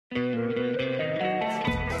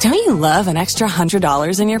Don't you love an extra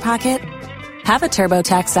 $100 in your pocket? Have a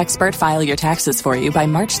TurboTax expert file your taxes for you by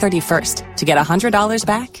March 31st to get $100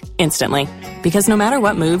 back instantly. Because no matter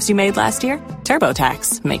what moves you made last year,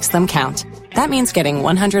 TurboTax makes them count. That means getting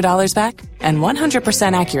 $100 back and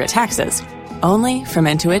 100% accurate taxes only from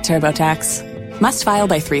Intuit TurboTax. Must file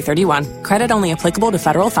by 3/31. Credit only applicable to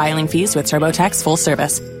federal filing fees with TurboTax full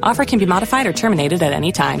service. Offer can be modified or terminated at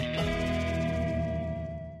any time.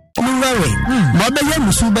 Mobile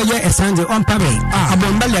Musuba Essanje on Pare,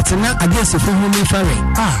 Abombaletana against the Fumi Ferry.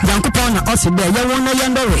 Yankupona also there, Yawana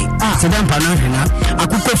Yandore, Sadan Panana,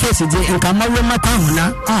 Akuko Feside, and Kamaru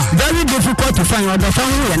Matamuna. Very difficult to find out the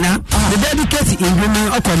family. The dedicated in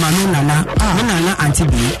women Okomanana, Manana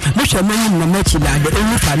Antibi, Mishamani Mamechila, the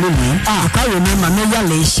only family. I can't remember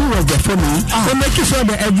Mayale, she was there for me. To make sure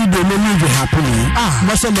that every day may be happy.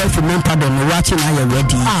 Most of them remember watching I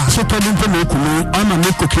already. She told him to make me on my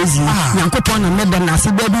make crazy. Yankopon and Medan Nasi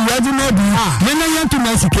baby, ready maybe. When I want to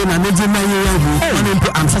Mexican and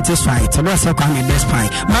I'm satisfied. So that's how I'm a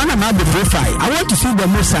despite. Man, I'm at the profile. I want to see the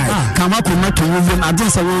Mosai. Come up with to move them. I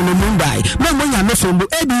just want to Mumbai. No money, I'm not from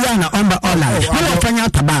Ediana on the online. I find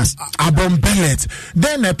out Tabas. A bomb bellet.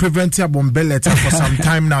 Then I prevent a bomb bellet for some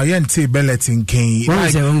time now. You ain't bellet in King. I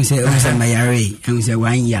say, my array. I was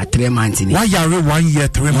 1 year, 3 months. 1 year, 1 year,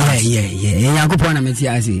 3 months. Yeah. Yankopon and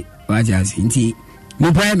Metiasi. What is it?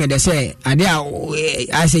 Me pray me they say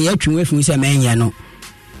I say you tun we fun say men ya no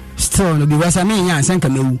still no because I mean yan sanka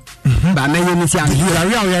mewu ba men you see am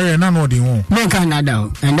here na no dey won men kan na da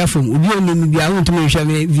and that from obi oni mi bia won to me hwe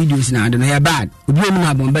me videos na do no ya bad obi oni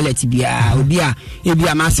ma bombelet bia obi a e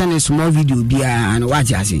bia ma send small video bia and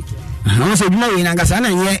watch ase I say duma we na ngasa na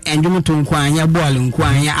ye endwom to nko anya ball nko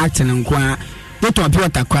anya acting nko anya Don't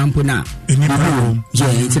want to cramp now. Yeah,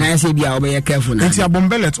 it's nice to be over careful now. It's a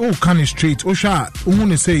bombelet. Oh, can it straight? Oh, sha.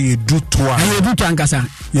 Who say you do twice? You do tankasa.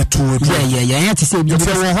 You two. Yeah. To say you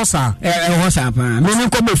say hosa. Hosa. Me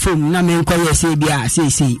ko be phone na me ko ye say bia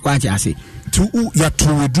say what you say. To ya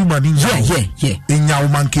two do money. Yeah. In your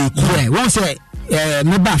monkey. Yeah, one say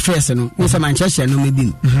me ba first no. We say Manchester no me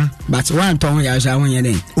bi. But one ton ya sha won ye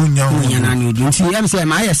den. Unya na no di. See, am say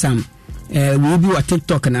my some we be a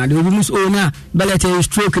TikTok now. The women's owner, but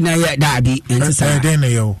stroke na ya daddy. And then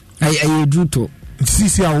I do to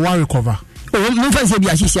see our recover. Oh, no fancy be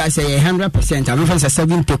a she say 100%. I don't fancy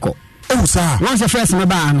 70 ko. Oh, sir. Once the first me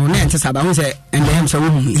ba no, na ntesa ba say and them so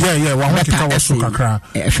we. Yeah, one want to cover so kakra.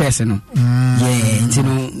 First no. Yeah, you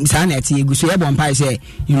know, sa na ti egu so e bon pai say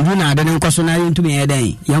you do na den nkoso na yin to me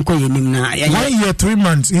den. Yanko ye nim na. 1 year 3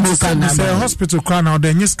 months in the hospital crown now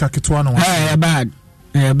then yes kaketwa no. Bad.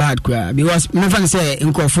 Bad cry because no fan say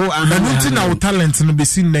nkofo ahun na talent no be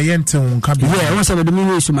seen na yente wonka be yeah won say be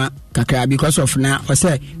me suma kakra because of na o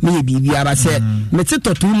say me bibi aba say me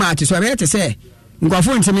tito too much so be say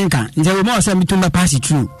nkofo ntimi nka nje we mo say me tumba pass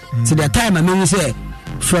through so the time I mean say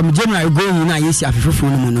from January going na yesi afefofo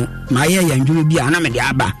no mu no ma ye yandwuru bi ana me de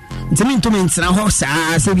aba ntimi ntumi ntsena ho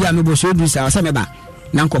saa say bi am bo so du saa say me ba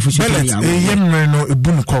na nkofo so ya no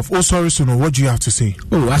ebun kof oh sorry so no what do you have to say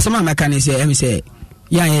oh asama mechanic say me say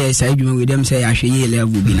yeah, say you with them say I should ye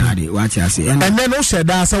level be na de what I say and then no said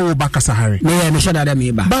that say we back Sahari me said that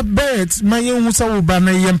me ba but my you say we ba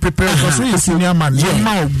na yem prepare for so you senior man you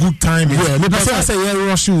good time yeah because say you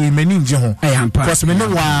rush we many nje ho because me no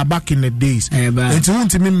wa back in the days and you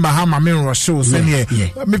want me ma ma me rush so say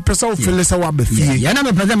me person feel say wa be fie yeah na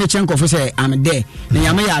me person me chenko for say I'm there na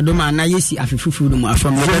yama ya do ma na yesi afifufu do mu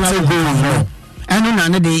from the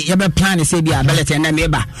and no dey you be plan say be ability na me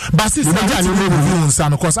ba but since I no move on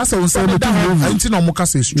san cause I say we say me until no mo ka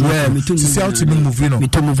say stroke see how to move no me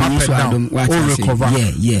to move so adom what recover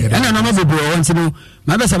yeah and no be bro want no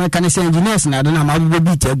ma be say mechanic engineers na do na ma be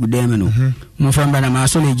beat agudem no mo from na ma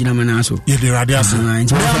so na gina ma na so ye dey radius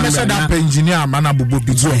me say that engineer man abobo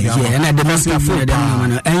beat yeah and the most of them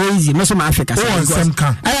no and easy me so ma Africa say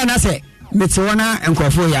I na say me te wona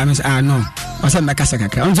enkofo ya me no o se me kasa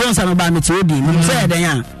kakra on jonsa me ba me te odi me say den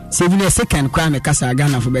ya say you second kwa me kasa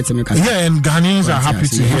Ghana for better me kasa yeah and Ghanaians are happy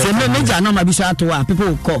to hear say me ja no ma bi so ato wa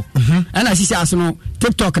people call and I see aso no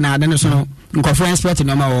TikTok na ade no so no enkofo expert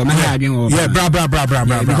no ma o me ya adwen o yeah bra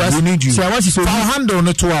because we need you say what is so handle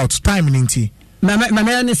no to out time ninti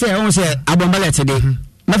me say on say abombalet today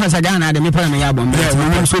Mafasa Ghana de me para me ya bomb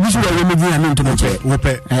so bisu we me dia me to me che wo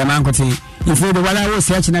pe man ko tin if the wala wo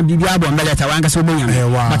search na bibia bomb letter wan ka so bonya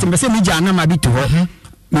but me say me ja na ma bi to ho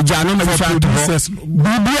Mijano producers. Go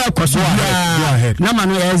ahead. Number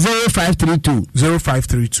 0532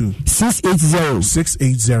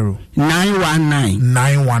 680 919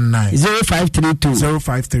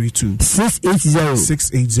 0532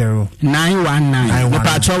 680 919. The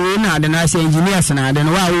patrol na the nice engineers na the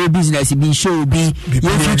no business be show be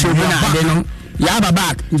your future na the Yaba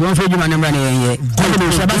back. You want to do my number? Make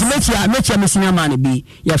your missing money be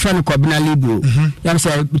your friend Kobina Libro. You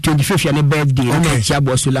say 25th your birthday.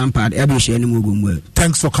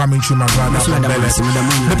 Thanks for coming through, my brother.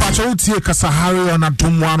 The patrol take a Sahari on a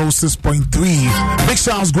Doom 106.3. Big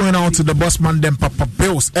shouts going out to the boss man, them Papa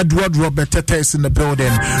Bills, Edward Robert Tete is in the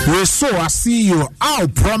building. So I see you. I'll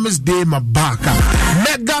promise day my back.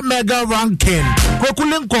 Mega ranking.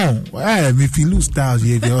 Kokulenko. If you lose stars,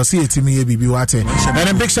 you'll see it to me, baby. And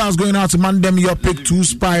then big shouts going out to Mandem, your pick 2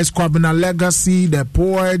 Spies, Kwabena Legacy, the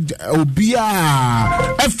poet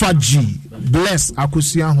Obia, FG, Bless,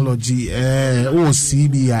 Akusianhology,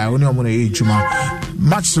 CBI, only on the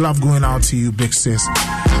much love going out to you, big sis.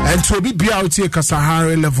 And to be BRT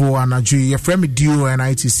Kasahari level and a G, your friend Duo and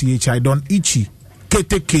ITCH, I don't itchy.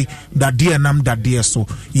 Keteke that dear nam that dear so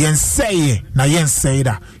yen say na yen say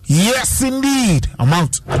that yes indeed I'm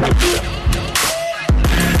out.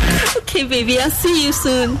 Okay, baby, I'll see you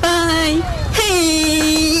soon. Bye.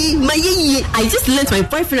 Hey, my yeye. I just learned my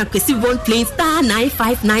boyfriend Akwesi won playing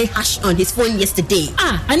 *959# on his phone yesterday.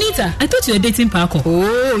 Anita, I thought you were dating Paco.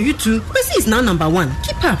 Oh, you too. Kwesi is now number 1.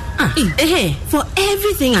 Keep up. For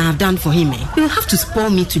everything I have done for him, he'll have to spoil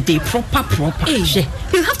me today, proper.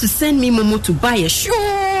 He'll have to send me Momo to buy a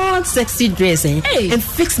short, sexy dress, and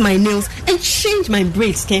fix my nails and change my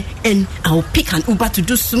braids, and I'll pick an Uber to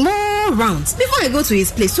do small rounds before I go to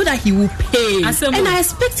his place so that he will pay. And I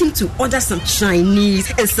expect him to order some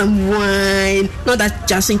Chinese and some wine, not that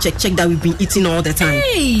Johnson check that we've been eating all the time.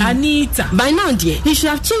 Hey, Anita. By now, dear, he should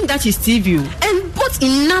have changed that his TV and bought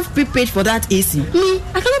enough prepaid for that AC. Me,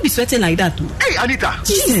 I cannot be sweating like that too. Hey, Anita.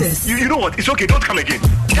 Jesus. You know what? It's okay. Don't come again.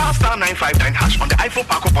 Dial *959# on the iPhone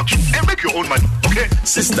Paco button and make your own money, okay?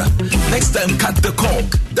 Sister, next time cut the call.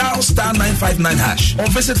 Dial *959# or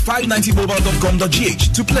visit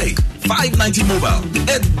 590mobile.com.gh to play. 590 Mobile.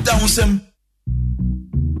 Head down some.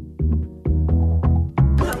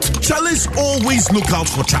 Charlie's always look out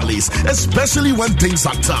for Charlie's, especially when things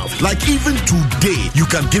are tough. Like even today, you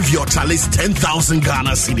can give your Charlie's 10,000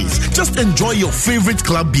 Ghana cedis. Just enjoy your favorite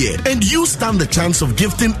club beer, and you stand the chance of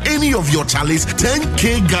gifting any of your Charlie's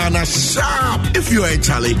 10K Ghana sharp. If you are a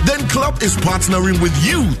Charlie, then Club is partnering with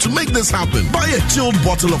you to make this happen. Buy a chilled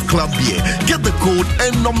bottle of Club beer, get the code,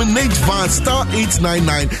 and nominate via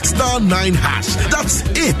 *899 *9#. That's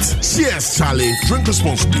it. Cheers, Charlie. Drink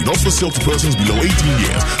responsibly. Not for sale to persons below 18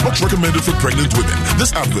 years. Not recommended for pregnant women.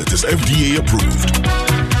 This advert is FDA approved.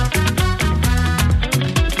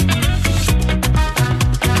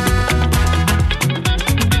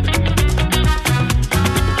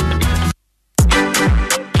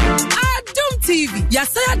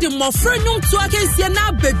 Yasaya de mofrenum to agency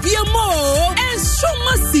na baby mo and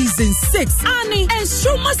Shoma season 6 ani and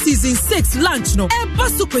Shoma season 6 launch no e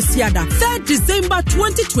basu kwesiada 3rd December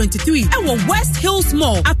 2023 and West Hills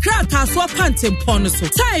Mall Accra Kaswa Pantin Ponoso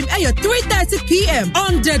time e 3:30 p.m.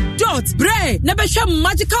 on the dot bre na be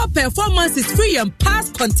magical performances free and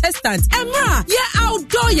past contestants emra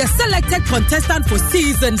outdoor your selected contestant for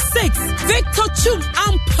season 6 Victor Chum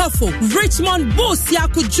Ampafo Richmond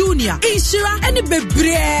Bosiako Jr. Ishira and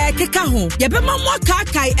Bre keka ho yebema mo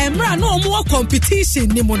kakai emra no mo competition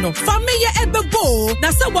ni mo no family ebebo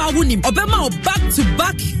na se wa wonim obema back to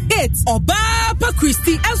back hits oba pa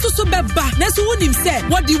Christy enso so beba na so wonim se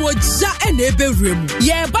wodi wo ja ena eberem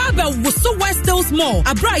ye baba wo so West Hills Mall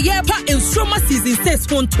abra ye pa Enstroma season 6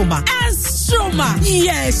 fontoma Enstroma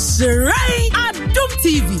yes right Adum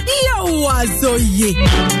TV yo azoye.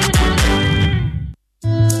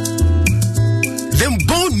 Them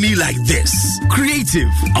born me like this. Creative,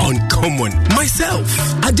 uncommon. Myself,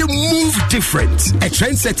 I dey move different. A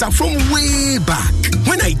trendsetter from way back.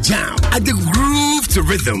 When I jam, I dey groove to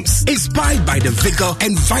rhythms. Inspired by the vigor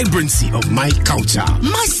and vibrancy of my culture.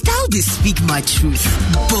 My style dey speak my truth.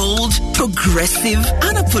 Bold, progressive,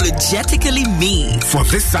 unapologetically me. For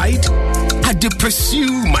this side, I dey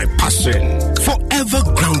pursue my passion. Forever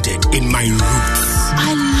grounded in my roots.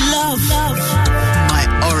 I love my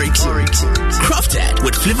origin. Crafted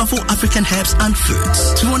with flavorful African herbs and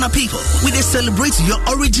foods. To honor people, we dey celebrate your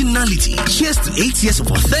originality. Cheers to 8 years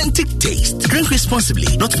of authentic taste. Drink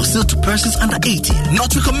responsibly, not for sale to persons under 18.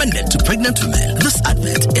 Not recommended to pregnant women. This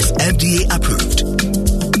advert is FDA approved.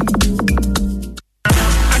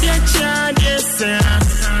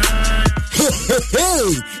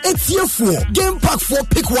 it's here for Game Pack 4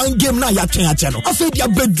 pick one game na ya channel. I said ya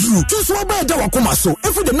bedroom. Choose one by Odo Ahomaso.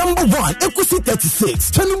 If the number 1, equity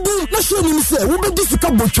 36. Turning boom, na show me say, we be disika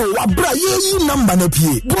bocho, wabra ye number na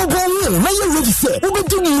pie. Bobo, na ye ready say, we be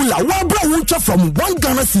do mula, wabra wucha from 1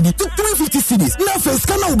 Ghana cedi to 350 cedis. Na face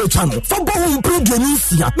kana ube channel. Fabo won play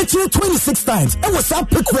Denisia, make you 26 times. And was up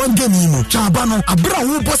pick one game imo. Chabano, abra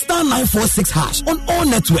wu star 946 hash on all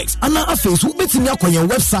networks. And now a face who bet me on your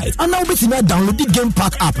website. And now bet me download the Game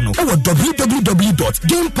Pack app no. Ewo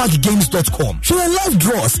www.gamepackgames.com. Show live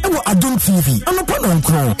draws. Ewo Adon TV. And upon on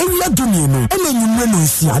crown. Area Dunino. And then you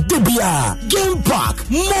renuncia. Debia. Game Pack.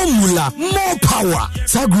 More mula. More power.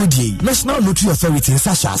 Sagudi. National Lottery Authority in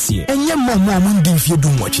Sashasi. And your mom mundi if you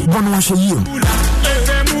don't watch it. One watch you.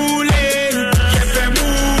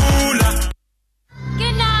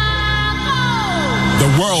 The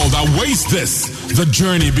world awaits this. The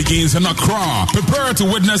journey begins in Accra. Prepare to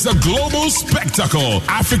witness a global spectacle.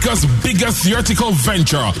 Africa's biggest theatrical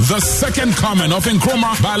venture. The second coming of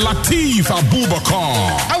Nkrumah by Lateef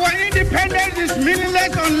Abubakar. Our independence is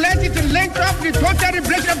meaningless unless it links up with total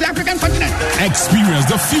revelation of the African continent. Experience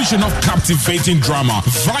the fusion of captivating drama,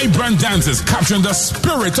 vibrant dances capturing the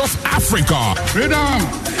spirit of Africa. Freedom.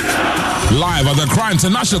 Live at the Accra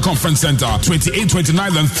International Conference Center, 28th,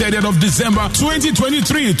 29th, and 30th of December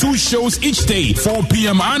 2023. 2 shows each day, 4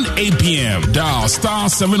 p.m. and 8 p.m. Dial star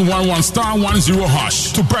 711 star 10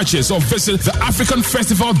 hash to purchase or visit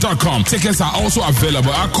theafricanfestival.com. Tickets are also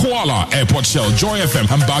available at Kuala, Airport Shell, Joy FM,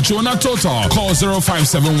 and Bachona Total. Call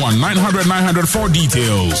 0571 900 900 for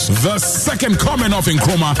details. The second coming of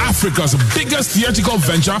Nkrumah, Africa's biggest theatrical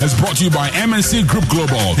venture, is brought to you by MNC Group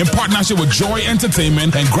Global in partnership with Joy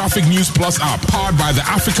Entertainment and Graphic News Plus app, powered by the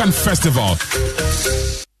African Festival.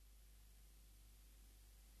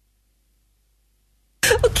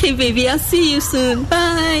 Okay, baby, I'll see you soon.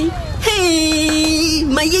 Bye. Hey,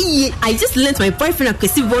 my yeye. I just learned my boyfriend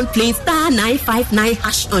Akwesi won playing star 959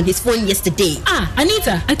 hash on his phone yesterday.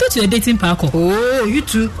 Anita, I thought you were dating Paco. Oh, you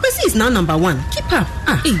too. Akwesi is now number 1. Keep up.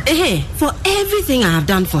 For everything I have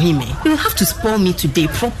done for him, he'll have to spoil me today,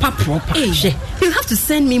 proper. He'll have to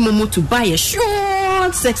send me Momo to buy a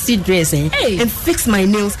short, sexy dress, and fix my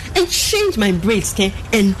nails and change my braids,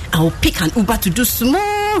 and I'll pick an Uber to do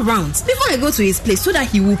small rounds before I go to his place so that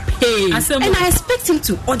he will pay. And I expect him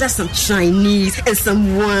to order some Chinese and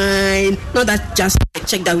some wine, not that just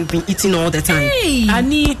check that we've been eating all the time. Hey,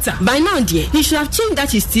 Anita. By now, dear, he should have changed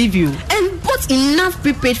that his TV and bought enough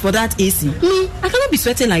prepaid for that AC. Me, I cannot be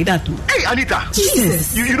sweating like that too. Hey, Anita.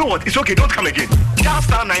 Jesus. You know what? It's okay. Don't come again. Dial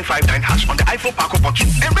star 959 hash on the iPhone Paco button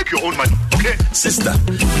and make your own money. Okay? Sister,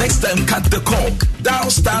 next time cut the call. Dial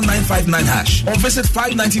star 959 hash or visit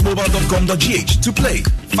 590mobile.com.gh to play.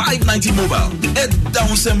 590 mobile. Head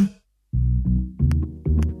down some.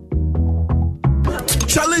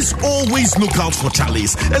 Charlie's always look out for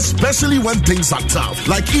Charlie's, especially when things are tough.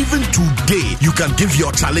 Like even today, you can give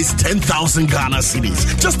your Charlie's 10,000 Ghana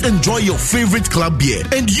cedis. Just enjoy your favorite club beer,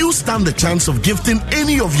 and you stand the chance of gifting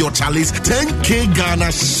any of your Charlie's 10K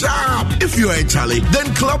Ghana sharp. If you're a Charlie,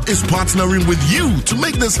 then Club is partnering with you to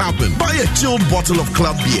make this happen. Buy a chilled bottle of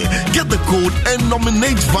club beer, get the code, and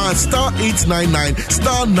nominate via star 899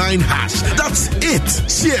 star 9 hash. That's it.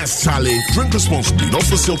 Cheers, Charlie. Drink responsibly. Not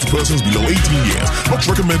for sale to persons below 18 years. Not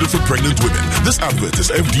recommended for pregnant women. This advert is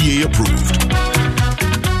FDA approved.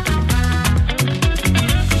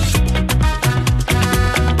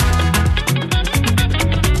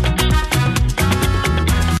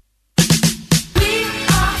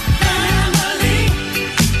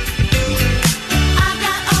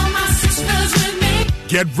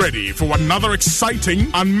 Get ready for another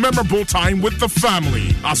exciting and memorable time with the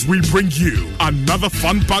family as we bring you another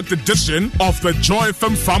fun-packed edition of the Joy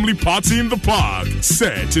FM Family Party in the Park.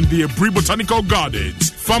 Set in the Ebri Botanical Gardens,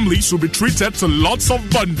 families will be treated to lots of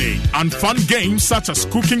bonding and fun games such as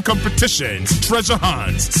cooking competitions, treasure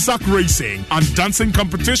hunts, sack racing, and dancing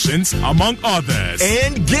competitions, among others.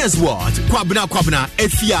 And guess what? Kwabena,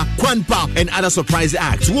 Efia, Kwanpa, and other surprise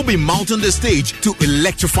acts will be mounting the stage to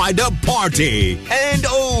electrify the party. And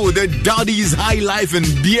the Daddy's High Life and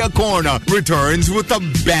Beer Corner returns with a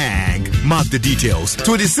bang. Mark the details.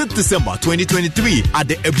 26th December 2023 at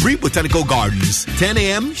the Ebri Botanical Gardens, 10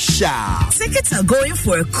 a.m. sharp. Tickets are going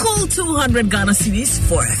for a cool 200 Ghana cedis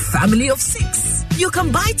for a family of 6. You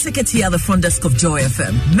can buy tickets here at the front desk of Joy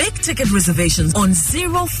FM. Make ticket reservations on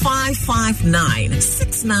 0559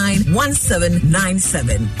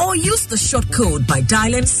 691797 or use the short code by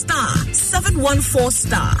dialing star 714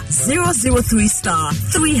 star 003 star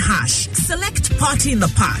 3 hash. Select party in the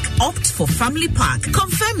park. Opt for family park.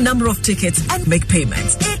 Confirm number of tickets and make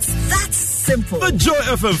payments. It's that simple. simple. The Joy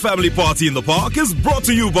FM family party in the park is brought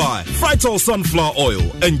to you by Frytol Sunflower Oil.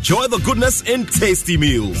 Enjoy the goodness in tasty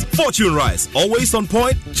meals. Fortune Rice, always on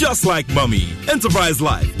point, just like mommy. Enterprise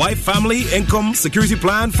Life, buy family income security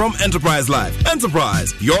plan from Enterprise Life.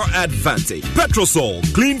 Enterprise, your advantage. Petrosol,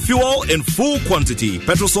 clean fuel in full quantity.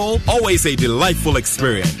 Petrosol, always a delightful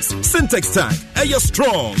experience. Syntex Tank, air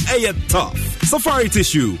strong, air tough. Safari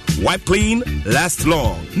Tissue, wipe clean, last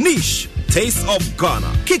long. Niche, taste of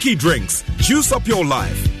Ghana. Kiki Drinks, juice up your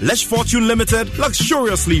life. Lesh Fortune Limited,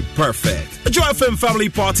 luxuriously perfect. A Joy FM family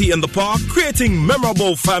party in the park, creating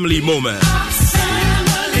memorable family moments.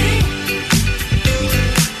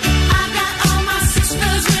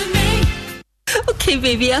 Okay,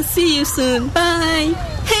 baby, I'll see you soon. Bye.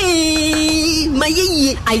 Hey, my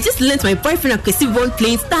yeye. I just learned my boyfriend Akwesi won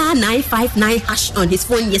playing *959# on his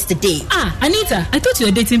phone yesterday. Anita, I thought you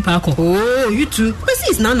were dating Paco. Oh, you too.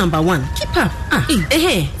 Kwesi is now number 1. Keep up.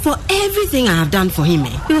 For everything I have done for him,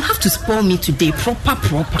 he'll have to spoil me today, proper.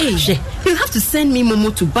 He'll have to send me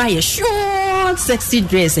Momo to buy a short, sexy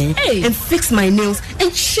dress, and fix my nails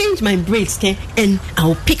and change my braids, and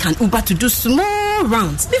I'll pick an Uber to do small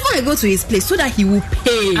rounds before I go to his place so that he will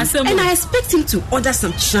pay. And I expect him to order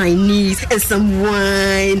some Chinese and some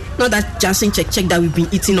wine, not that Johnson check that we've been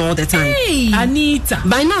eating all the time. Hey, Anita.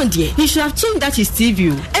 By now, dear, he should have changed that his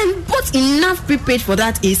TV and bought enough prepaid for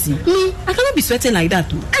that AC. Me, I cannot be sweating like that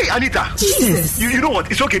too. Hey, Anita. Jesus. You know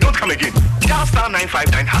what? It's okay. Don't come again. Dial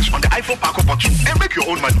 *959# on the iPhone Paco button and make your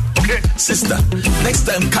own money, okay? Sister, next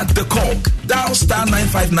time cut the call. Dial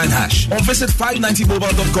 *959# or visit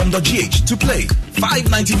 590mobile.com.gh to play.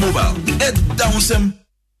 590 Mobile. Head down some.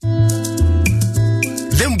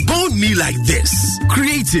 Them born me like this.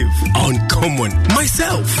 Creative, uncommon.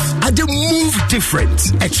 Myself, I dey move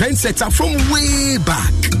different. A trendsetter from way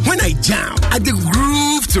back. When I jam, I dey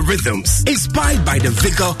groove to rhythms. Inspired by the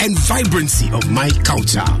vigor and vibrancy of my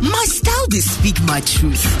culture. My style dey speak my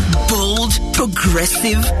truth. Bold,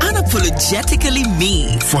 progressive, unapologetically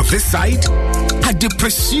me. For this side, I dey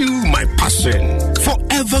pursue my passion.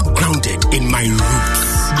 Forever grounded in my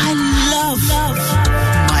roots. I love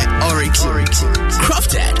my origin.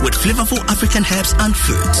 Crafted with flavorful African herbs and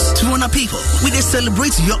foods. To honor people, we dey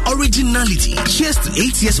celebrate your originality. Cheers to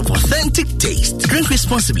 8 years of authentic taste. Drink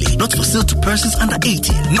responsibly, not for sale to persons under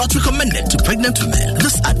 18. Not recommended to pregnant women.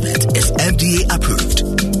 This advert is FDA approved.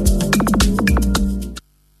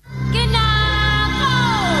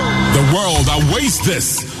 The world awaits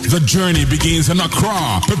this. The journey begins in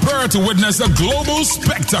Accra. Prepare to witness a global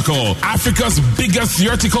spectacle. Africa's biggest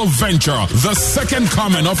theatrical venture. The second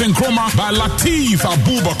coming of Nkrumah by Lateef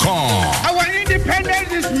Abubakar. Our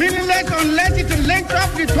independence is meaningless unless it links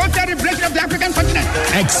up the total liberation of the African continent.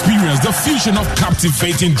 Experience the fusion of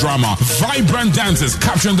captivating drama, vibrant dances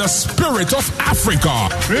capturing the spirit of Africa.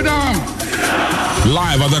 Freedom.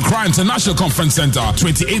 Live at the Accra International Conference Center,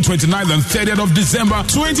 28th, 29th, and 30th of December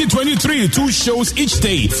 2023. 2 shows each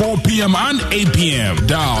day, 4 p.m. and 8 p.m.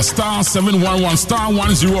 Dial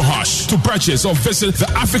 *711*10# to purchase or visit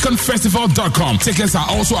theafricanfestival.com. Tickets are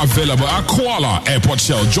also available at Kuala, Airport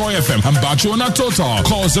Shell, Joy FM, and Bachuana Total.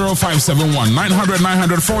 Call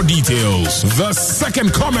 0571-900-900 for details. The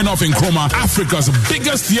second coming of Nkrumah, Africa's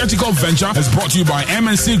biggest theatrical venture, is brought to you by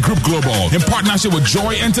MNC Group Global in partnership with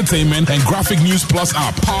Joy Entertainment and Graphic News Plus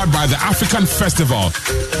app, powered by the African Festival.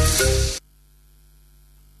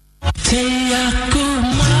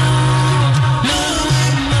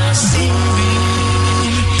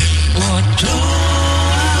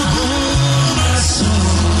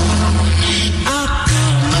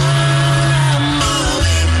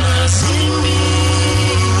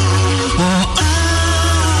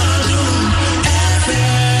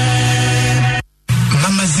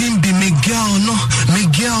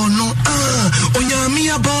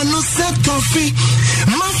 Coffee,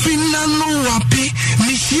 Mafina no wapi,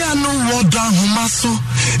 Nishiano Odo Ahomaso,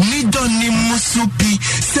 Nidoni Musupi,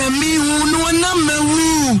 Semi Unu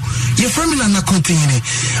Namewu. Your family na continue.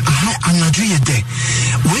 I anadru ye de.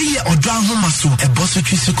 We ye Odo Ahomaso, a bosso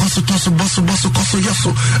twisi koso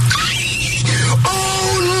yoso.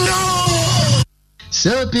 Oh no!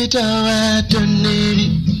 So Peter Watoneri,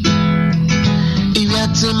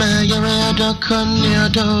 Iwatima Yarado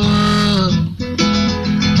Konyodo.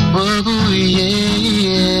 Oh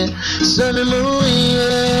yeah, so me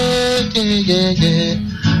yeah.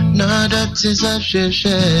 No, that is a share.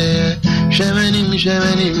 Shamanim,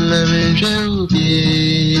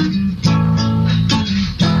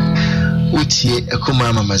 Utie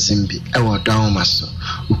Akuma Mazimbi, our Odo Ahomaso,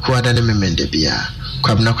 Ukwada Nemende Bia,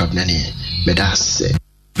 Kwabna Kwabnani, Medase.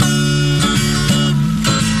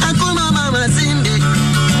 Akuma Mazimbi,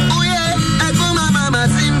 oh yeah, Akuma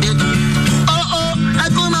Mazimbi.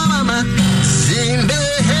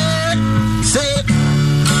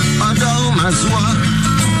 Azua.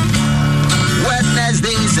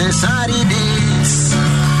 Wednesdays and Saturdays.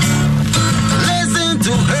 Listen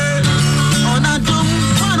to her on Adum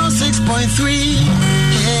 106.3.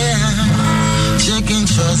 Yeah, checking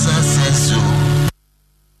shows says so.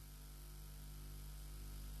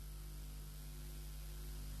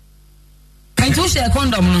 You share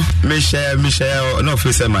condom no? Me share no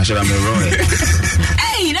face my share me wrong.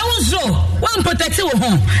 Hey, that was so. One protective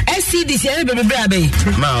home. STD say baby baby.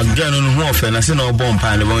 Ma join on who offend I say no bomb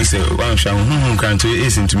pan the boy say one shall can to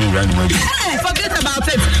listen to me randomly. Hey, forget about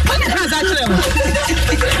it. What the transaction?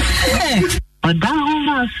 Odo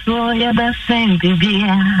Ahomaso ya da same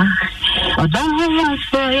bibia. Odo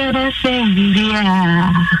Ahomaso ya da same bibia.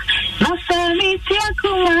 Na sami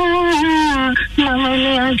tiakuma. Na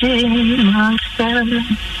mele aje master.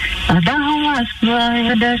 Odo Ahomaso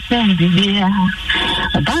ya da same bibia.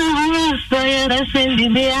 Odo Ahomaso ya da same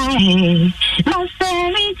bibia. Na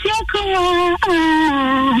sami tiakuma.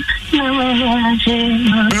 Na mele aje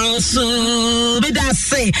master. Rosu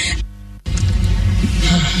bidase.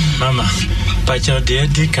 Mama, but your dear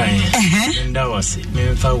Dickay, and that was it.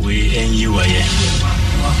 Me far away, and you are here.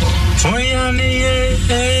 For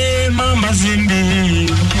Mama Zimbi,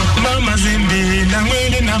 I'm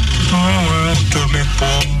waiting up to me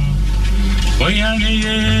poor. For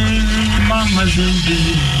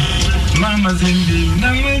Mama Zimbi,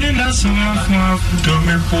 I'm waiting up to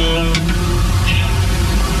me poor.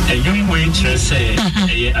 A young waitress say,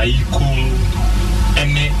 are you cool?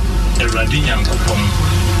 And a radiant coupon.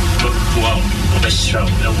 Wow, the show,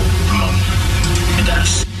 Mom.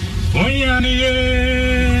 That's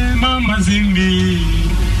Mama Zimbi,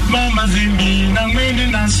 I'm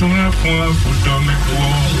waiting as soon for me.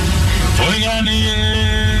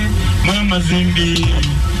 Mama Zimbi,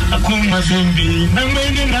 Akuma Zimbi, I'm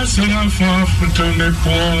waiting as soon for me.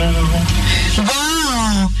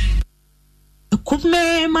 Wow,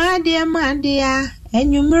 Kume, my dear,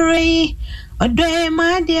 and you marry. Odo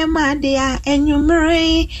my dear, and you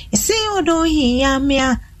marry. You see, Odo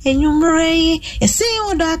Hiamia, and you marry. You see,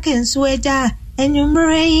 Odo can sweater, and you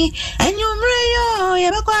marry. And you marry, oh,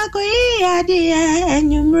 Yabako, dear,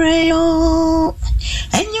 and you marry, oh.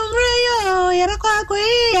 And you marry, oh, Yabako,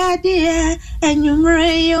 dear, and you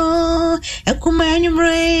marry, oh. A command you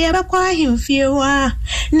marry, Yabako, him fewer.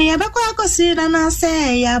 Near Bako, sit and I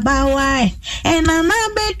say, Yabawai. And I'm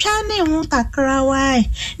not betting won't cry.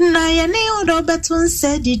 Naya Neo Betun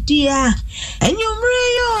said it, dear. And you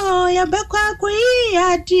mrayo,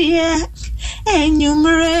 Yabaka, dear. And you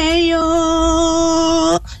mrayo.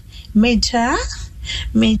 Meta,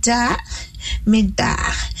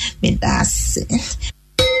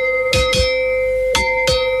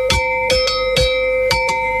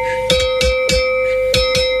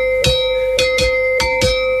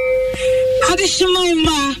 Adishima,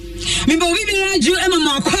 me bo we be raju e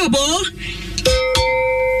mama kwabo.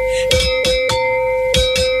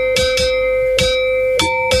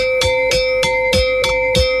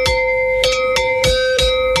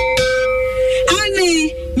 Ani,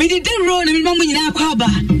 me di den ro na me mama nyina kwaba.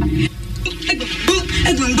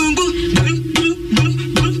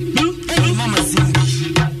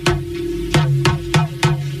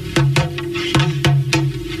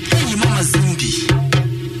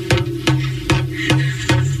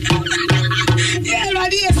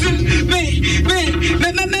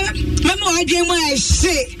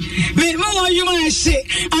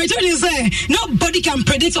 I told you, say, nobody can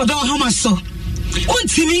predict Odo Ahomaso.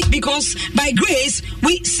 Ultimately, because by grace,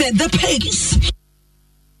 we set the pace.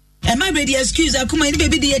 And my baby excuse, I come in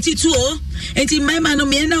baby the 82, and in my man, no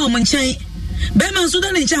me now, Manchay. Beman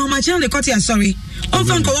Sudan and Chamachan, the Cotia, sorry. On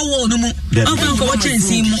Fanko, no more. On Fanko,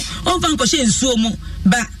 Chensimo. On Fanko, Shen Sumo.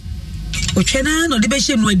 But, Ochena, no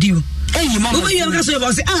debation with you. Hey, you mama, you say,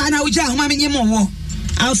 now we jam, mammy, more.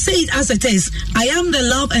 I'll say it as it is. I am the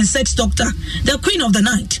love and sex doctor, the queen of the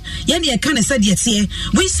night. Yani I kind of said yes here.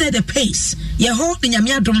 We set the pace. Ye ho ni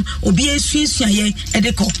nyamiadum obi esuesua ye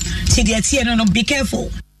edeko. See the here no be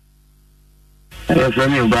careful. Yes,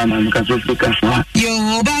 I'm Obama. Yo,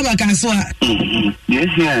 Obama Kaswa.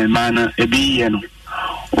 Yes, yeah, man. A be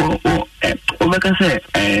Oh, Obaka say,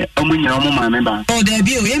 Omunya Omuma member. Oh,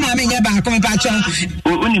 debut, ye mammy yaba come back.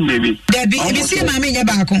 Only baby. Debbie, if you see mammy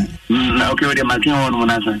yaba. Okay, with the Martin on one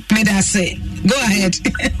answer. May I say, go ahead.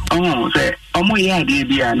 Oh, say, Omoya,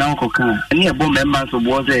 dear, now coca. And near bomb members of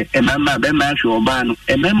was a member, Bema, or Ban,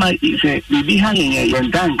 a member is a baby hanging a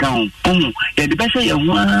young down count. Oh, yeah, the best you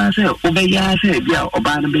want to say, Obeya said, yeah, or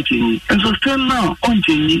Ban between. And so still now, on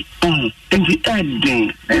Jenny, oh, and the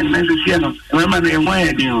ending, and Messiano, remember the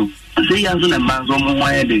wire deal. Say, yes, and man's on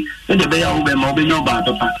one. The bear over mobile no bad.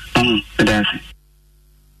 That's it.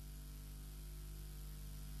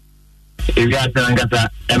 If you are Tangata,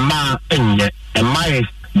 a ma is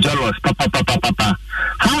jealous, papa.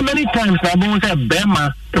 How many times I won't say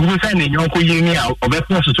Bema, if we send in Yonko Union or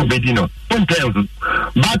Befos to Bedino? Don't tell them.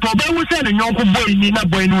 But Obe will send in Yonko boy, Nina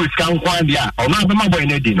boy, who is Kanquandia, or not my boy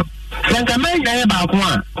Nedino. Sankamanga about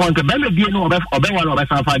one, Contabella Dino or Bewan or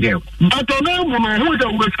Besafagel. But Obe, who is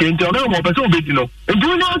always came to Obe or Bedino. And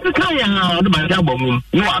do not the Kaya, my double moon,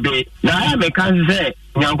 you are be. Now I may can say,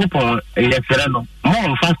 Yankupon, yes,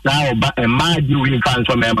 more faster but a mad you in fans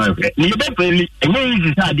from America. You better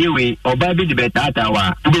easy way or baby the better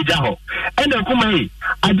to be Jaho. And the Kume,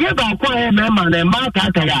 I give a quiet member and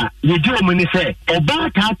Martata, you do when you say, or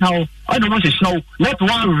Bartata, I don't want to show, not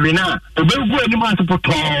one Rena, a very good man to put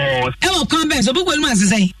toss. Oh, come back, so what must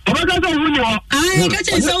say? I catch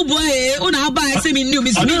it so boy, on our buy semi new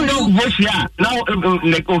Miss Now,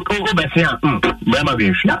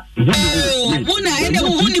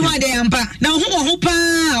 now, who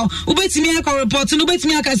pow, who bets me a report, who bets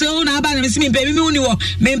me a castle, now by me, baby,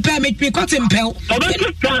 men permit me cotton pell. On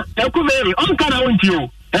can I want you?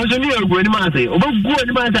 Engineer Gwenimasi, or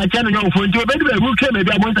Gwenimasi, I channel your phone to a better who came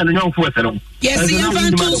maybe I want a young person. Yes, you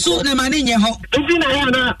have too soon a man in your home.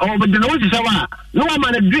 Intina, over the nose is our no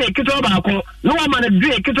man a drink, it's tobacco, no man a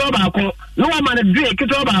drink, it's tobacco, no man a drink,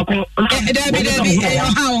 it's tobacco.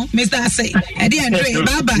 How, Mr. Say, I didn't drink.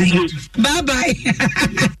 Bye bye.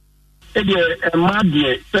 My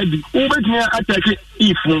dear, said, who bet me attack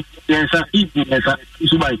if yes,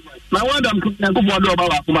 Subai. Now, what I'm going to go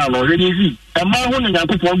about Malo, really, and my own and I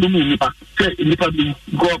put on the Nipa, say, Nipa,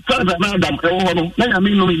 go further, madam, then I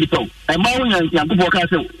mean, no, and my own and Yakubo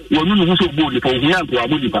Castle, were no who so good for Yanko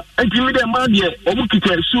Abudipa. And give me the man here, or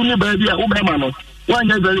Mukita, sooner baby, Obama, one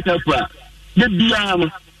day very careful. The Biam,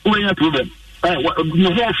 who are proven.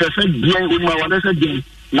 You have said, being with my one said,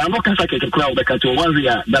 now, no can I crowd the catch 1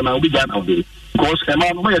 year than I'll be done of it. Because a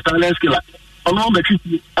man way a talent skiller. Along the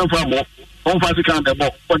treaty and for more. On fast count the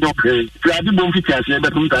book for your pay. Grab the bone features,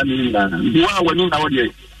 but don't tell me. You are winning our day.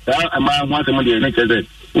 A man wants a money next day.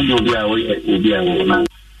 Will be away.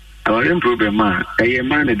 Our improvement, man. A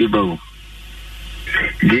man at the bow.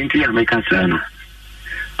 Didn't you make a son?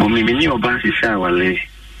 Only many of us is showerly.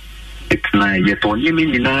 It's not yet on you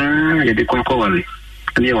mean, yet the quality.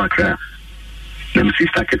 And you are crap. The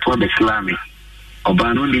sister Ketwa Beslami,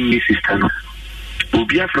 Oba no limbi sister no.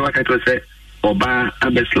 Ubia Floa Ketwa say, Oba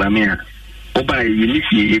Abeslamia, Oba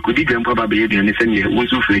Unisi, you could even probably be and send you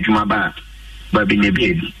Wuzu Frejuma Ba, Baby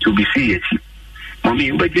Nebi, to be see it.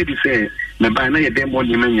 Mommy, but you say, Nabana, a demo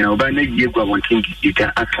dimania, Oba Negua wanting to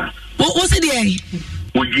get Aka. What was it there?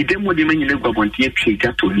 Would you demo dimania wanting to take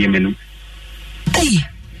up to Yemen? Hey,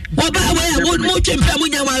 what about I want more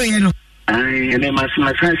champion? And then my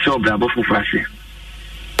son saw Bravo for Fashion.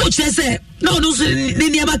 What she said? No,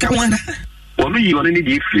 never come on. Only you only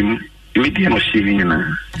need him. Immediately, I'm shaving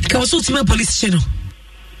now. Can also see my police channel.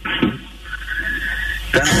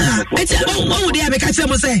 What would they have a catch? Some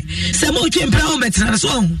more champion better than a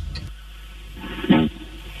song.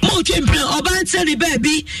 More champion or band Sally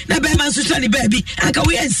baby, not by my Susani baby. I can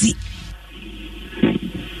wait and see.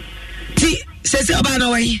 See, says about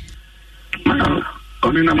away.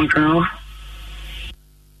 Only number cow.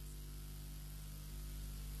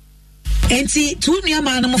 Enti tu ni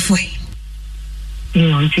ama no foi.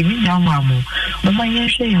 Enti mi ya mamu. Mama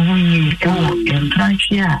yeshe yoni ewo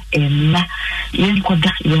entranchia enna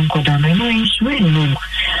yenkoda na no inswe no.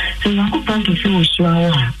 So yanko panto se osua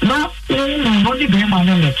wa. No ni be ma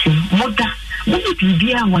no leti. Moda. Mo ni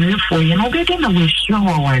bibia wa le fo ye no be na we sua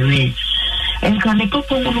wa re. Enka ne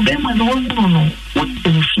popo mo be ma no no.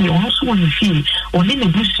 Only also when you feel only the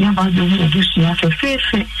bush about the bush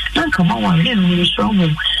fefe don't come out really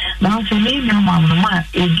strong. Now for me, Mama,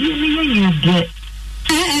 it give me a day.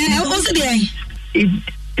 What's the day?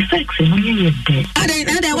 It's like a day. I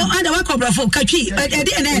don't want for Kachi. I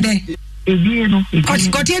didn't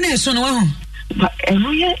got in so but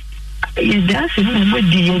every year, that's a little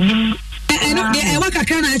I work a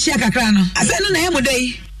can check a crown. I said, no name a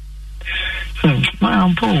day. My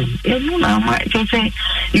uncle, I just say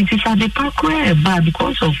it is at the park where bad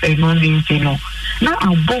because of a money, Now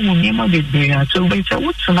I'm born near the bear, so better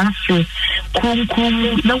what's the last say? Come,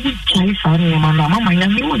 now we chase on your mama,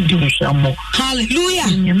 you will do some more. Hallelujah.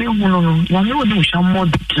 You may do some more.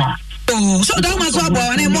 Oh, so that was what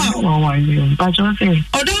I want. But I say,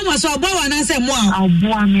 oh, that was what I said, I'll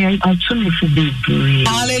boy me. I truly forbid.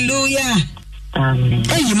 Hallelujah.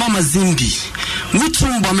 Hey, Mama Zindi, which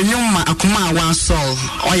one by me, Akuma, one soul,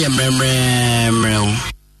 or your memory.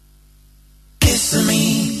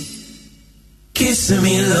 Kiss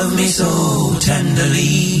me, love me so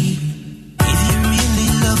tenderly. If you really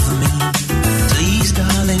love me, please,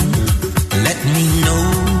 darling,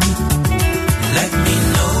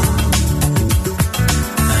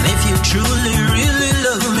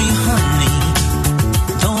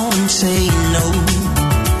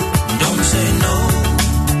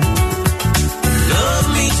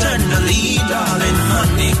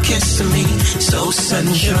 so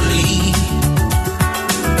sensually.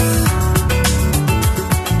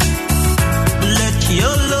 Let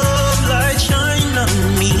your love light shine on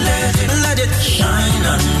me. Let it shine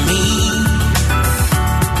on me.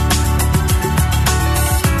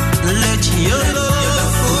 Let your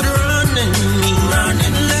love run in me.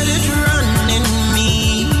 Let it run in me.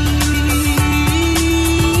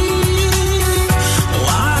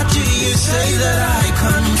 Why do you say that I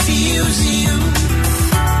confuse you?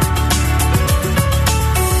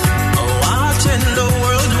 What in the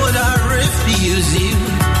world would I refuse you?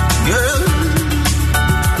 Girl,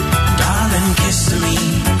 darling, kiss me.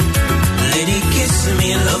 Lady, kiss me.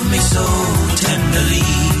 Love me so tenderly.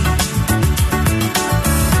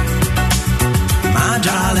 My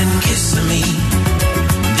darling, kiss me.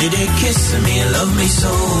 Did they kiss me, love me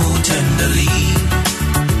so tenderly?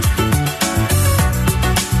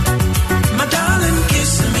 My darling,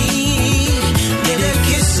 kiss me. Did they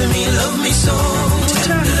kiss me, love me so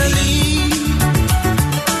tenderly?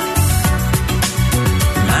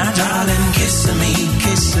 My darling, kiss me.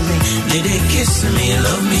 Did they kiss me,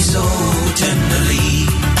 love me so tenderly?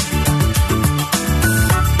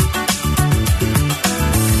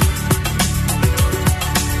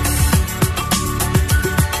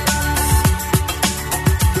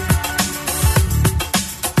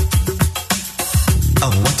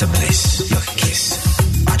 To bliss, your kiss,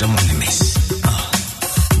 I don't want to miss.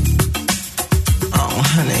 Oh,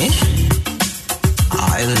 honey,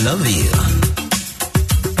 I love you.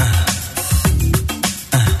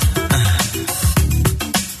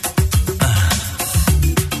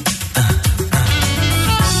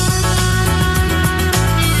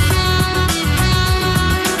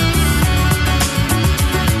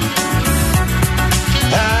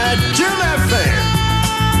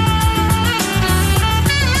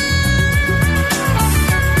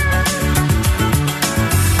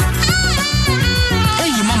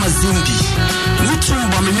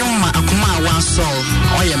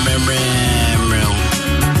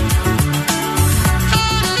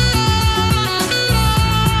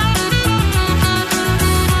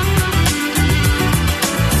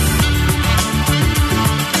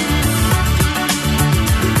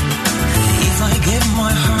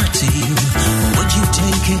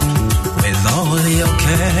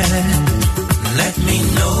 Let me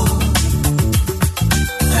know.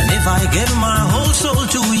 And if I give my whole soul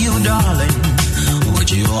to you, darling, would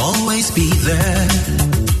you always be there?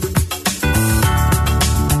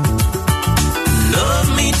 Love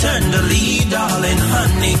me tenderly, darling,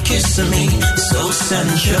 honey, kiss me so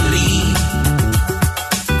sensually.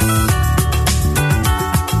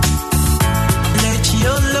 Let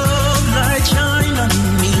your love light shine on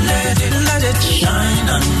me. Let it shine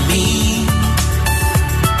on me.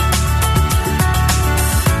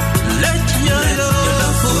 Let your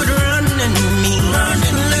love run in me, let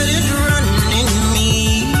it run in me.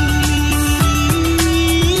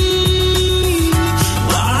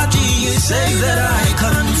 Why do you say that I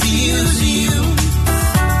confuse you?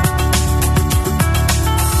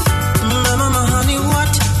 Mama, honey,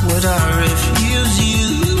 what would I refuse you?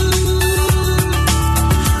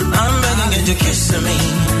 I'm begging you to kiss me.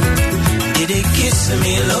 Did they kiss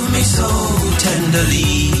me, love me so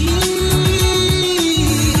tenderly?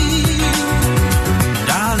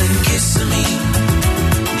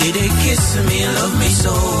 Did they kiss me, love me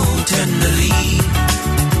so tenderly?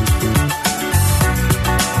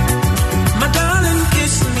 My darling,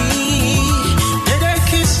 kiss me. Did they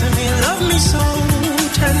kiss me, love me so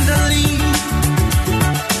tenderly?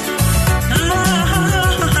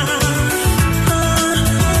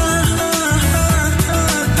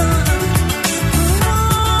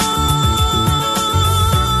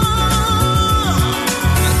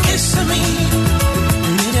 Kiss me.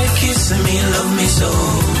 Did they kiss me, love me so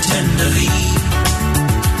tenderly?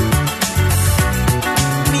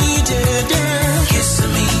 Me dear, kiss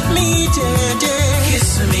me. Me dear, kiss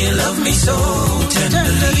me, love me so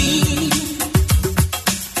tenderly.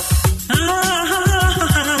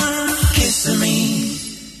 Kiss me.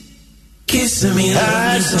 Kiss me, love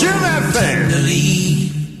me so tenderly.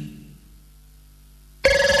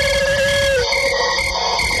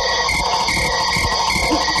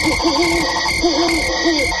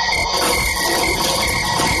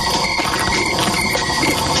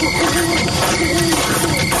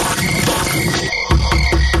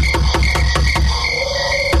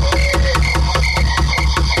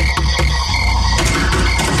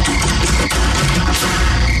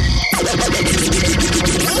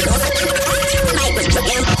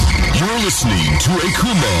 Listening to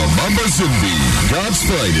Akuma Mamba Zimbi, God's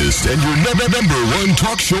finest and your number one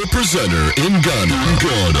talk show presenter in Ghana.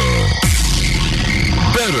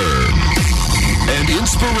 Better, and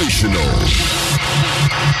inspirational.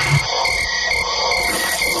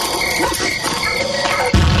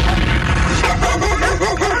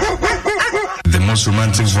 The most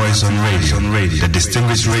romantic voice on radio, the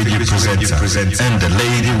distinguished radio presenter, and the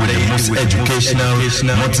lady with the most educational,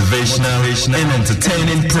 motivational, and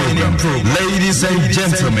entertaining program. Ladies and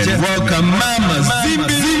gentlemen, welcome Mama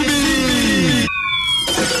Zimbi.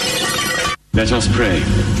 Let us pray.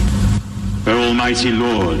 O Almighty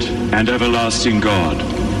Lord and everlasting God,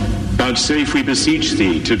 vouchsafe, we beseech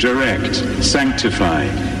thee, to direct, sanctify,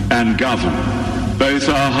 and govern both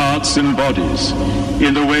our hearts and bodies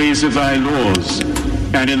in the ways of thy laws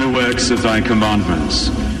and in the works of thy commandments,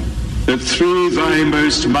 that through thy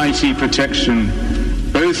most mighty protection,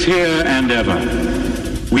 both here and ever,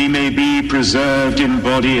 we may be preserved in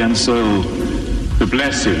body and soul. The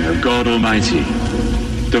blessing of God Almighty,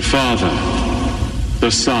 the Father,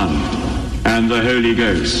 the Son, and the Holy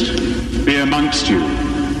Ghost be amongst you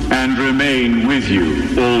and remain with you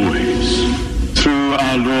always. Through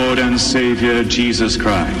our Lord and Savior Jesus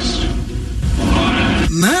Christ.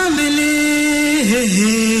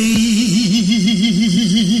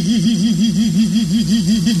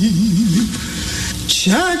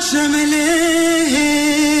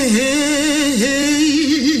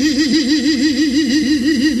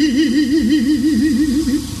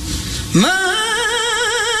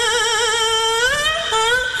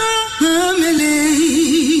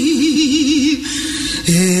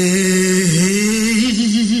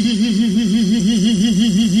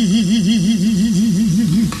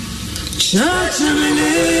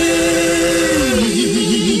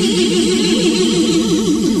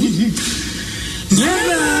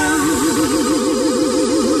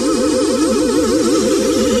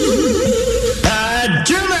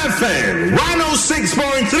 FM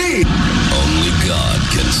 106.3. Only God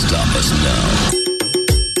can stop us now.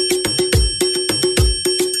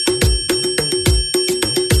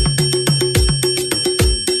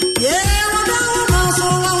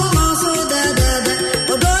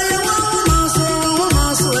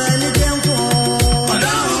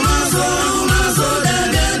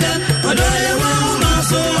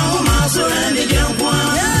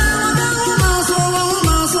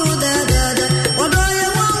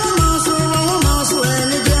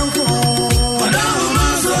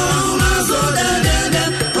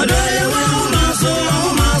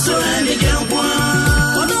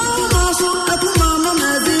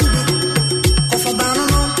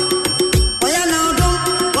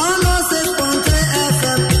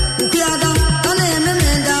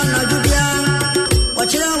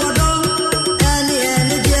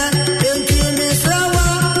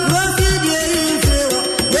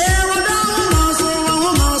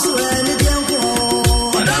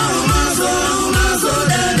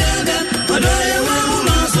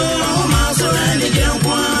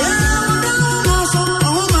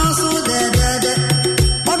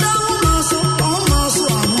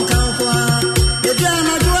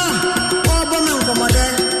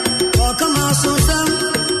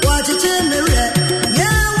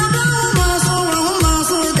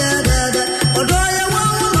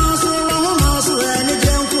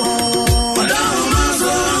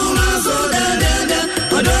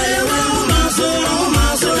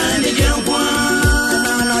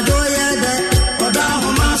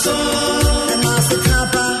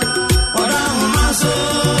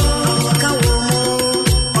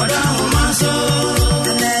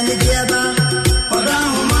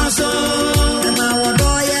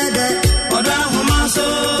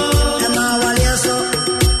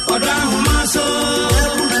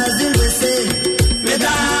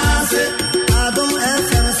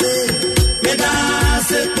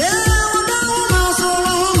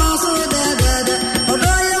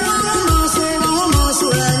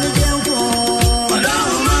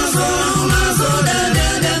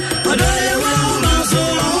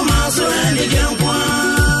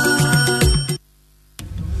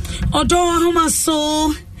 Odo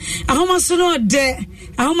Ahomaso no de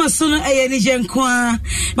Ahomaso no eyeni jenkwa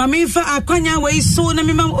mamifa akwanya we so na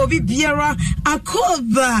mema obi biara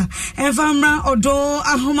akoba evamra Odo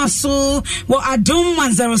Ahomaso wo Adom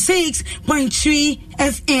 106.3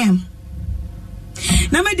 FM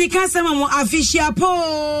na medika sama mo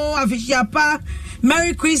afishiapa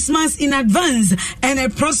Merry Christmas in advance and a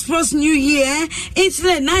prosperous new year into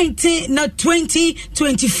the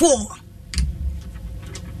 2024.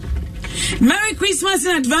 Merry Christmas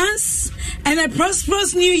in advance and a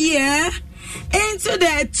prosperous new year into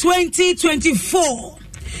the 2024.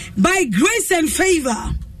 By grace and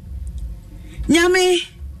favor, Nyame,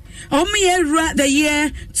 the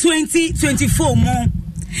year 2024 mo.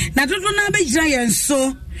 Na dodo na be jira yen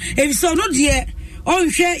so If so no dear, on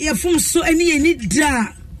share your phone so any need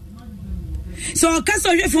da. So cast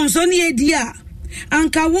your phone so near dear.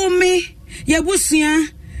 Anka wome, ya busia,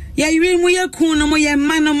 ya irimu ya kuno, ya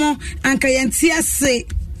manamo, anka yantia say.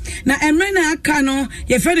 Na emrena akano,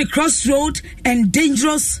 ya very crossroad and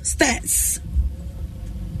dangerous stairs.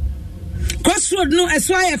 Crossroad no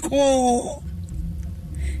eswaya ko.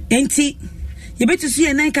 Enti you better see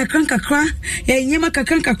a nine kakra, ya nyema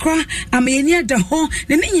kakra, ama yeni ada ho,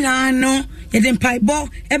 ne nyina no, ya den paibo,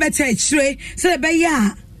 ebe te chire, se be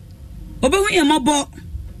ya. Obehu ya mabo.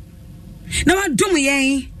 Na wadum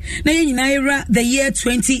yen, na yen nyina era the year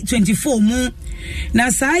 2024 mu. Na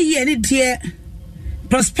saa year ni dear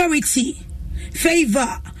prosperity,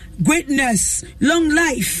 favor, greatness, long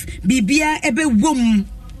life, bibia ebe wom.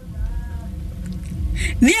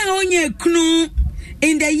 Ni onye kunu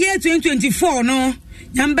in the year 2024 no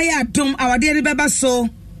nyamba ya dum awade ne beba so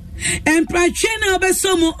empratchena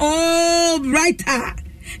obeso mu writer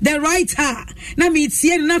the writer na me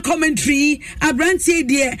tie na commentary abrantie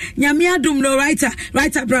de nyame adum no writer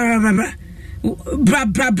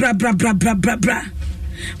bra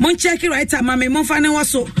mon check writer mame mon fa ne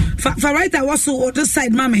waso fa writer waso on this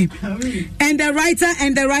side mame and the writer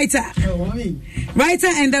writer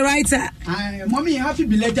and the writer. Mommy, happy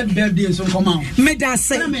belated birthday so come on. Me da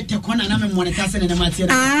say. Na me te kona na me moneta se na matia.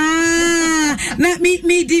 Na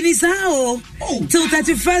me did sao till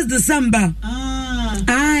 31st December.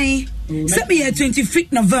 Aye. Set me at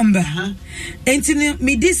 25th November. Enti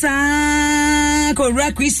me this ko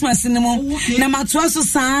Christmas in the mo. Na matwa so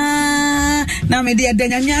sa na me dia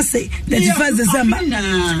danyanya say 31st December.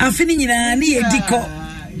 Afini nyina na ye diko.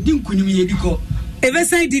 Dinkunu me ye diko. Ever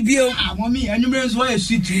say Dibio? Mommy, and you may as well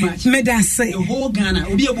sweet too much. May I say the whole Ghana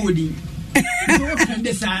will be a body.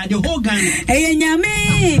 The whole Ghana. Hey,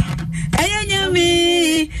 nyame.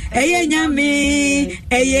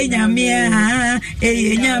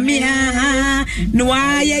 No,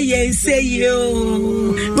 I say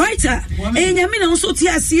you. Writer. Hey, nyame no so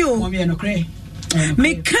tias you. Mommy, no cray.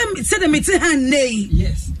 Me come said me to hand nay.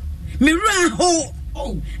 Yes. Me raho.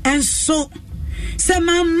 And so, say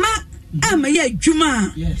mama. Ama ye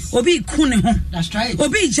juma obi kune ho that's right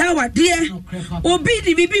obi jawa dear obi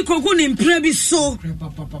di bibi koku ne mpra bi so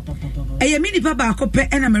eye mini papa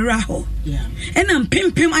akope ena mera ho ena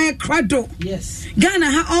pimpim aye krado yes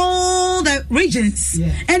Ghana ha all the regions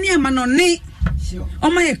eni amanone o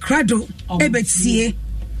ma ye krado ebetie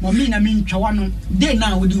Mommy na me ntwa no day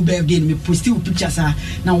now we do birthday me post you pictures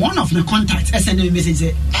now one of my contacts send me message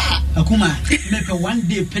say akuma make one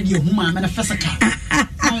day pay your huma me na first car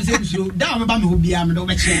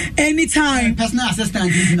anytime personal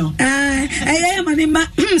assistant you know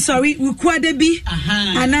sorry we kwade bi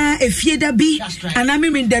ana efieda bi ana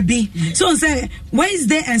meminda bi so say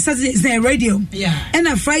Wednesday and Saturday is there radio and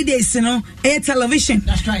on Fridays you know air television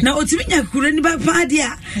now otimi nya kure ni ba pa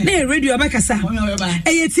dia na radio abakasa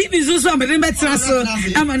TV so am betra so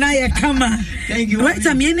am na ya kama thank you right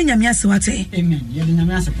am ye nyame asewate amen ye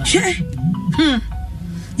nyame asepa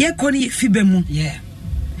ye koni fibe mu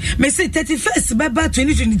me say 31st Baba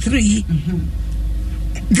 2023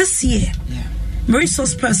 this year very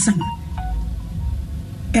source person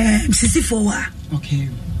Sisi Fowa okay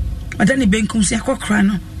adani benkum si akokra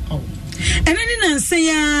no enani na nse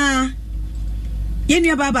ya ye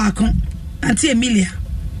nua baba akon Auntie Emilia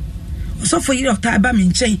so for you doctor aba me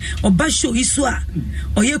nchen oba show isu a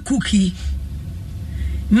oye cookie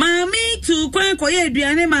mami tu kwan koye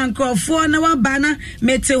aduane mankrofo na waba na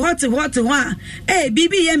mete hot wa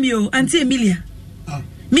bibi yemi o Auntie Emilia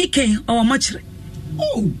me ken o machre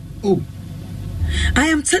I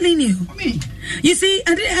am telling you. You see,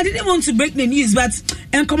 I didn't want to break the news, but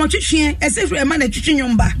and come on, as if a man at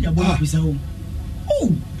Chichinyomba.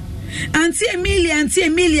 Auntie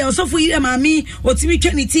Emilia, also for you, mammy, or Timmy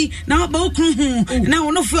Kennedy, now about now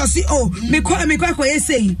no for see. Me quite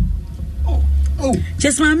saying.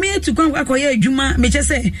 Just my maid to come back where Juma, me just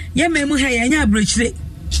say, yeah, memu hay and ya bridge.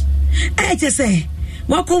 I just say,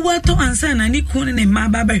 walk over to answer and I need cooling in my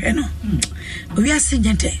baba. We are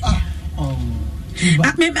singing.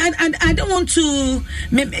 I don't want to,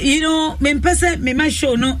 you know, me person me my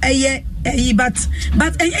show no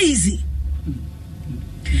but easy.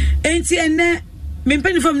 Ain't and me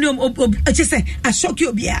penny from no just say I shock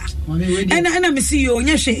you bia. And I see you on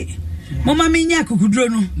your shade. Mama me nyaku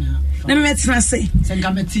kudrono. Na me metra say. Sen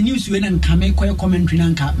ka meti news we na nka me koy commentary na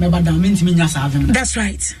nka me bada me ntimi nya sa avem. That's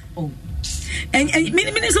right. And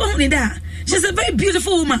me so honey da. She's a very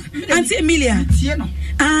beautiful woman. Auntie Emilia.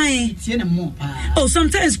 Aye. More.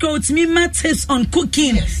 Sometimes go to me my tips on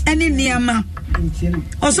cooking. And in Niama.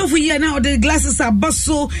 Also for you now the glasses are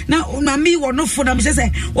bustle now me or no for them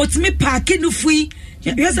say what me park no free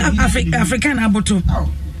yes African aboto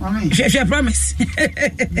she promise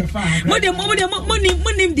money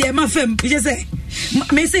there my fam you just say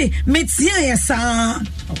me say me tia yes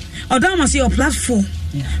Odo Ahomaso your platform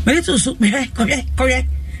me let us correct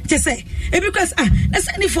just say because let's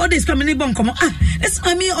any 4 days coming in bon come let's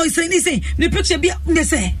me or say anything the picture be they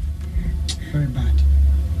say very bad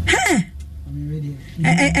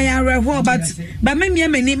but me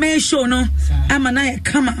me show no am na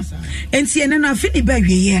come enti ene na afini ba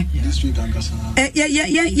wiye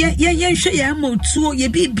yeah hwe ya motuo ye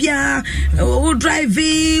bibia wo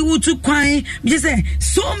drive wo to kwan just say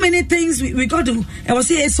so many things we got to I was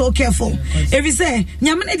say so careful if you say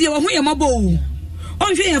nyame na de wo ho ye mabo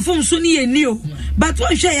on hwe ya fom so ni eni o but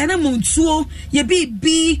on hwe ya na motuo ye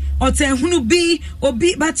bibi otenhunu bi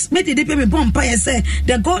obi but me de pe me bompa ye say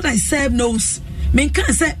the God I serve knows me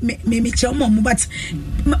can say me chemo but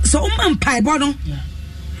so man pai bono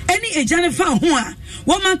any ejane fa ho a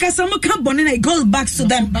woman ka some can bone na goes back to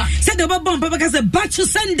them say the bomb papa ka say back to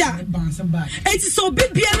sender it so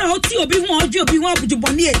bibia na oti obi ho ojo obi ho abuju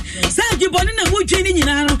bone e say abuju bone na wo dwe ni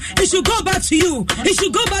nyina no it should go back to you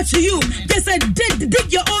they said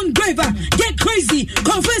dig your own grave get crazy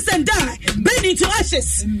confess and die burn into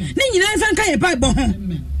ashes ni nyina fa kan ye bible ho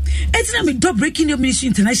it's not me do breaking your ministry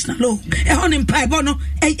international law e on in pipe no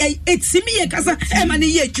it's me kasa e ma ne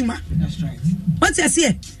ye adwuma that's right what you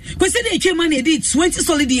say because they came man e did 20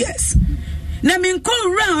 solid years na me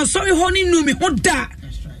call round sorry honey no me ho da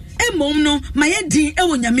e mom no ma ye din e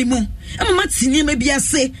wo nyame mu e mama tini ma bia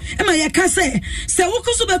se e ma ye ka se wo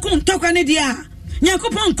ko so be ko ntokwa ne dia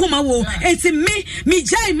Nyakopon kuma wo eti me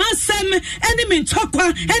jai masem eni me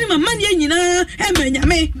ntokwa eni mama ne nyina e ma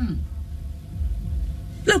nyame.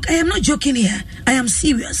 Look, I am not joking here. I am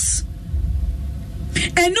serious.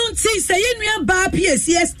 And don't say you bad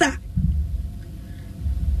siesta.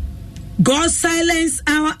 God silence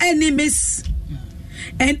our enemies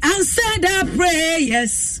and answered our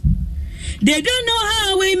prayers. They don't know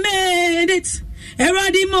how we made it.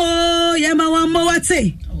 Eradimo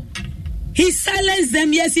Yamawamawate. He silenced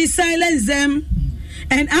them, yes, he silenced them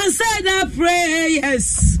and answered our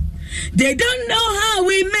prayers. They don't know how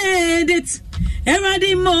we made it.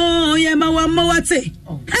 Eradimo Yamawamawate.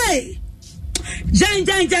 Hey, Jan,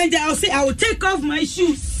 I'll say I will take off my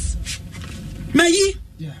shoes. Mayi,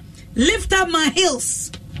 lift up my heels.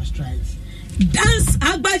 That's right. Dance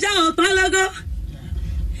Agbaja Otalago.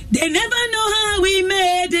 They never know how we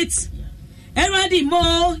made it.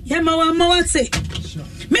 Eradimo Yamawamawate.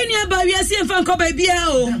 Many about we are seeing from Kobe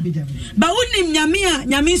but unim Yamia,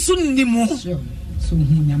 Yami Sunimo. So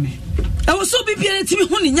Yame. I was so be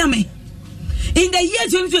Yame. In the year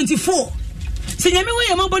 2024, say nyame we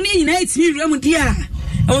yamaboni unite me remudia.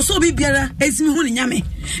 I was so be biara esimi hu nyame.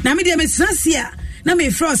 Na me de me transia na me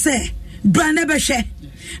fro say brand never share.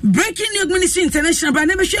 Breaking New Ministry International brand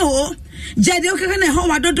never share ho. Jade o kaka na ho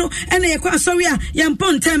wadodo na ye kwa sorry a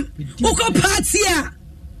yampontem. Uko party a.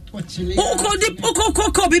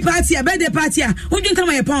 Uko be party a birthday party a. Ujunta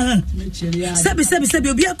ma ye pon ho. Sebi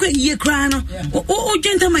obi akwa iye kra no.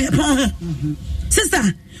 Ujunta ma ye pon ho.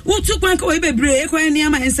 Sister wo tu kwan ko we bebre e kwan ni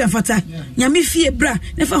ama ense fata nyame fie bra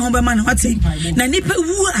ne fa ho be ma na wate na nipa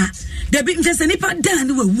wu a da bi nse nipa dan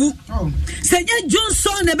ne wu se nya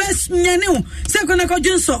Johnson ne be nyane wo se kona ko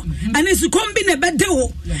Johnson ani su kombi ne be de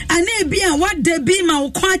wo ani bi a wada bi ma wo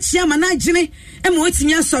kwa chia ma na agene e ma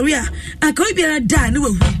otimi asori a aka obi ara dan ne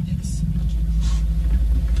wu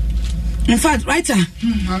in fact right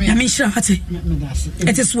nyame shira wate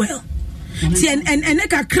it is well. See, and yeah,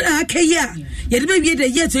 the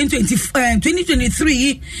year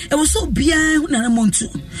 2023, it was so beyond Nanamontu.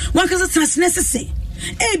 One because it's necessary.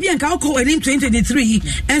 Bien Kalko in 2023,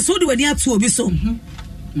 and so do we near to be so.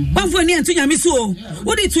 One for near to Yamiso,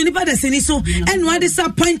 what did 20 Padasini so, and what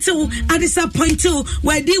disappoint to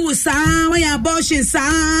where they was why abortion,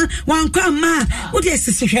 one come, what is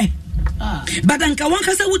necessary. But Anka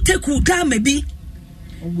Wankasa would take who time maybe.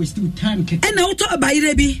 We still time, and out by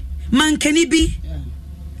Rebi. Man can it be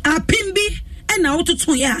a pimbi and now to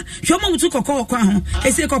Toya. Show mom to Coco.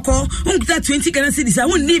 I say Coco, that 20 currencies. I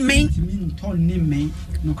won't need me.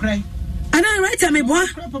 No cry. And I write a me boy.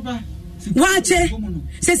 Watch it.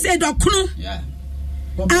 Say, Docno.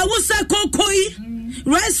 I was a cocoy,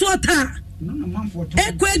 rice water.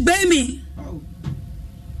 Equate baby.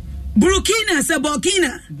 Burkina,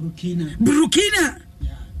 Burkina.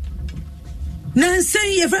 Nancy,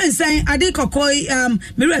 your friend saying, I did cocoy,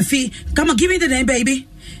 Mirafi, come on, give me the name, baby.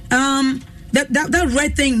 That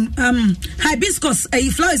red thing, hibiscus, a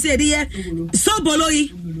flower said here, so boloi.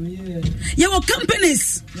 Your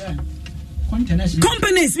companies. Yeah.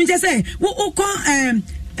 Companies, me just say, what call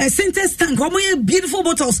a center tank, beautiful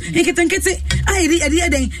bottles, and get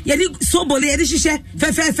so bully,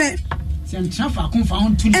 fair. And Trafa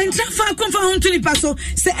confound to the paso.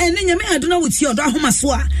 Say, and then you may I don't know what's your Odo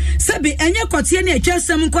Ahomaso. Sabi, and your cotier, just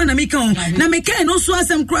some corner make on. Now make no swaz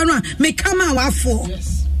some crown, may come out for.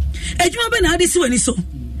 Yes. A job and this one is so.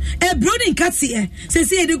 A brooding cat here says,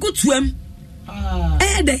 he had a good swim.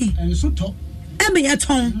 A day, and so top. Emmy at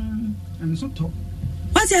home. And so top.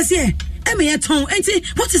 What I say? Emmy at home, and see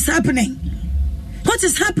what is happening. What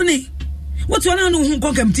is happening? What's one on who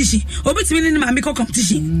call competition? Or between in my make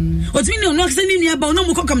competition. What's meaning not sending you about no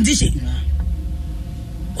more competition?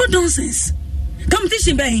 What nonsense?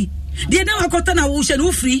 Competition, bay. The other cotton I will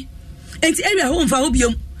shall free. And area home for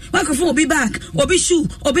obium. Microphone will be back, or be shoe,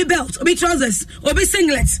 or be belt, or be trousers, or be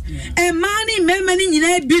singlets. And many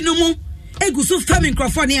in be no more. Egusu famine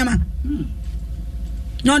crofoniama.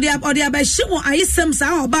 No, the other show I some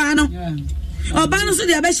sour bano. Or bano so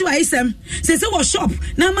the abeshu I some. Says I was shop.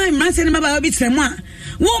 Now my man said about bit from one.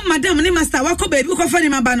 Whoa, madam, ni master, wako baby, wako funny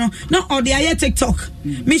mabano. No, or the air TikTok.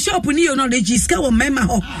 Me shop ni no the Jiska or Mema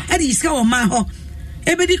ho. Eddie Jiska or Maho.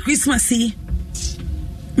 Every Christmas see.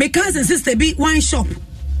 My cousin sister be wine shop.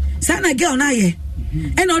 Sana girl na ye.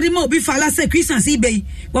 And all the more be fala say Christmas eBay.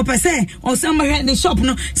 What I say or somewhere in the shop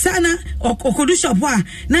no. Sana or kodu shop wa.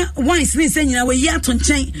 Na wine snin saying na we yat on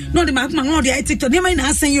chain. No the man all the TikTok. Never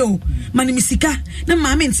na say yo. Mani misika. Na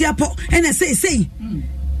mama in siapo. And I say.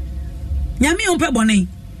 Nyami on pe bone.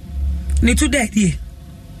 Ne to dead ye.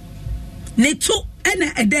 Ne to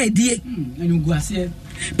ena a dead ye. And you go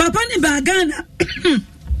Papa ni bagana.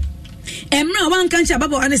 Emra one can't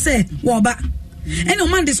babo and say waba. And no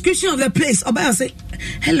man description of the place. Oba say,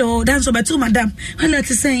 hello, dance over to madam. Hello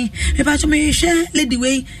to say, if I me share lady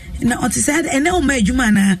way. Now to say, and now my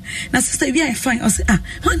jumana. Now sister, we are fine. I say,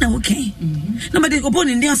 now okay. Nobody go born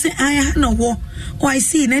in there. Say, I no war. Oh, I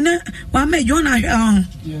see. Nena, why me you na? Yeah.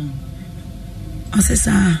 I say,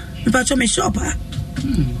 sir, if I me shop.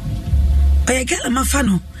 I get my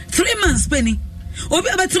funnel. 3 months penny. Obi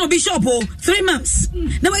abeto be shop 3 months.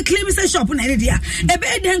 Now I claim say shop na dia. E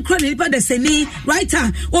be den kro ni pa de seni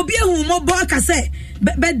writer. Obi ehu mo bo aka say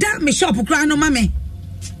be da me shop kra no mame.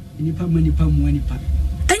 Nipa mo nipa.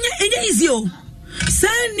 Enya easy o.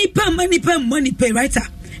 Say nipa money pay writer.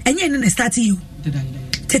 Enya na start you.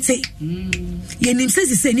 Tete. Ye nim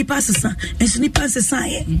say nipa sesa. Enso nipa sesa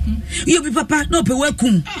ye. You be papa no pe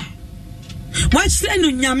wakum. Watch say no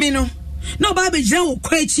nyame no. No baby jao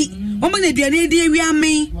kwachi. Woman aduane de awia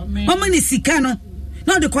me. Woman sika no.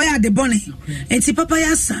 No de koya de bone. Enti papa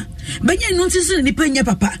yasa. Benya no ntiso ni panya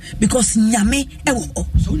papa because nyame ewo.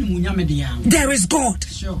 So ni nyame de ya. There is God.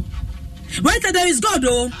 Sure. Right, there is God,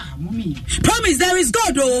 oh. Promise, there is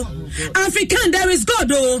God, oh. African, there is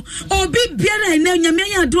God, oh. Obi biara ene nyame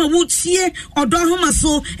ya do wuchie Odo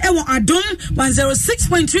Ahomaso ewo Adom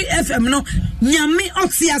 106.3 FM no. Nyame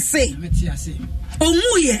otiase.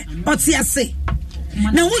 Omuye otiase.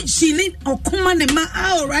 Na wuchi ni okuma ne ma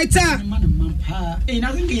all right na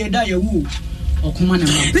think ye da ye wu okuma ne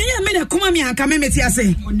ma ne me na kuma mi aka me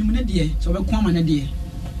metiase onim ne de so be kuma ne de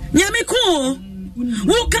nyame ko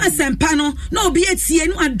wo ka sempa no na obi etie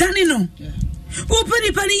no adane no wo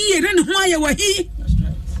pani ye ne ho aye wahi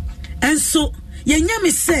and so ye nyame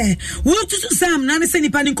se wo tutu sam na ne se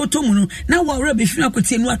nipa ni kotomu no na wo re be fi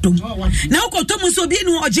akotie no atom na kotomu so bi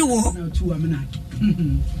no oje wo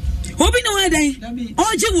Obi no heading.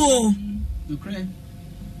 Oje wo.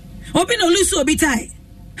 Obi no lusu obi tai.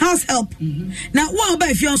 House help. Now one by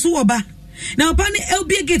if you so oba. Now pani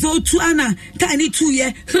LB get o 2 ana tiny 2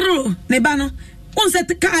 year. Ne ba no. On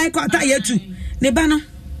set kai kwata ye 2. Ne ba no.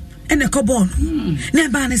 And a cobon. Ne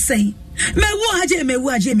ba ne say. Me wo aje.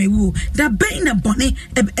 Da be na boni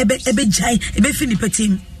ebe jai ebe fini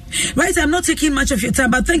petim. Right, I'm not taking much of your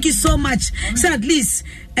time, but thank you so much. So at least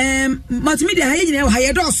multimedia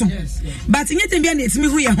higher doso. But in yet and it's me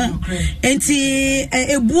who you home. Enti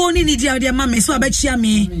a buoni ni dia dia mama so abechia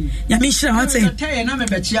me. Ya me sure what say. Na me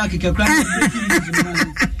bechia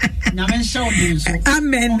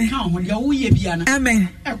Amen. Amen.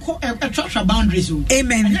 Boundaries.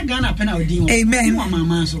 Amen. Amen.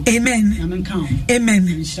 Amen.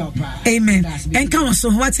 Amen. Amen. And come on, so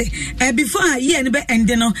what say? Before I hear and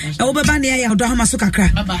end no, I will be banning Odo Ahomaso kakra.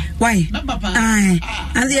 Why?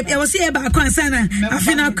 And I was here about concern. I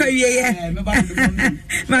feel now career.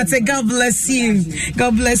 But say God bless you.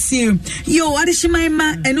 God bless you. Yo, what is she my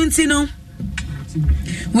ma? And untino.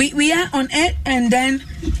 We are on air and then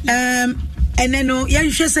no ya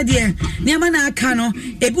hwɛ sɛ de niama na aka no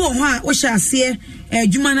ebi wɔ ho a wo hyɛ ase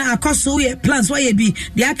adwuma na akoso ye plans why ye bi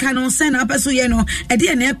de aka no send up so ye no e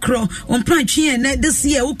de na ekro on plan twe na this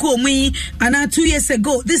year wo ko mu ana 2 years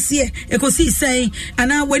ago this year e ko see say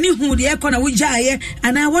ana wani hu de ekọ na wo jaaye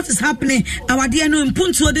ana what is happening awade no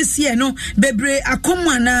impunto this year no bebre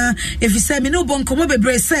akomo na if you say me no bon komo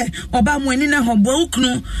bebre say oba mo ani na hobo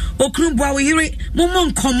okunu bo awire mo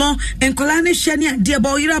nkomo enkola ne hye ne ade ba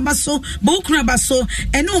oyira baso bo okunu abaso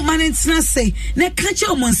ene o man ntina say na kache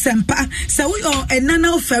o monsempa say we o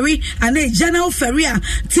enana oferi ana ejana oferi a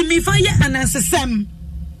timifa ye anansesem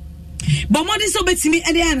but more this obetimi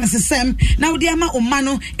e dey anansesem na wo dey ama o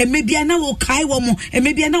mano emebia na wo kai wo mo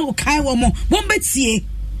emebia na wo kai wo mo wo betie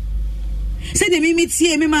say de mi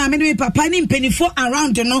tie mi ma me papa ni mpenifo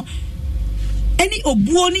around no any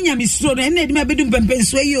obuo ni nyamisro no ene de me bedum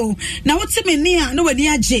pempenso yo na wote me ni a no wani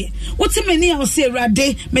age wote me ni a o se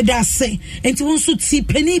rade me da se enti won so ti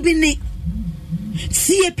pani bi ni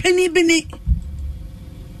tie pani bi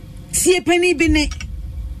ni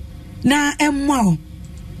na emwa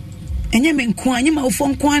enye me nko anye ma ofo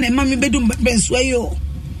nko na ma me bedum pempenso yo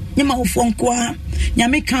nye ma ofo nko a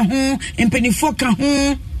nyame ka ho mpenifo ka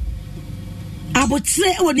ho abotre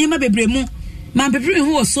e woni ma bebremu ma bebre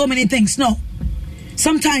ho so many things no.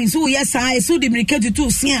 Sometimes who yes I so the miricate to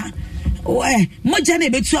sia moja na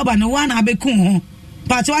betu aba no wa na abeku ho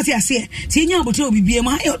but what you say ti nya aboto obibie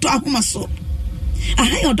ma ayo Odo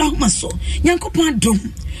Ahomaso Nyankopon adom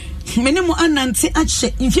mene mo anante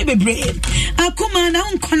ache mfie bebre akoma na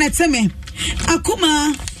unconnect me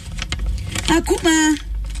akoma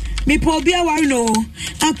me po bia wari no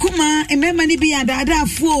akuma emema ni bia dada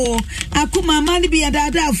afo akuma mani bia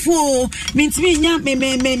dada afo mintimi nya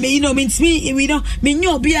me you know mintimi we know me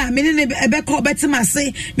nyo bia me ne ebeko betima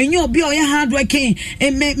se me nyo bia o ya hard working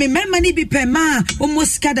me mema ni bi pema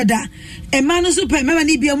almost kadada ema no so pema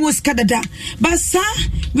ni bia almost kadada but sa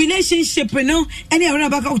relationship no any awara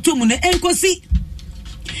baka to mu no enkosi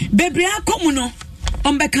bebre akomu no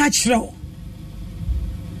ombeka chiro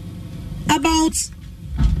about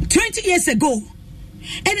 20 years ago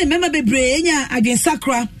and remember bebre nya adwen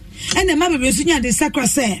sakra and remember bebre so nya de sakra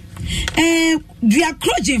say we are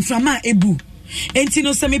crojing from a ebu enti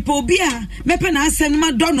no semi po bia mepe na asem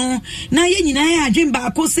ma do no na ye nyina ya adwen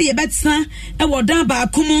ba ko se ye betsa e wodan ba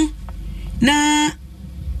akomu na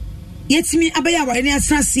yetimi abaya ware ne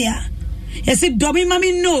asase a yesi dobi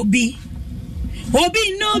mami no bi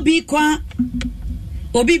obi no bi kwa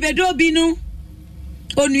obi bedo bi no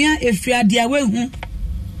onua efiadia wehu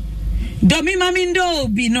domi mamindo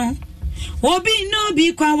obi no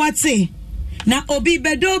bi kwa wate na obi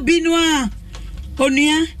bedo bi no a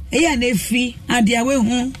onua eya na efi adia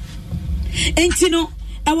wehu enti no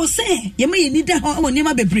I was say ye me ni da ho woni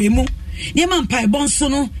ma bebre mu ni ma mpai bonso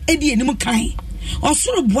no edi enim kan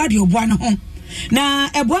osoro boa de oboa no ho na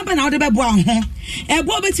eboa ba na ode be boa ho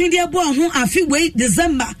eboa betimi de eboa ho afi we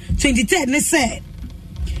December 23rd ne say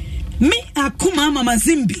me akuma mama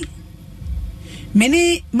Zimbi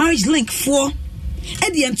many marriage link for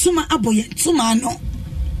edi entuma aboye entuma no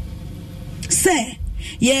say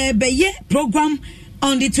ye beye program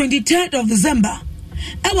on the 23rd of December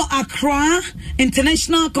our Accra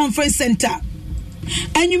International Conference Center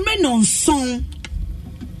and you may know song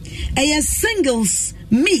a singles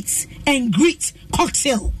meet and greet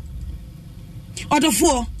cocktail order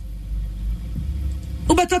for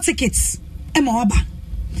Ubeto tickets emoaba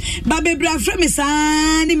ba bebra frame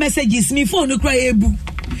sani messages me phone no cry ebu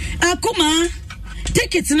akuma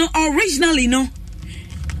tickets no originally no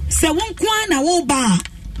se won kwa na wo ba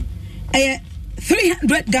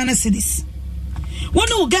 300 Ghana cedis one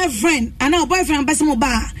no girlfriend and our boyfriend basimo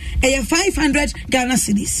ba 500 Ghana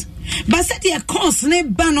cedis but set your cost ne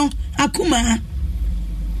ba no akuma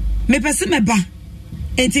me pese me ba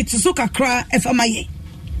enti to so kakra efamaye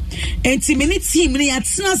enti me ni team ni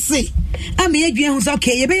atena se ami adwen hu so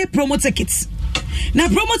okay ye be promo tickets na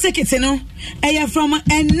promo tickets no from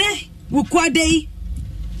ene wukwade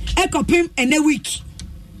ekopim ene week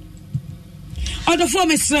order for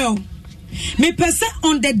me so me pesa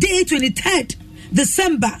on the day 23rd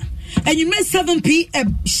December and you make 7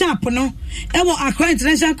 p.m. sharp no ewo Accra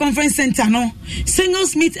International Conference Center no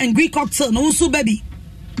singles meet and greet cocktail no so baby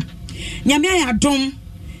nyame ayadom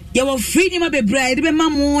you will free him up a bread, be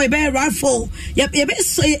mamu, a bear raffle.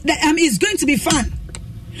 It's going to be fun.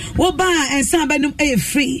 We'll buy and some a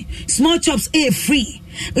free, small chops a free.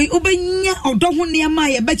 We open ya or don't near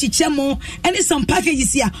my betty chemo, and it's some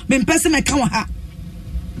packages here, been person my kawaha.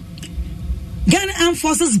 Ghana Armed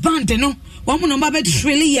Forces Band, you know, 1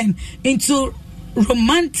 trillion into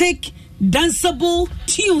romantic, danceable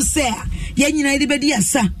tunes there. Yen United Bedia,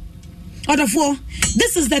 sir. Order for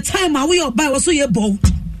this is the time how we all buy was so you're bold.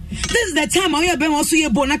 This is the time I be also ye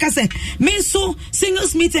bonaka say me so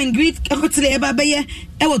singles meet and greet akotele eba be ye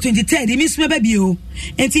 23rd me so be bi o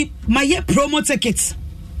enti my ye promo tickets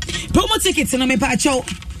no me pa cho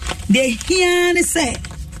they here ne say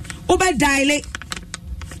oba dial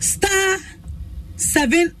star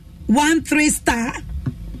 713 star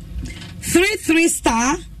 33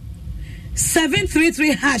 star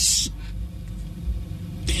 733 hash.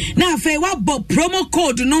 Now fe wa bo promo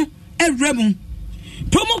code no eremu.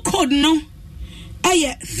 Promo code no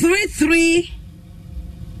aye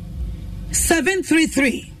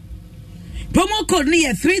 33733. Promo code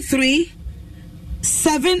no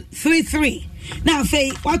 33733. Now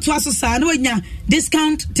fe what was so no nya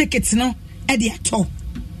discount tickets no e de ato.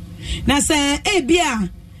 Na say e bia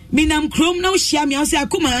minam krom no hia me say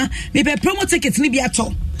akuma me be promo tickets ni bi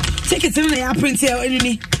ato. Tickets no ya print here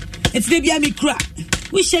any. It's dey bia me kra.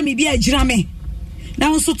 We share me be a jirame.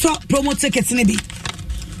 Now also top promo tickets ni bi.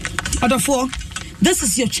 Other four, this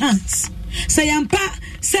is your chance. Say yampa,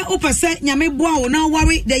 say opa say nyame boa now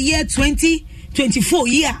worry the year 2024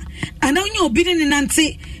 year. And now you bidding in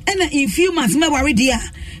nante and in few months me worry dia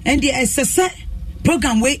and the SSA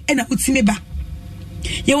program way and utime ba.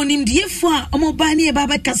 You want him die for omobani e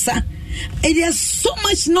baba kasa. And there's so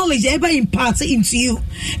much knowledge ever imparted into you.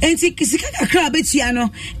 And sika kakra betua no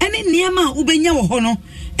ene niama ubenya wo ho no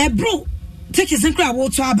e bro take his nkra wo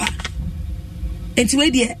to aba. Enti we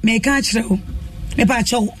de me ka kire ho me pa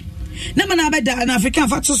che ho na mana beda na African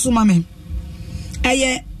fatu so mame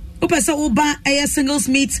aye opese wo ba aye singles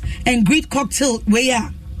meet and greet cocktail we ya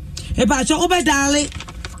e pa che obedale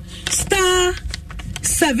star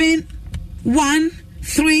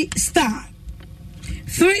 713 star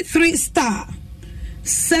 33 star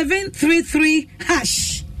 733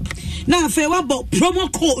 hash. Now if you about promo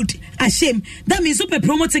code ashame, that means super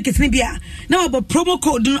promo tickets ni bia. Now about promo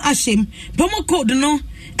code no ashame. Promo code no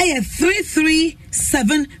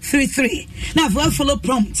 33733. Now if you follow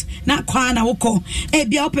prompt, na kwa na woko e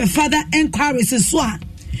bia open further enquiries so a.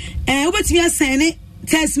 What me send it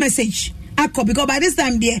text message. Akọ because by this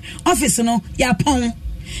time the office no ya pon.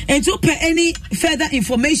 And to pay any further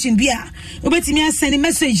information bia, obetimi send a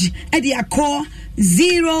message at the call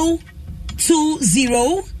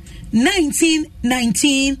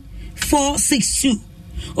 020-1919-462.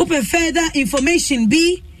 Open further information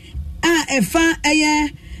B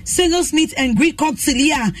singles meet and greet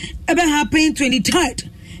cocktail ever happen 23rd.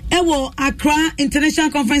 Ewo Accra International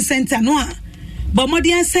Conference Center noa. But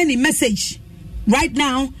modian send a message right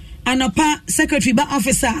now and upper secretary ba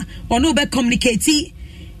officer or no be communicate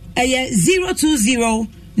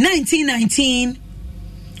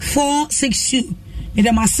 020-1919-462. Me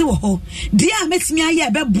da masewo ho. Dia metimi aye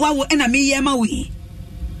be boa wo na me yema we.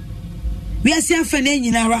 We are seeing fene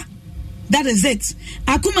nyinara. That is it.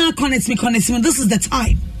 Akuma connect me. This is the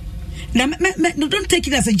time. Now, no, don't take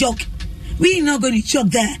it as a joke. We're not going to joke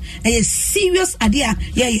there. A serious idea.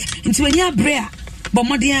 Yeah. Into when you're brea, but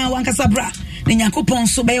modia wankasa bra. Then Yakupon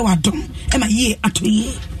so be wadom. Am I ye at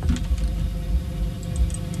ye?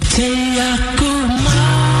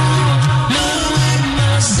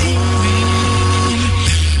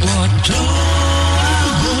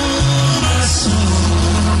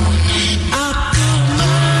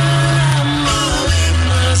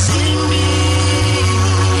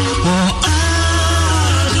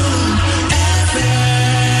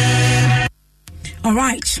 All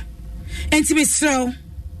right. And to be so,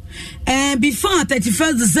 before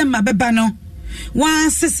 31st December, Bebano,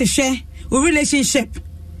 one sister share relationship.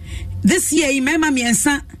 This year, remember me and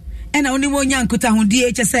son, and only one young kuta on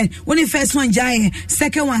DHS. When the first one, giant,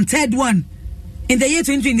 second one, third one. In the year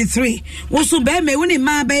 2023, also bear me when a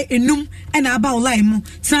mabe enum and about lime.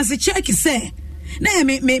 Since the check is say, na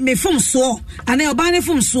me from so, and I obey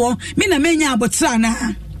from so, me na menya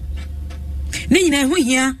botsana. Nina who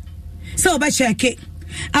here. So ba check it.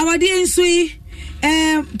 Our dear sweet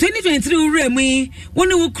 2023 uremi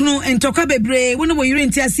wonu wukunu entoka bebre wonu wo yire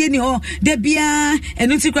ntiase ni ho da bia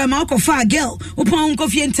enu ti kwa ma okofa girl upon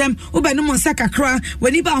nkofie ntem ubenu mo sakakra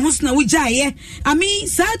wani ba hosna wujaye ami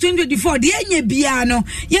sa 2024 de anya bia no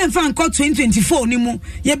ye mfa nko 2024 ni mu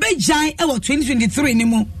ye be jan e wo 2023 ni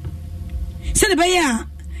mu se de be ya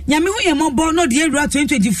nyame hu ye mobo no de ewura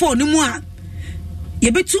 2024 ni mu a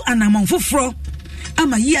ye betu anamon foforo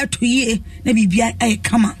ama yi atoyie na bibia ay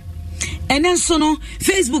kama And then so no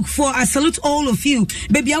Facebook for I salute all of you.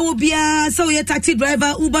 Baby I will be so you taxi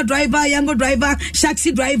driver, Uber driver, Yango driver,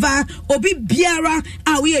 taxi driver, obi biara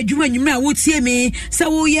we adwuma nyuma wo tie me.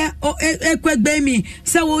 So we ekwegbe me.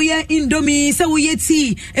 So we indomie, so we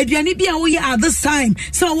tea. Aduane bia wo at this time.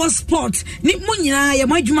 So was sport. Ni mo nyina ye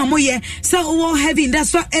madwuma mo ye. So we heavy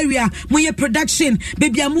industrial area, mo ye production.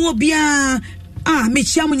 Baby amu bia me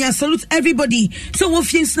chiamunya salute everybody. So wo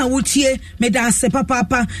fiens na wotie me da se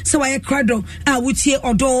papa so I crado wotie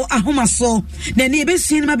Odo Ahomaso na ne be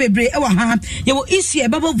sien ma bebre e wa ha ye wo issue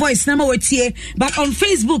bubble voice na ma wotie but on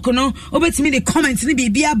Facebook no obetimi the comments ni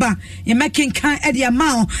bibia ba ye making kan e dia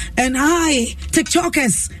ma and hi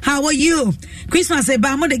TikTokers, how are you? Christmas e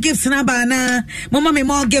ba mo the gifts na ba na mama me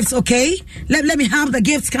more gifts, okay? Let me have the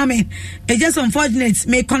gifts coming. It's just unfortunate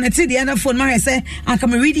me connect the other phone ma say I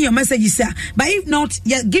come reading your messages sir. But if not,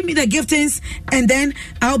 yeah, give me the giftings and then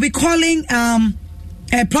I'll be calling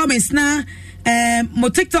promise na mo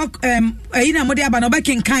TikTok ina mo dia ba no ba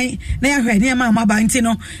kenkan na ya hwe na ma ba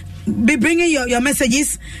ntino be bringing your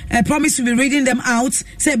messages. I promise to be reading them out.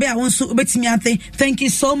 Say be I want to betimi ate. Thank you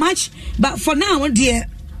so much. But for now, dear,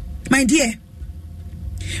 my dear,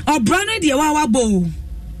 Obrano dear wa bo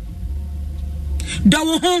do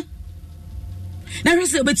ho na hwe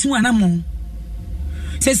say betimi anamo.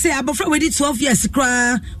 Say abofra we did 12 years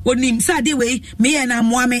kra wonim sade we me na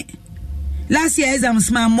moame last year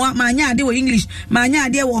exams ma nya ade we English ma nya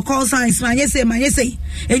ade we call science ma say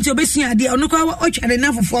enti obesua ade ono kwa otware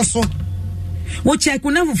na fofo so wo check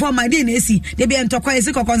na fofo ma de na esi de be entokwa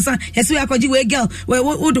esi kokonsan yesi we akoji we girl we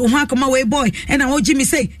do ho akoma we boy and na wo jimi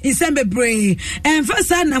say insembe bre and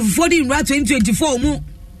first na fofo di 2024 mu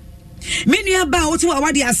menu ba wo to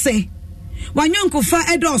wa de ase wanyonko fa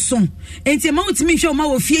edoson enti ma utimi hwe ma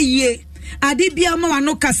wo fie yie ade bia ma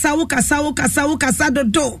wano kasa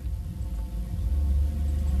dodo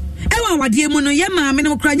ewa wade mu no ye ma me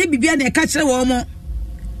no kranya bibia na e ka kire wo mo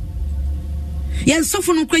ye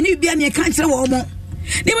nsofo no kranya bibia na e ka kire wo mo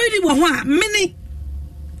ne mo di wo ho a mene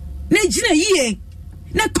na gina yie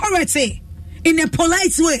na correct in a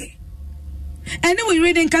polite way and we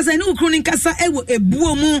reading kasa no krunin kasa ewo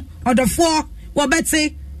ebuo mu odofo wo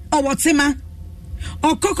bete o wotema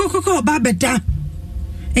o kokokoko ba beda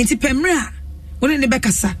enti pemra woni ne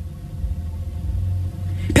bekasa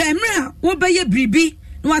pemra wo beye bribi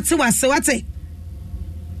no wate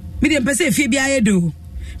me dem pese fie bia yedo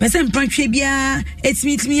pese mpantwe bia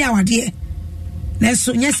etimi ya wade na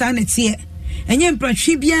so nyesa na tie enye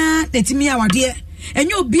mpantwe bia etimi ya wade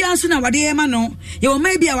enye obia so na wade ma no ye o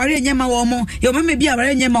mai bia ware enye ma wo mo ye o mai bia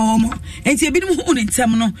ware enye ma wo mo enti ebi no hu ne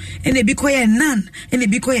ntem no ene bi koye nan ene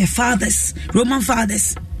bi koye fathers Roman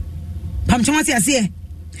fathers pamtomati ase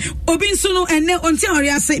obi nso no ene onti ori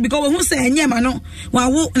ase because we hu say enye ma no wa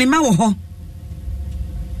wo ne ma wo ho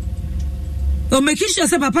o make sure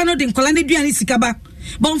say papa no de nkola ne duane sikaba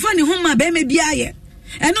bon fa ne hu ma be me bia ye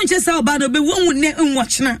eno nche say oba no be wo ne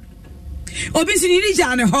nwochna obi nso ni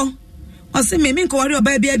ja ne ho o se me nko wari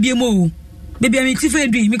oba bia bia mo baby am tifa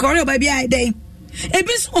edui me ko wari oba bia dey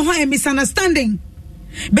ebi so ho a misunderstanding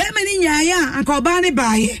be ma ni nyaaya anka oba ne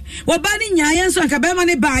baaye wo ba ni nyaaya nso anka be ma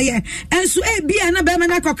ne baaye enso e bia na be ma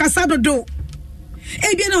na kokasa dodo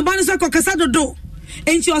e bia na oba no so kokasa dodo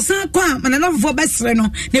enti osan kwa mana na fofo besre no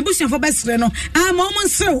na busia fo besre no ma wo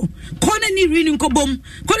monsew kona ni rini nkobom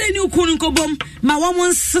kona ni ukunu nkobom ma wo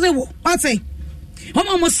monsew wate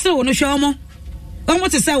wo monsew no hwe wo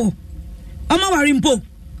te sew Oma warimpo.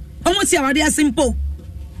 Omo ti awade asimpo.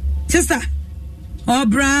 Sister.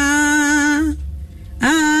 Obra.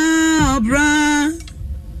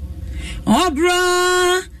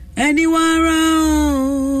 Anywara.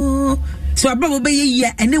 So abro be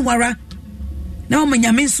ye anywara. Na o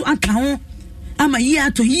manyame so aka ho. Ama ye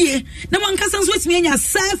ato ye. Na wan kasa so wetimi anya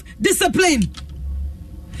self discipline.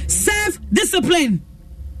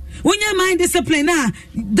 When your mind discipline,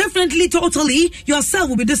 definitely, totally, yourself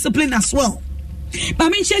will be disciplined as well. But I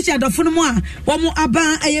mean, church at the phone more, one more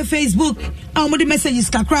about Facebook, our the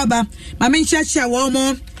messages kakraba. I mean, church one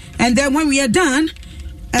more, and then when we are done,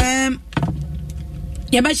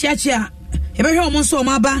 church almost so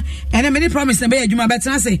maba, and then many promise and be you my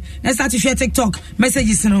better say. Let's start to share TikTok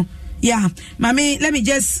messages, Yeah, mommy, let me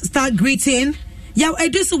just start greeting. Yeah, I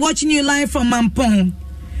just watching you live from Mampong.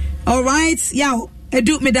 All right, yeah.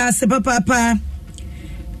 Edu me da se papa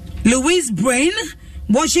Louise Brain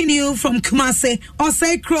watching you from Kumase or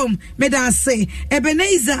say Chrome me da se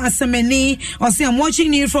Ebenezer Asemeni or say I'm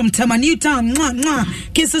watching you from Tamanu Town.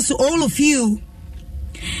 Kisses to all of you.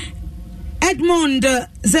 Edmond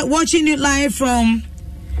watching you live from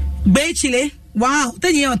Bay Chile. Wow,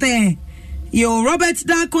 10 years. Yo, Robert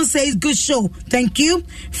Dako says good show. Thank you.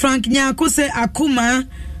 Frank Nyako say Akuma.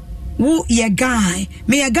 Wo ye guy.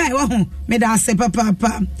 Me a guy. Wahu. Me da se papa.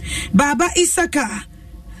 Baba Isaka.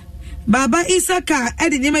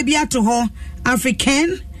 Edi nime biya to ho.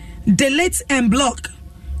 African. Delete and block.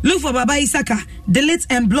 Look for Baba Isaka. Delete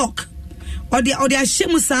and block. Or the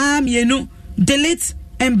ashimu sam yenu. Delete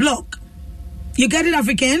and block. You get it,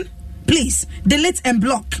 African? Please. Delete and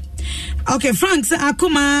block. Okay, Frank say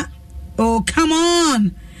Akuma. Oh, come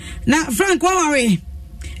on. Now, Frank, what worry?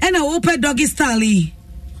 And I open doggy style.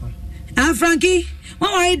 Frankie,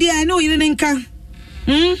 what worry, dear? I know you didn't come.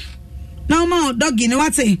 No more doggy, no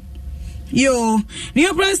what's it? Yo,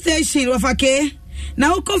 new brand station, with okay?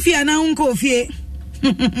 Now, coffee and now, coffee.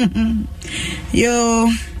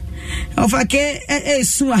 Yo, of okay,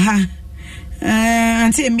 suaha.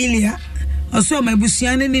 Auntie Emilia. Also, my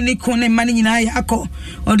busian in the corner, money in Ayako,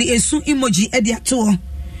 or the Esu emoji at the tour.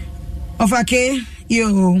 Of okay,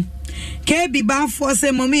 yo. KB Bafo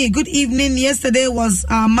say, Mommy, good evening. Yesterday was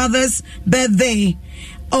our mother's birthday.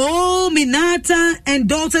 Oh, Minata and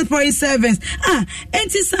daughter praise servants.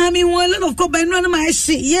 Auntie Sammy, one lot of coke by none of my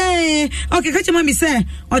shit. Yeah. Okay, catch your mommy say,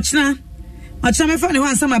 Ochna, me funny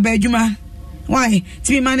one summer bedjuma. Why?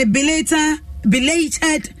 To be money belated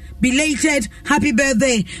happy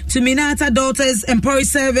birthday to Minata daughters and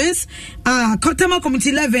praise servants. Kotama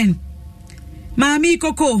Community 11. Mami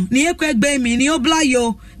Koko, ni ekwe gbe mi, ni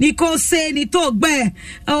oblayo, ni kose, ni togbe,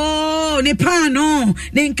 oh, ni pano,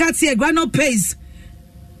 ni nkati e grano pays.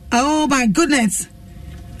 Oh my goodness.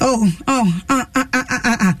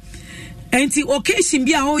 Enti occasion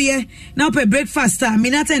bia oh yeah, now pay breakfast,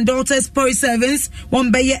 Minata and daughters, porridge servants, one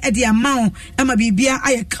baye at the amount, Emma bibia,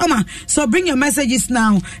 aye, come on. So bring your messages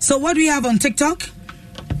now. So what do you have on TikTok?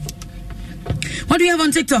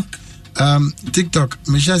 TikTok,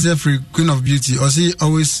 Michelle Jeffrey, Queen of Beauty. Osi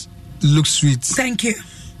always looks sweet. Thank you.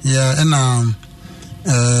 Yeah, and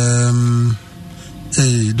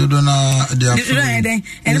hey, Dodona, they are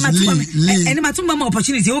and my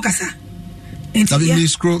opportunity, Okasa. Me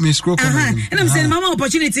scroll. And I'm saying, Mama,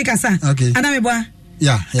 opportunity, Kasa. Okay. And I'm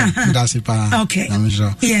yeah, that's it. Okay. I'm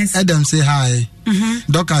sure. Yes. Adam say hi.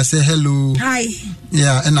 Doka say hello. Hi.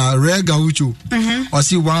 Yeah, and Rega Uchu.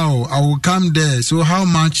 Osi wow, I will come there. So how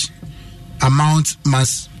much amount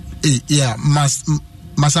must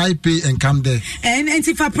I pay and come there? And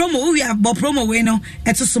if I promo, we have promo we no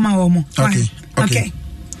eto suma omo. Okay.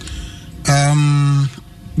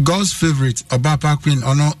 God's favorite Obapa Queen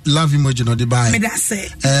or no love emoji no the buy. Me that say.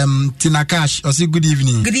 Tina Cash or say good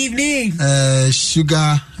evening. Good evening.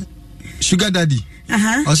 Sugar Daddy.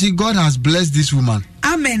 I see God has blessed this woman.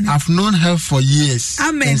 Amen. I've known her for years.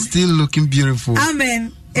 Amen. And still looking beautiful.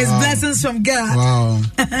 Amen. It's blessings from God. Wow.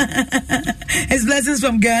 It's blessings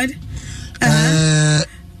from God. I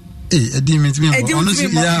didn't mean to me. Honestly,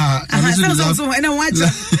 yeah. And I watch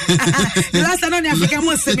the last time on African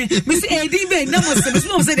Muslim, Miss Eddie, no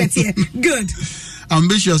Muslim, say that here. Good.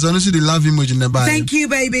 Ambitious, honestly, the love emoji in the Bible. Thank you,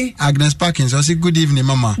 baby. Agnes Parkins, I say good evening,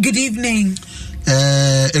 Mama. Good evening.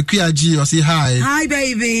 Ekuya G, I say hi. Hi,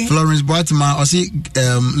 baby. Florence Boatima, I say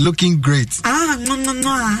looking great.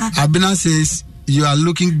 Abina says, you are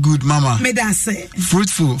looking good, Mama. Me that say.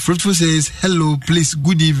 Fruitful says, hello, please,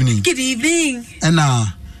 good evening. Good evening. And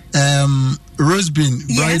Rosebean,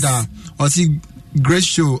 yes. Brider, I see great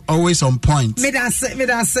show, always on point. Me that say.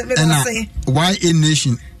 YA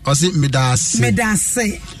Nation, I see me that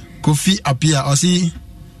say. Kofi Apia, I see,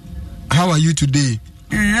 how are you today?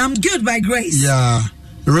 I'm good by grace. Yeah.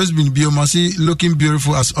 Rosebean Biomasi, looking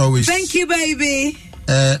beautiful as always. Thank you, baby.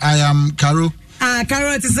 I am Caro.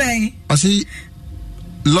 Caro to say. I see,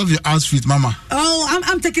 love your outfit, Mama. Oh,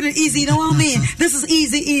 I'm taking it easy. You know what I mean? This is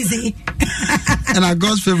easy. And I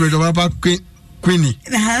God's favorite, about Queenie.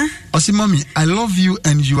 I see, Mommy, I love you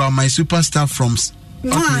and you are my superstar from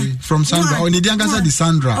Sandra. Oh, Nidianga the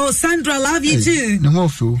Sandra. Oh, Sandra, love you too. No more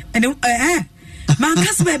fool. And man, I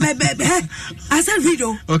said read.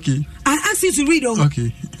 Okay. I asked you to read.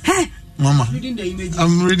 Okay. Hey, Mama.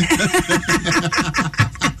 I'm reading.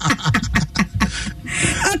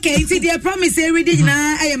 Okay, see, I promise I reading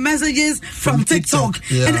now messages from TikTok.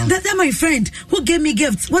 Yeah. And that's my friend who gave me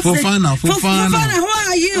gifts. What's Fofana, who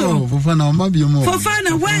are you? Oh,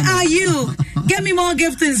 Fofana, where are you? Get me more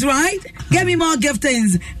giftings, right? Get me more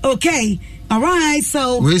giftings. Okay. All right,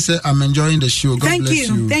 so we say I'm enjoying the show. God bless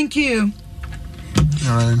you. Thank you.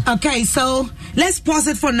 All right. Okay, so let's pause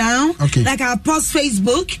it for now. Okay. Like I'll pause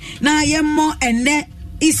Facebook. Now I am more and that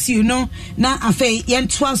issue, no. Now I feel yen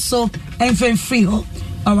so and free.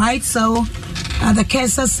 All right, so the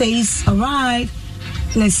cancer says, all right,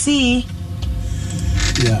 let's see.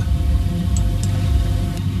 Yeah.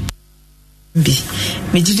 bi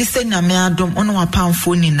mejidi se na me adom ono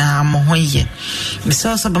apamfo ni na mo hoye me so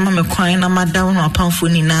bama me kwan na mada ono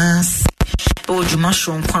apamfo ni na o djuma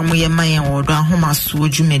shon kwa mo ye mayen Odo Ahomaso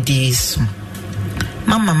djumedi eso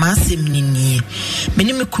mama ma asem ni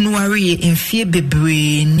me me kunu ware ye mfie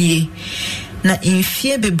bebre nie na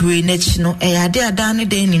infie bebre na chi no ade ada ne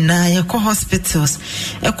den ni na ye ko hospitals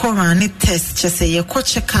e ko run test chese ye ko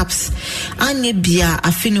checkups anye bia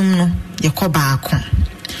afinum no ye ko baako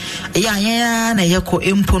ya na ye ko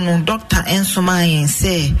empo no doctor enso ma yen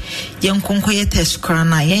say ye nkonko ye test kra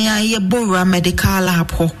na ye bora medical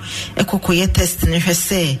lab ho e kokko ye test ne hwe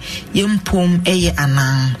say ye mpom eye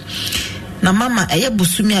anan na mama eye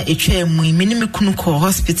busumi a etwa mu me ni me kunu ko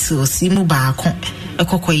hospital si mu baako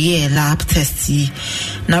ekoko ye lab test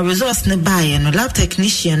na results ne bae no lab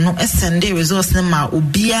technician no send results ne ma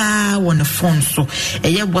obia won phone so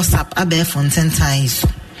eye WhatsApp abe phone 10 times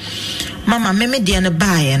mama me de ne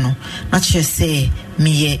bae no na che say me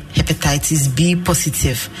ye hepatitis B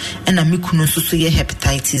positive and na me kunu so ye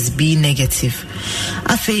hepatitis B negative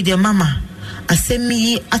afei de mama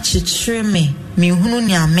asemi achichire me hunu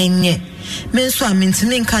ni amenye me nso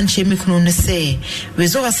amintimi nka nche me kunu ne say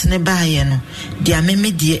results ne bae no de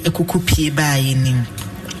ameme de ekokopie bae ni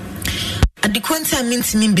adikwanta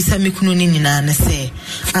mintimi bisa me kunu ni nyina ne say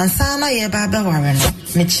ansa na ye ba ba ware no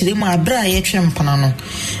me chire mu abra ye twempona no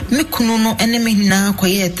me kunu no ene me nyina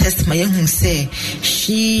koye test ma ye hu say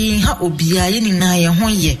shi ha obia ye nyina ye ho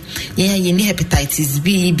ye ni hepatitis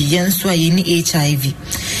B bi ye nso ye ni HIV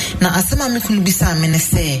na asema me kunu bisa me ne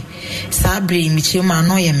say sabre mi chema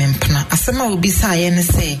no ye mempna asema obi sa ye ne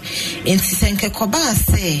say enti senke koba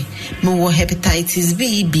say me wo hepatitis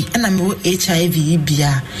B na me wo HIV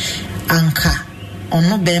bia anka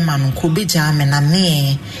ono be ma no ko be jame na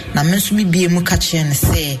me nso bibie mu ka che ne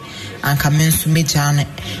say anka me nso me jane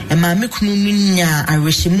e ma me kunu nya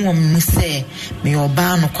arehyimu o mu say me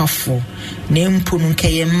oba no kwafo na empo no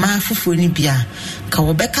nke ye ma fofo ni bia ka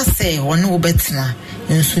wo be ka say wona wo betena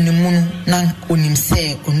nso ni mu na onim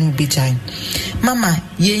say onu be jan mama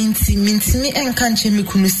ye mintimi enka nche me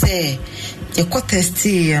kunu say ye ko test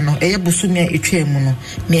no eye busumi a etwa mu no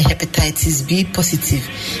me hepatitis B positive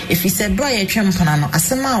if you said bra ye twempana no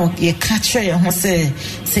asema ye ka kire ye ho say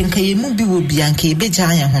senka ye mu bi wo bia nka ye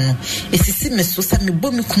beja ye ho no esisi me so sa me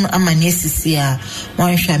bo me kunu amane esisi a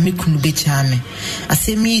wan hwa me kunu beja me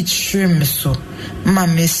asemi kire me so ma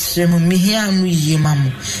me sremu me hia no yie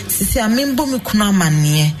mamu sisi a me bo me kunu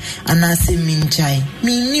amane ana se me njai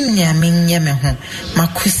me nim nya me nye me ho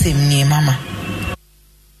makosem ni mama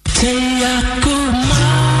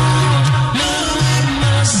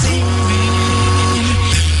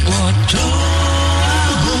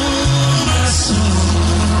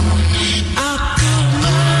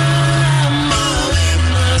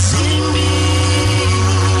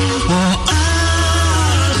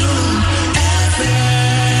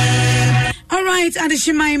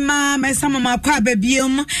Adishima my sama kwa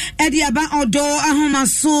bebium Ediaba Odo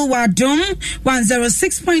Ahomaso Wadum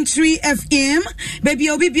 106.3 FM baby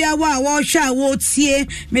obibia wa sha wo tie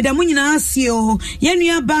medamu nyina asio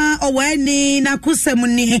yenuaba owane na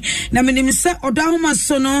kusamuni na menim se Odo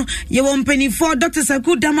Ahomaso no ye wo mpanifo Dr.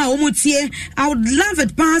 Sakudama omutie I would love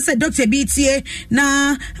it pass Dr. BTA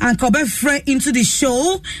na ankobe free into the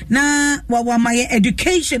show na wa my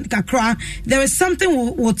education kakra there is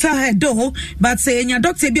something we'll tell her though but say nya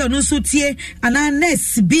doctor bi onu so tie ana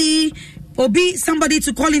nurse bi obi somebody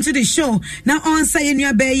to call into the show now on say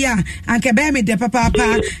nya be ya anke be me de papa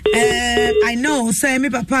I know say me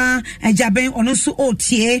papa ejaben onu so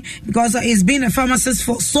otie because he's been a pharmacist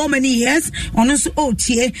for so many years onu so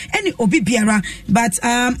otie any obi biara but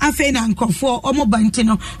afa na nkofo omo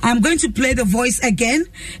bantino I'm going to play the voice again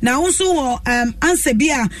now also answer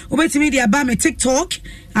bia obetimi dia ba me TikTok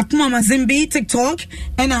Akuma Mazimbi TikTok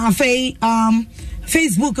and afa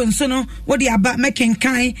Facebook and so no what the about making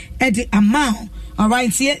kind at the amount. All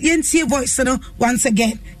right, see voice no once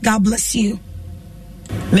again. God bless you.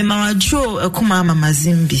 Me mawadro Akuma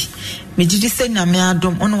Mazimbi. Me jidi se na me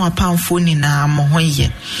adom ono apamfo ni na mo hoye.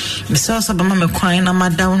 Me so bama me kwan na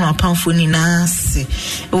mada ono apamfo ni na se. E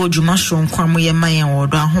wodjuma hwo nkwa mo ye mayen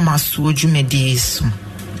Odo Ahomaso djumedi eso.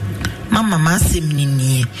 Mama masem ni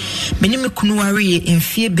me me kunu ware ye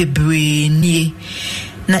mfie bebre nie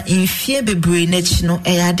na infie bebre na chi no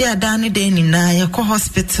ade ada ne den ni na ye ko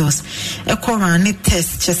hospitals e ko run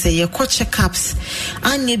test chese ye ko checkups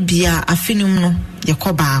anye bia afinum no ye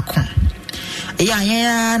ko baako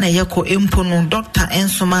ya na ye ko empo no doctor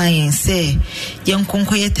enso ma yen say ye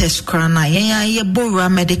nkonko ye test kra na ye bora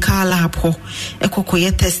medical lab ho e kokko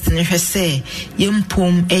ye test ne hwe say ye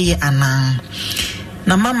mpom eye anan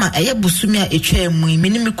na mama eye busumi a etwa mu me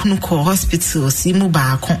ni me kunu ko hospital si mu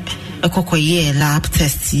baako ekokoye lab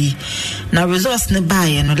test na results ne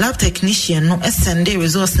baaye no lab technician no send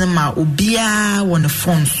results ne ma obia won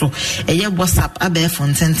phone so eye WhatsApp abe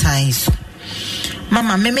phone 10 times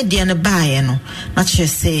mama me de ne baaye no na che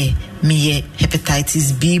say me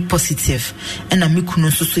hepatitis B positive and me kunu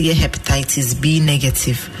so ye hepatitis B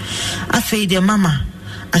negative afei de mama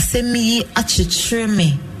asemi achichire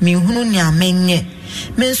me hunu nya menye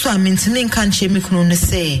me so amintimi nka nche me kunu ne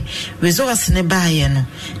say results ne baaye no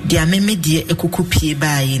de ameme de ekokopie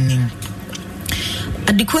baaye ni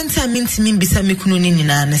adikwanta amintimi bisa me kunu ni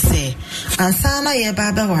nyina ne say ansana ye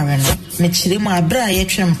baba ware no me chire mu abra ye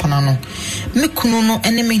twempona no me kunu no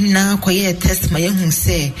ene me nyina koye test ma ye hu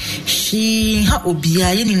say she ha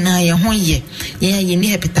obia ye nyina ye ho ye ni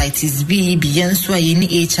hepatitis B bi ye nso ye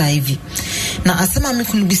ni HIV na asema me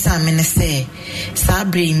kunu bisa me ne say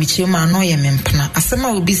sabre mi chire ma no ye mempna asema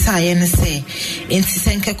obisa ye ne say enti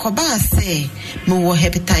senke koba say me wo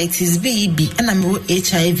hepatitis B bi na me wo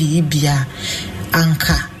HIV bia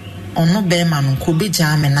anka ono be manu ko be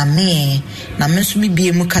jame na me nso mi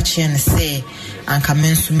bie mu ka che ne se anka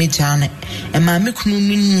me nso me jane e ma me kunu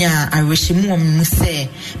nya awehyimu o mu se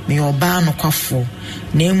me oba no kwafo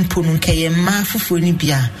na mpo no nke ye ma fofo ni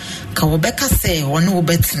bia ka wo be ka se woni wo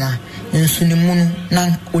betena nso ni mu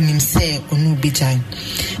na onim se onu be jan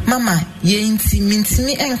mama ye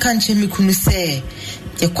mintimi enka nche me kunu se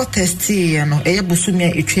ye ko testi no eye busumi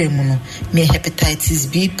a etwa mu no me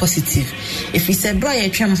hepatitis B positive if we say bra ye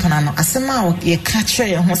twempana no asema ye ka kire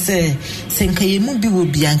ye ho se senka ye mu bi wo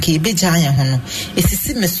bi anka ye beja ye ho no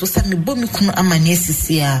esisi me so sa me bo me kunu amane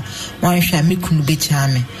esisi a wan hwa me kunu beja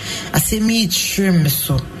me asemi kire me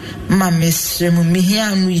so ma me sremu me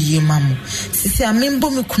hia no yi mamu sisi a me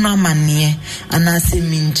bo me kunu amane ana se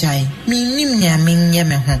mi njai mi nim nya me nye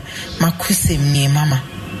me ho makuse me mama.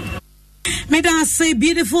 May I say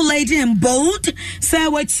beautiful lady and bold. Say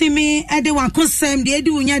what see me at the one consem the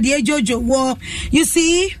edu nya the jojo war. You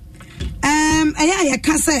see, I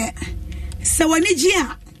can say so when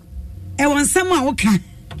jia e won sama woka.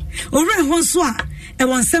 Ore ho so a e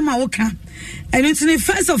won sama woka. And it's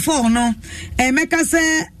first of all no make us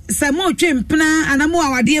say mo twempna anamo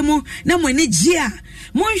awade mu na mo ni jia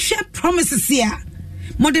mo hwe promises here.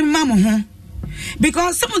 Mo de mama ho.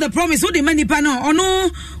 Because some of the promise what the many panel or no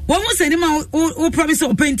one was any more promise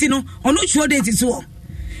or painting or no sure date is all.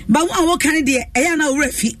 But what kind of day I now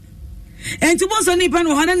refi and to most only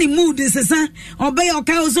panel had any mood this is or bay or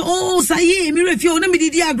cows oh say me refuse no me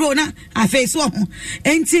did grow na I face one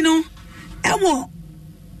and no I want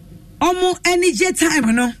almost any jet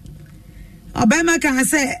time no Obama can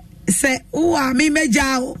say oh I me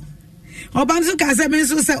jao Obansu can say me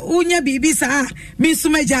so say unya bibi sa me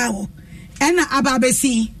sume jao Ena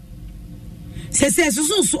ababesi. Se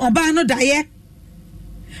so oba no daye.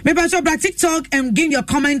 Me ba to TikTok and give your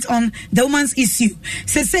comment on the woman's issue.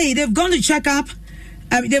 Say they've gone to check up.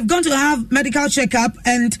 They've gone to have medical checkup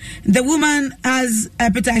and the woman has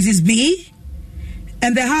hepatitis B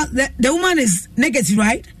and the woman is negative,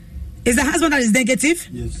 right? Is the husband that is negative?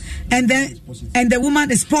 Yes. And the woman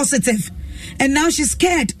is positive. And now she's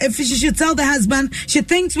scared. If she should tell the husband, she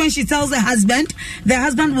thinks when she tells the husband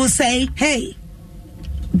will say, hey,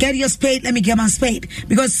 get your spade, let me get my spade.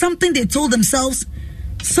 Because something they told themselves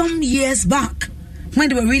some years back when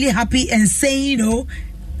they were really happy and saying,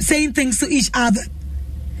 saying things to each other.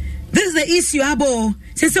 This is the issue, Abo.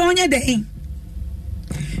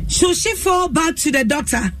 Should she fall back to the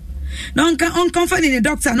doctor? No confiding the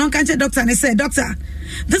doctor, no can't doctor, and they said, doctor,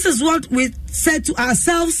 this is what we said to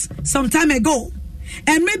ourselves some time ago.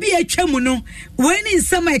 And maybe a chemuno when in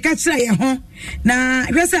summer catch like home. Na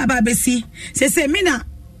resa babesi. Say mina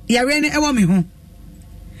ya rene ewa me home.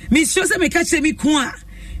 Miss show me catch me kwa.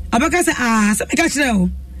 Abaka say some catch there.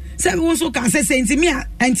 Say we also can say inti me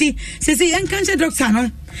auntie. Say yan can't doctor no.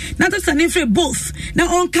 Na doctor nifre both. Na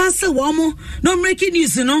on cancel womo no breaking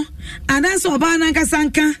news no. And that's obana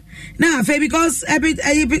kasanka. Now, because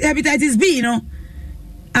hepatitis B,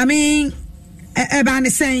 I mean, Eban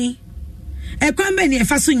is saying,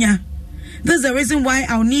 this is the reason why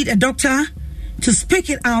I'll need a doctor to speak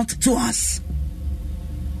it out to us.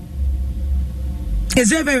 It's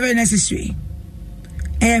very, very, very necessary.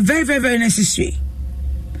 Very, very, very necessary.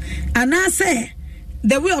 And I say,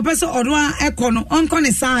 the way a person or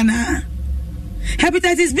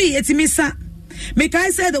hepatitis B, it's missa. Mekai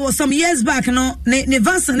said there was some years back, ne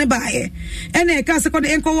vaccine ne buy, and a casacon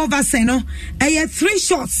enco vaccine, I had 3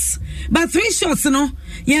 shots, but 3 shots, one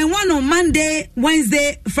on Monday,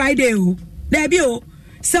 Wednesday, Friday. There be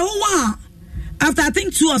so after I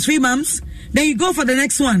think 2 or 3 months, then you go for the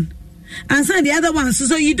next one. and sign the other one.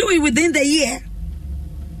 So you do it within the year.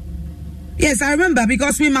 Yes, I remember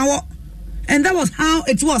because me my work, and that was how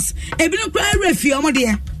it was. Ebi no cry refi omo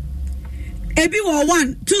de. Ebi wo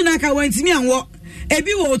 1, 2 naka went me and work.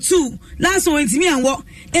 Ebi wo 2, last one went me and work.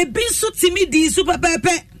 Ebi so timi di super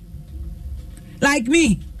pepe. Like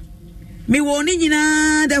me wo ni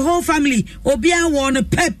nyina the whole family obi an won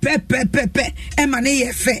pepe emane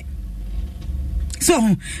ye fe.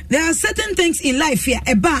 So there are certain things in life here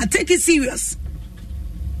about take it serious.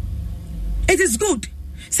 It is good.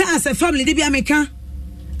 So as a family they be ameka.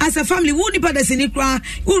 As a family wo nipa de sinikra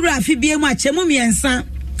wo ra fi bia mu achemu miensa.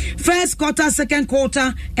 First quarter, second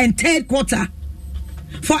quarter and third quarter.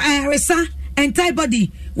 For Arisa entire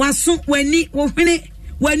body waso weni wo hwene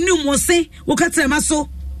wanu mo se wo katrema so.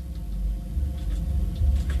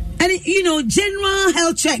 And you know, general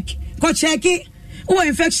health check. Go check it. Or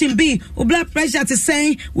infection be, or blood pressure to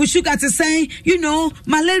say, or sugar to say, you know,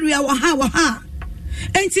 malaria waha.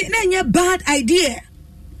 And it's a bad idea.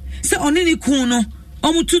 So on any kuno,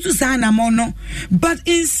 omututu sana mono. But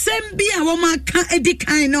in sembia woma ka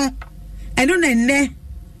edikaino. I don't know.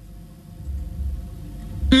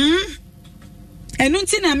 And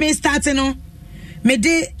until I may start no. Me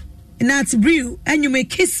de not brew and you may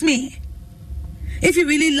kiss me. If you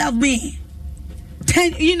really love me,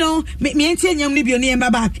 you know, me and Nyamni be near my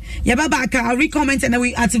back. Yeah, back. I'll recommend and then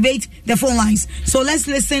we activate the phone lines. So let's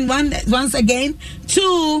listen once again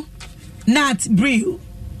to Nat Brew.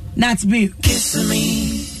 Kiss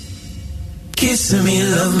me,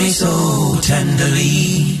 love me so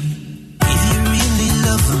tenderly. If you really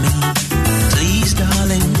love me, please,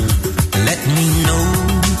 darling, let me know.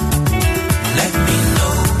 Let me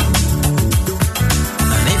know.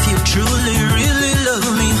 And if you truly, really love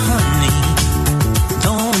me, honey,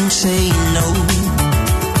 don't say no.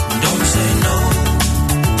 Don't say no.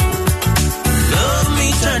 Love me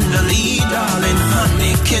tenderly, darling,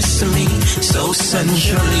 honey, kiss me so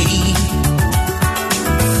sensually.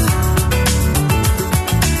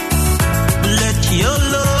 Let your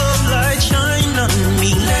love light shine on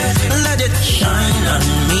me. Let it shine on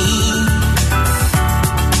me.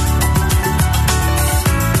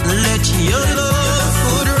 Let your love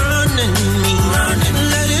would run in me.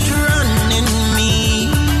 Let it run in me.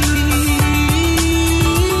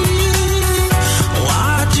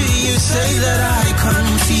 Why do you say that I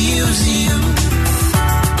confuse you?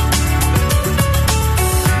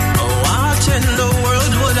 Oh, what in the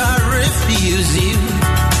world would I refuse you?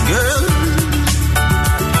 Girl,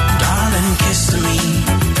 darling, kiss me.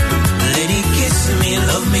 Lady, kiss me.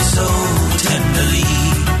 Love me so tenderly.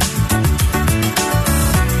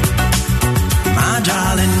 My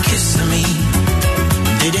darling, kiss me.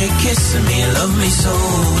 Did they kiss me? Love me so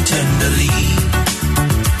tenderly.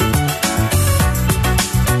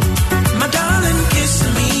 My darling, kiss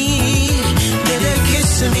me. Did they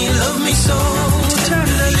kiss me? Love me so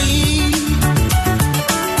tenderly.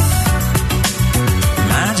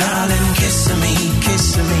 My darling, kiss me.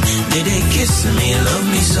 Did they kiss me? Love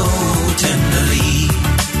me so tenderly.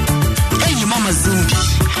 Hey, Mama Zumbi.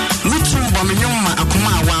 Which one by me nyoma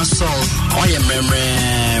akuma one soul? Oh yeah, memre.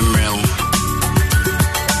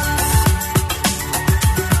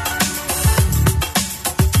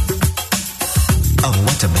 Oh,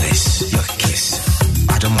 what a bliss, your kiss.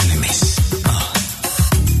 I don't want to miss.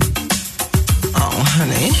 Oh,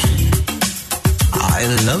 honey, I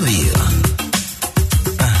love you.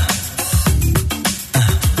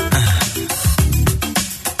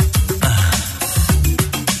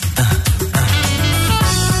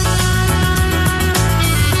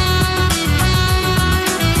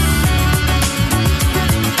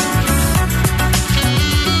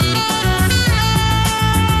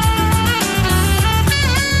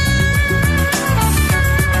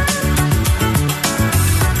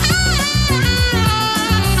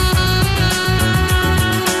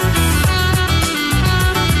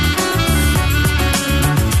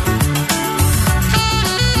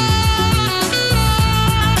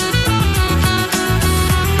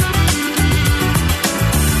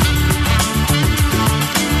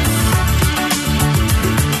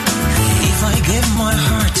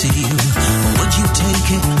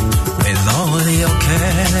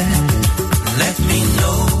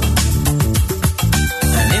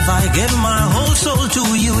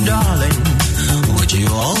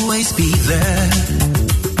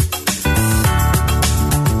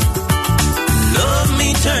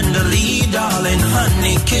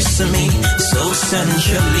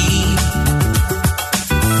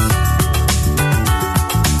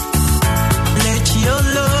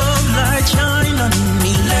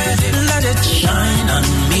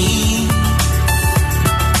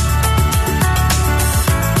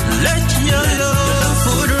 Let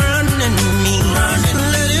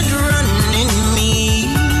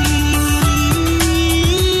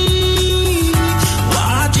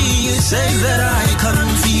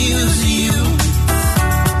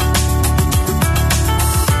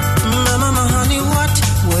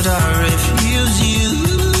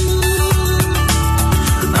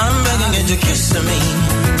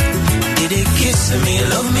me,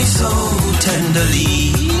 love me so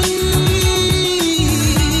tenderly.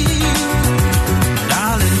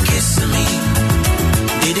 Darling, kiss me.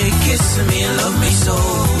 Did they kiss me, love me so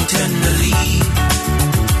tenderly.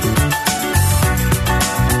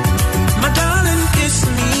 My darling, kiss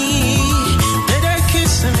me. Did they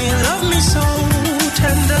kiss me, love me so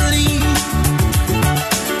tenderly.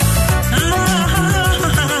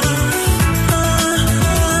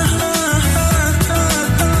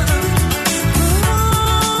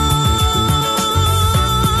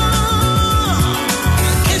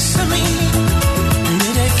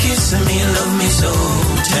 Love me so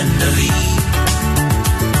tenderly.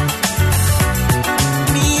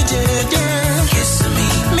 Me dede, kiss me.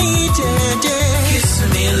 Me dede, kiss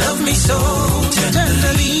me. Love me so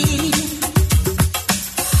tenderly.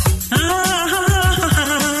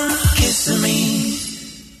 Kiss me.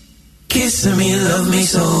 Kiss me, love me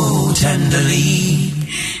so tenderly.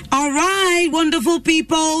 All right, wonderful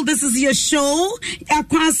people. This is your show.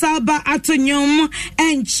 Akwasaba atonyum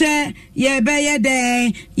enche yebe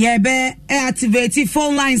yede yebe activate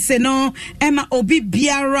phone lines no Emma obi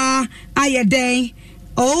biara ayede.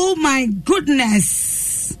 Oh my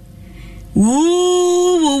goodness.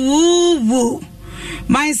 Woo woo woo woo.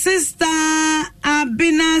 My sister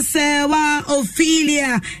Abina Sewa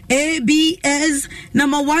Ophelia, ABS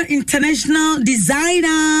 #1 international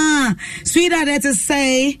designer. Sweetheart, had to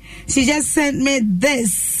say, she just sent me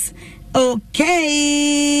this.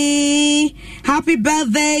 Okay. Happy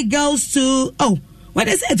birthday goes to, oh, what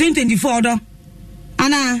is it? 2024, though?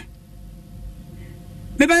 Anna.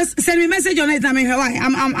 Maybe send me a message on it. I mean, why?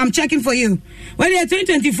 I'm checking for you. What is it?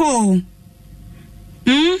 2024?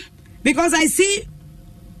 Because I see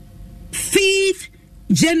 5th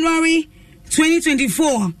January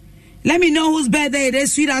 2024. Let me know whose birthday it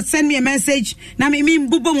is, sweetheart. Send me a message. Na me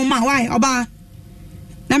bubo mama. Why? Oba.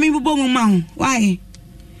 Na me bubo mama. Why?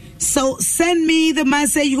 So send me the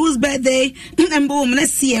message whose birthday and boom.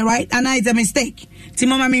 Let's see it, right? And it's a mistake.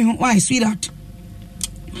 Timama me why, sweetheart.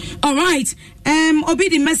 All right. Obi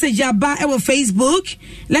the message about our Facebook.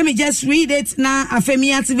 Let me just read it now.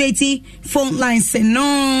 Afemi activate phone line say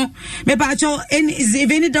no. Maybe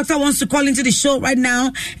if any doctor wants to call into the show right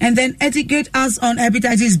now and then educate us on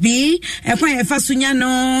hepatitis B, and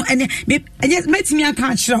yes, met me I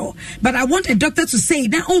can't show. But I want a doctor to say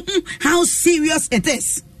now how serious it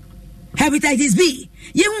is. Hepatitis B.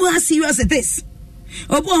 You know how serious it is.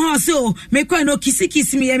 Obo so me kwa no kiss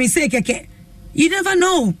me and me say keke. You never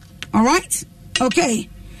know. All right. Okay.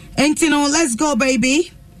 And you know, let's go, baby.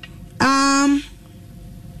 Kwao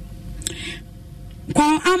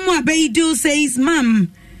Amwa Beidu says,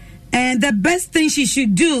 Mom, and the best thing she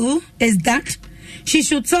should do is that she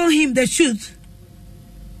should tell him the truth.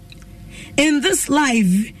 In this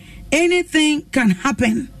life, anything can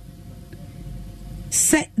happen.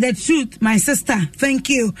 Say the truth, my sister. Thank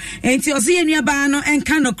you. And you see any abano and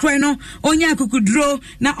kano kreno onya kukudro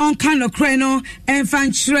na on kano kreno and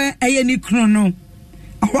fanchre ayeni krono.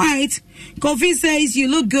 All right. Kofi says you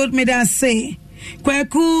look good. May I say?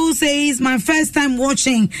 Kweku says my first time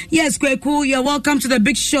watching. Yes, Kweku, you're welcome to the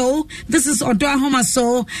big show. This is Odo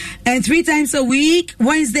Ahomaso, and 3 times a week,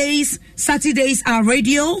 Wednesdays, Saturdays are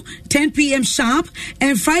radio, 10 p.m. sharp,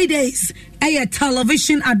 and Fridays Aya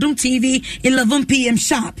television, Adum TV, 11 p.m.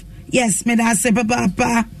 sharp. Yes, may I say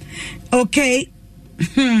papa. Okay.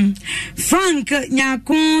 Frank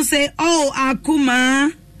Nyakun say, oh,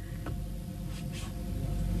 Akuma.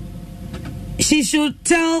 She should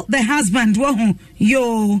tell the husband, whoa,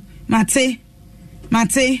 yo, mate,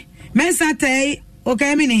 mensate,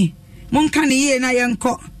 okay, mini, munkani ye na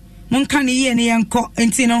yanko,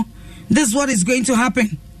 and you know, this is what is going to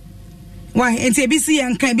happen. Why? And say, BC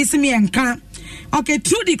and me and can. Okay,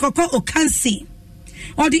 through the coco or can see,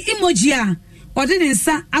 or the emoji, or the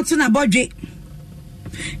insa atuna budget,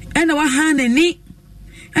 and our hand and knee,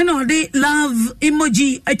 and all the love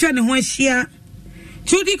emoji, I try to one share.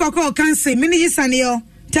 Trudy Coco can say, Mini Sanio,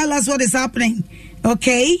 tell us what is happening.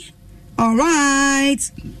 Okay? All right.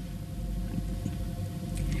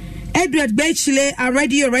 Edward Bechley are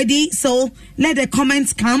ready already, so let the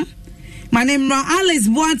comments come. My name is Alice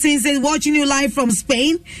Boateng says, watching you live from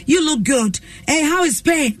Spain. You look good. Hey, how is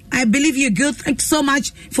Spain? I believe you're good. Thanks so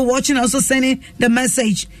much for watching, also sending the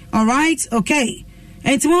message. All right? Okay.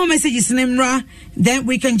 And tomorrow message is Nimra, then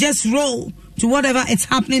we can just roll to whatever it's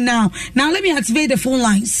happening now. Now let me activate the phone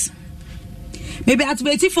lines. Maybe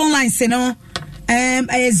activate the phone lines, you know.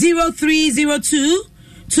 0302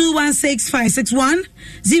 216 561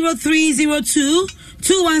 0302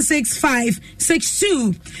 216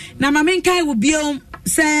 562. Now my main guy will be on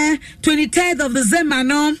say 23rd of December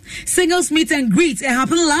no singles meet and greet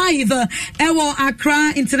happen live Ewo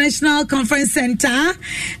Accra International Conference Center.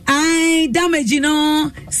 I damage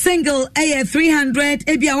single 300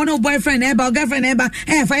 ebia one boyfriend eba girlfriend eba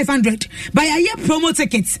 500 buy a year promo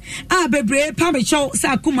tickets bebre pame show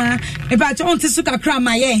sakuma eba on tisuka kra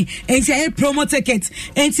maye enti a promo tickets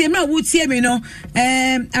enti emra wutie me no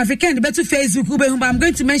African the better Facebook ube but I'm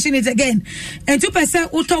going to mention it again and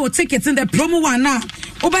 2% auto tickets in the promo one now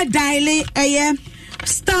over dial a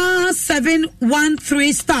star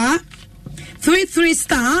 713 star 33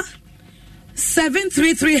 star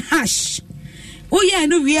 733 hash. Oh yeah,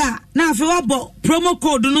 no we are now for about promo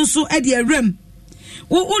code no so at the rim.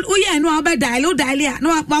 Oh yeah, no about dial no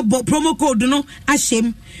about promo code no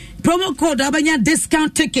ashim promo code abanya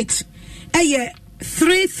discount ticket.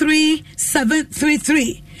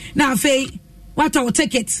 33733. Now fe what our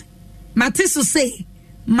ticket? Matiso say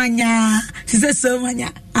manya. She says so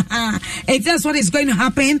manya. And that's what is going to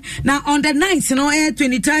happen now on the 9th,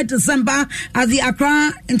 23rd December at the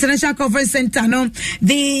Accra International Conference Center.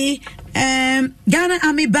 The Ghana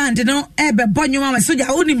Army Band, bonyo mama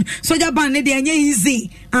soja band they are easy.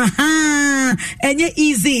 And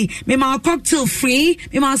easy. Me my cocktail free,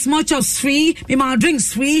 me my small chops free, me my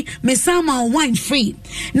drinks free, me some wine free.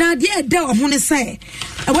 Now dear I want to say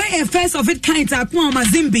where a first of it kind of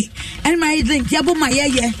Mazimbi and my drink yabo my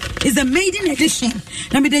is a maiden edition.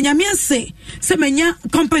 Now me the nyamia say menya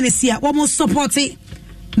companies here almost supporting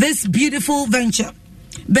this beautiful venture.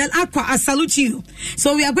 Bell Aqua, I salute you.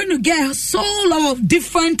 So we are going to get so lot of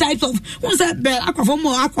different types of what's that Bell Aqua for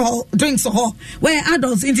more alcohol drinks or where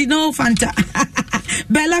adults into no Fanta.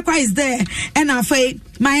 Bell Aqua is there, and I say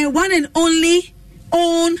my one and only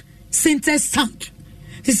own Syntex tank.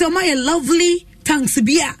 This is my lovely tanks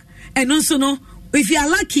beer, and also no. If you are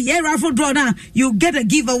lucky, raffle draw now, you get a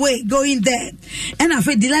giveaway going there. And I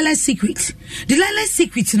say Delilah's Secret,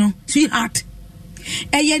 sweetheart.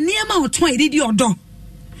 And you near my 20 did your door.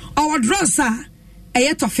 Our dresser,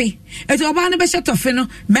 a toffee. It's a banana besha toffee, no,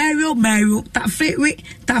 Mario,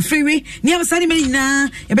 Tafri, near Sunny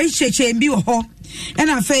Melina, a bench and be a ho.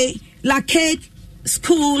 And I say, La Cake,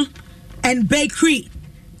 School, and Bakery.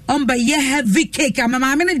 On by ye heavy cake, I'm a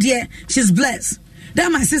mamma, dear, she's blessed. That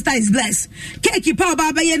my sister is blessed. Cake, power,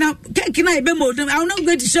 baba, now, cake, and I bemo. I'm not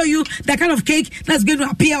going to show you that kind of cake that's going to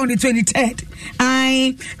appear on the 23rd.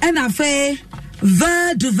 And I say,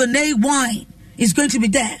 the Duvernay wine is going to be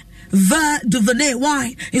there. The Duvernay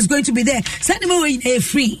wine is going to be there. Send them away in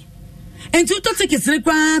free. And 2 tickets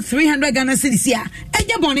require 300 Ghana cedis here. And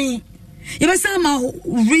your money. You know, some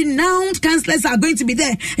renowned counselors are going to be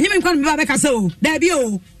there. And you may come back and say, there be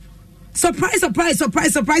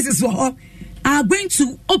surprises for all. Are going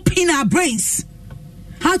to open our brains.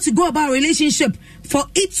 How to go about relationship for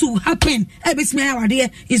it to happen.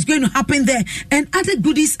 Everything is going to happen there. And other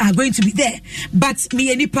goodies are going to be there. But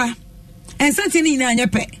me and Nipa. And something in your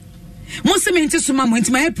pay. Most of me into my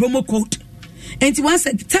promo code. And once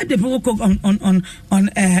I type the promo code on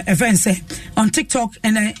events on TikTok,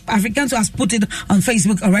 and Africans has put it on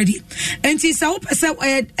Facebook already. And it's a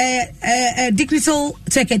digital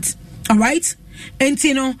ticket. All right. And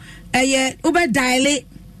Uber dial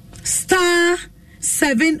star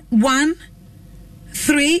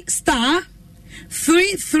 713 star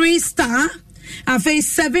 33 star and face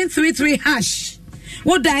 733 hash.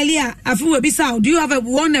 What dial here? If you be do you have a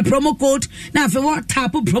promo code? Now if you want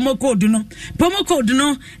tap promo code, promo code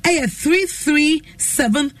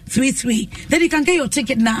 33733. Then you can get your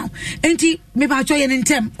ticket now. And maybe I'll try in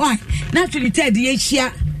time. Why? Naturally, Ted the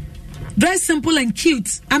very simple and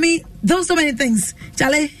cute. I mean, those so many things,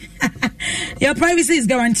 Charlie. Your privacy is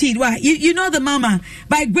guaranteed. Why? You know the mama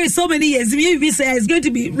by grace so many years. You say it's going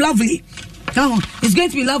to be lovely. Oh, it's going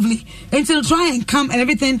to be lovely. Until try and come and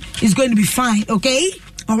everything is going to be fine. Okay,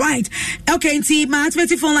 all right. Okay, and see my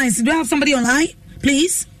 24 lines. Do you have somebody online,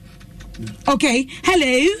 please? Okay.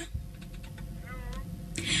 Hello.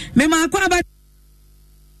 Mema kwa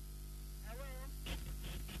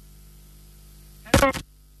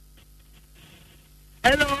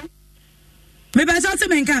Hello. Maybe I saw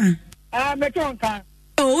something.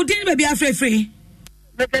 Oh, didn't maybe I free?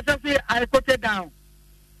 I put it down.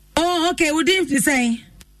 Oh, okay. What did you say?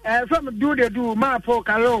 From do ma po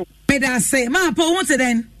kalo. May I say, ma po what's it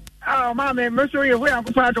then? Oh, mamma, Monsieur, you will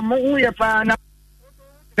part of Moya Pana.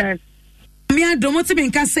 Me, I don't want to be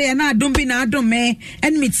in say, and I don't be now, don't me,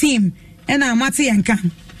 and me team, and I'm Matty and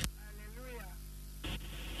come.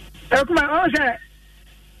 Come on,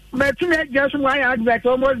 but to make just why I bet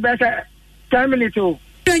almost better 10 minutes too.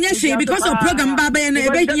 Because of program Baba and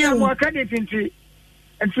a bit more credit into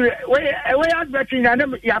and way out betting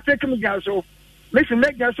and you have taken me also. Miss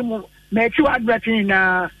Major Sumo, make you advertising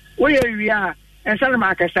where we are, and Santa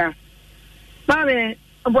Marcasa. Mammy,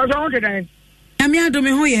 was on today. I'm here to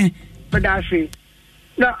me who ye, but that's it.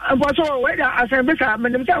 No, I was all whether I said, Miss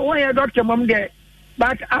Madam, why a doctor mum there,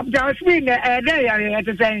 but I'm just being a day at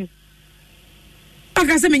the time.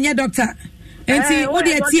 Okay, so me doctor. And see, what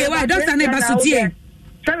do you see? Why doctor never suit?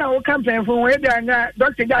 Tell our company from where they are,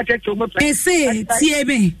 Doctor Gatchet to me. They say, see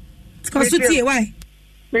me. It's because you why?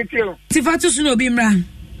 Me too. Tifatu Suno Bimra.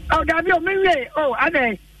 Oh, that be me. Oh,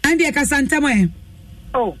 Ade. And the Casantama.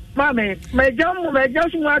 Oh, Mammy, my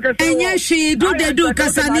just work. And yes, she do they do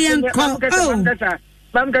Casani and call. Oh,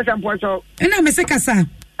 Mamkas and Porto. And I'm a Secasa.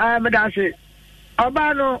 I'm a dashi.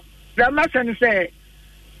 Albano, the Mason say,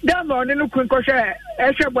 that morning, look, Quincosa,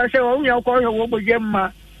 Esha was saying, you'll call her over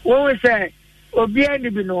Gemma. What we say, or be any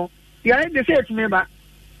below. You ain't the same to me, but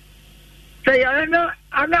say, I'm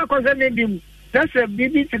not concerning him. That's a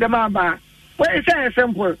BB to the Mamba. What is that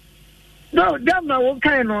simple? No, damn, no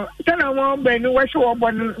kind of. Tell I won't be no West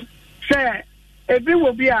one. Say, if it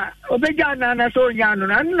will be a Obegana and so young,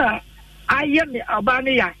 and I am the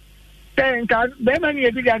Albania. Saying, Bemani,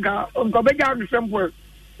 a big uncle, Began simple.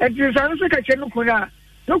 And you sound like a Chenukuna.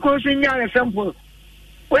 No crossing yarn simple.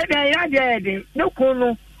 When I are dead, no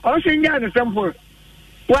corner, or sing yarn simple.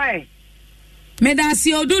 Why?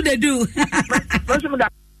 Medasio do they do.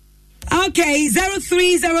 Okay,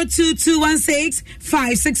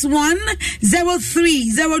 0302216561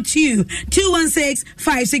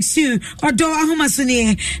 0302216562 Odo Ahomaso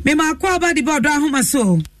ni me ma kwa ba di Odo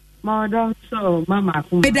Ahomaso Madam so mama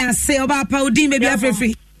kuma Beda se oba pa odin baby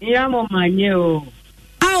afrefri ya mo manye o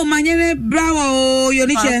ah manye ne bravo yo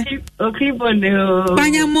ni che o klibone o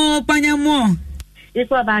panyamo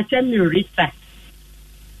iko ba chemi rita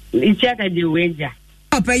icheka di weja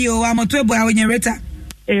opa yo amoto ebo awenye rita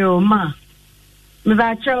ma me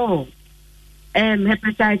va cho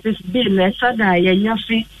hepatitis B na sada ya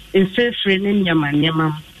nyafi infection ni nyama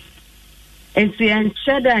enti en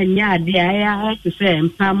sada nya de ya to say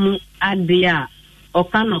mpam ade a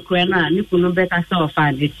okano kre na ni kunu beka sa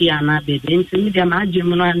ofa de ti ana bebe enti mi de ma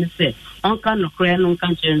adwum no an se onka no kre no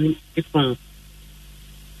nka chen ipon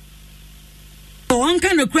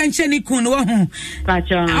onka no kre nche ni kunu wo ho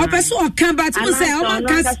pacha opeso okan ba ti say o man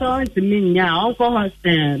ka so enti mi nya onko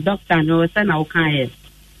hospital doctor no say na okan ye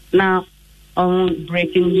now on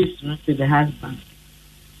breaking news to the husband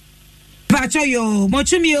pacha yo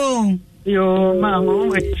mochumi yo mama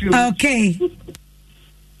with you okay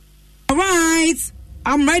all right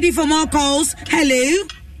I'm ready for more calls. Hello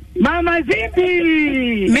Mama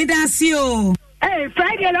Zibi Medasio hey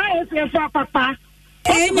Friday la is for papa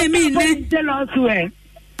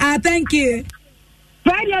thank you.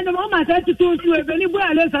 Friday no mama said to you any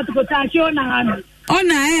boy let's to go to show na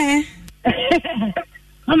ona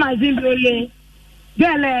Mama Zimbole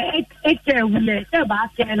gele ekewule e ba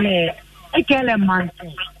ekele man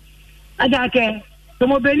adake to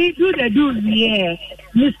mo beli do the do here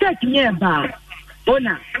mistake here ba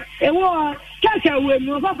ona ewo kaka we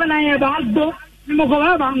no papa na here ba gbo mo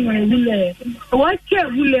ko ba nwele wo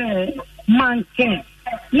kewule manke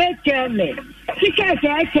lekele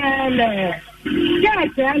tikekele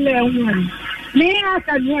won ni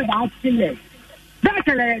aka ni ba sile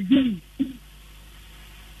bakele bi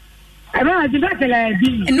aba di bakele bi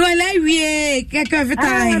no la wie kaka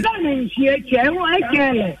vitai ba ni shie wo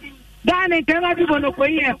ekele dani kema bi bono ko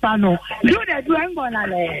ye pa no do de do en bona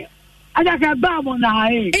le aja ka ba mo na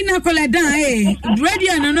ina kola dan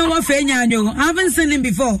radio no wo fe nyanyo I haven't seen him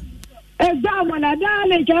before exam na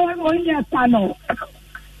dani kema mo ye pa no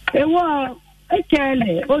ewo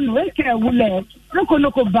ekele onu ekewule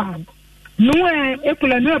noko ba nu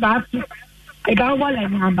ekule nu ba su e ba wala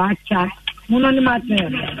na ba cha muno ni mate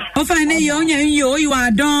o fa ne yo you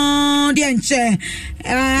are don de nche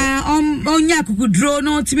onya kukudro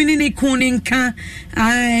no timi ni kunu nka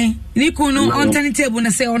ai ni kunu on tani table na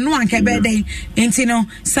say onu anka be den enti no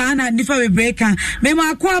sa na nifa we breaker me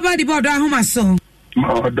ma kwa ba di Odo Ahomaso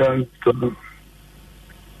modern so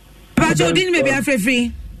ba jodin me be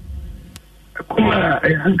afrefri kuma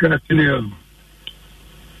anka tineo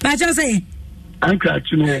ba jo say anka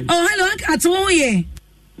tineo oh hello anka to ye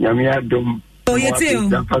nyame adom oh yeteo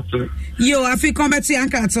yo afi come to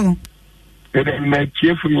anka to me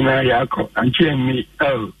chiefu na yako anche mi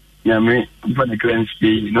nyame mfana cleanse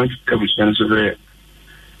no distribution so there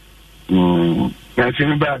na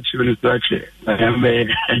sini ba chulu toche na mbe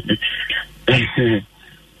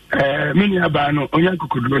mini abano onya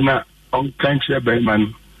kokudro na on kanche ba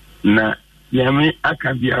man na nyame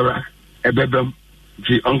aka biara ebebem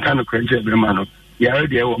ti on kan kanche ba man yare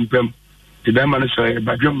de wo mpem ti ba man so e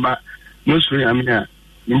badwomba no so nyame a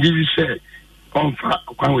ndi bi se Onfa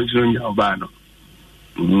Kwan Zonya Obano.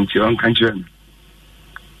 On country.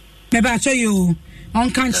 Maybe I'll show you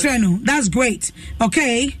on country. That's great.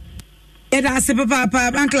 Okay. That's a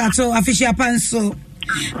papa, Uncle Ato, official panso.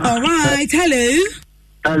 All right. Hello.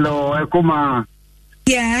 Hello, Ekuma.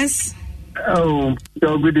 Yes. Oh,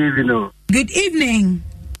 so good evening. Good evening.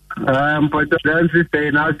 But the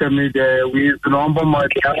stay now to me we number my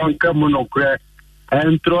come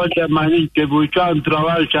and throw the money to Buchan,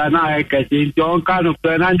 throw China, I can see John kind of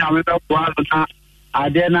plan. I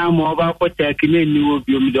then I'm over for taking in you,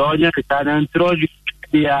 the owner, and throw the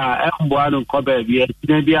M1 and Kobe,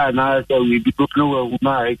 maybe another we become no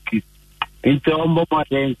my kids. Into my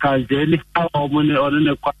can say, how many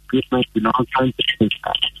other Christmas in our country.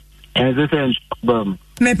 And the same problem.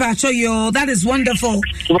 Me pacho yo, that is wonderful.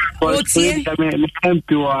 I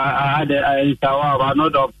had a tower,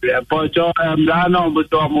 not of the Pocho, and Lano,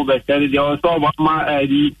 but almost also my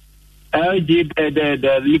LG,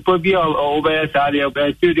 the Lipobia over Sadia,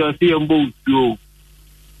 but studio see on both too.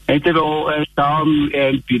 And so, Tom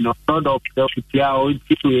and Pino, not of the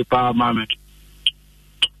Piao, Power Mamma.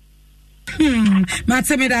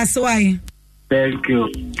 Matsame, that's why. Thank you.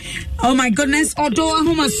 Oh my goodness, Odo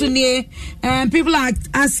Ahomaso, people are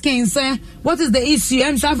asking, sir, what is the issue?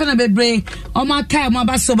 I'm having a bit break on my car, my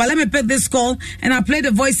basso, but let me pick this call and I'll play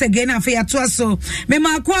the voice again after your so.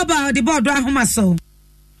 Mema Kwaba, the board Odo Ahomaso.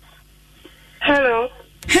 Hello.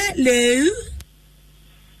 Hello.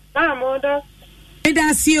 I'm Odo. And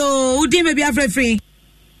that's you. Who did maybe have free?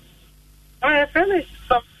 I finished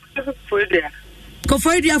some for there. Go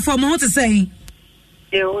for it, for more to say.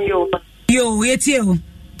 Yo, it's you.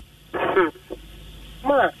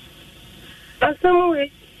 Ma, that's some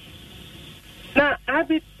way. Now, I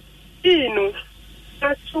be,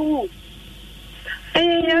 that's true.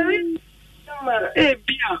 And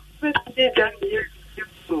beer,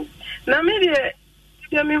 now, maybe,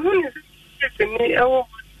 I mean, who is me? Oh,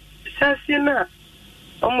 Sassina,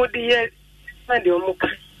 Omodia, and the Omoka.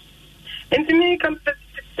 And to me, come to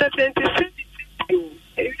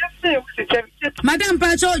Madam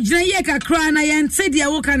Pacho, Jaya Kakra, na yan said ya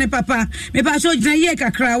wokane papa. Me Pacho Jaya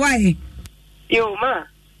Kakra, why? Yo, ma,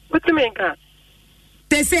 what to make up?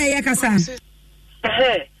 They say Yakasa.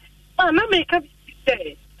 Eh, na make up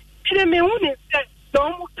say. She me won it,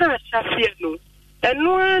 don't touch a fear, and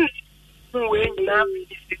one way now in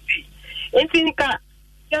the city. And think,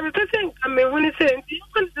 I'm a person, I mean, when it says, you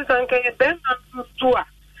want to thank a band to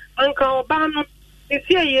Uncle Obano, is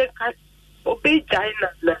here, obey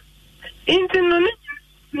China. Into no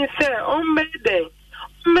me say, on my day,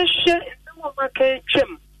 me share in the market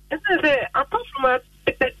chim. And I say, apart from my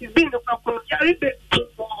that is being a carry the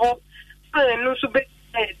for and no subject,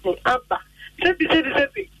 Abba. Said,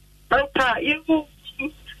 Anka, you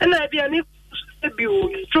and I be an able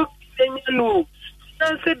stroke, and you know,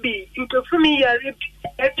 Nancy be into me,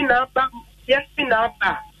 every number, yes, in our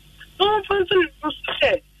back. No person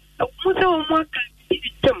said, I want to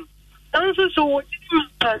eat them. Also, so what did you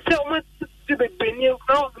much to the Benny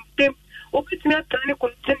Crown them? Open that tiny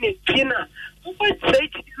continue, Tina. What say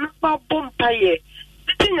you about Bompire?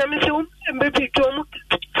 The thing I miss maybe to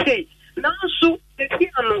say. Now, so the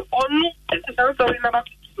piano or no, answer in about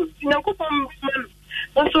Nakupon man.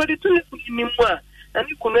 Also, the two anymore, and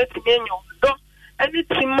you could let me in your dog, and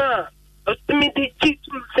it's him, or to me, the cheat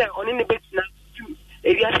to say on any bit now.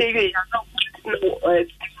 If you say, no, if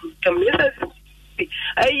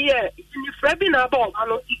Rabin about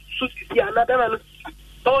another man,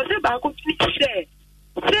 or say back to say,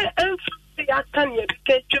 and I can yet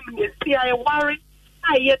catch you, see, I worry,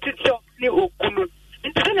 I yet to talk new Okunu.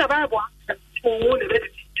 And then a Bible,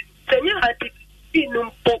 then you had to be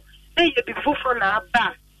no book, and you before from our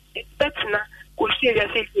back. It's better now, go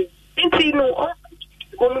seriously. And see no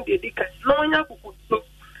woman dedicated, no one could do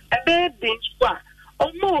a bad thing.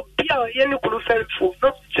 Or more beer, any could fell for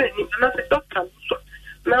not training another doctor.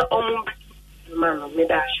 Now,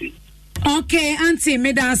 okay, Auntie,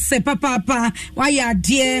 me da se papa, why ya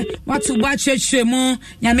dear, what to watch your shemo,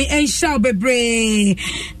 yami en shall be brave.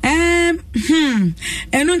 And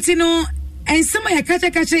untino, and some of your catch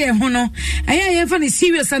a hono, I am funny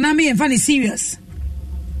serious, and I am funny serious.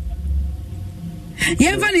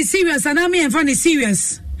 You're funny serious, and I am funny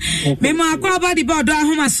serious. Me ma kwa body board Odo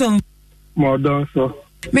Ahomaso. More done so.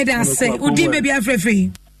 Me da se, udi me be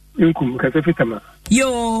free. Inkum kasefitama.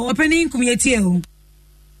 Yo, opening kum yetio.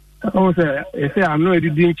 Oh, sir, I'm not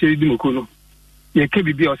editing Chedi Mukuno. Ye can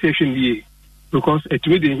be a session ye because it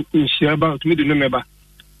made in share about me the number.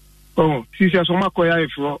 Oh, since you're so much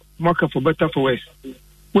for market for better for West.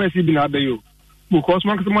 Where's he been at you? Because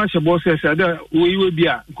market much boss says, we will be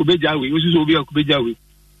a Kubejawi, which is will be a Kubejawi.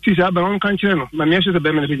 See, I don't country, no, my measures of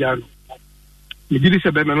Beman Vijano. The Giddy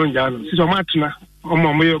Beman Jano, Sister Martina, or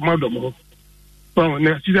my mother. Oh,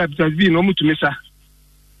 now, see that has been almost to Missa.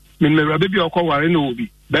 When my baby or call I know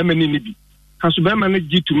be, Beman Nibi. Has to Beman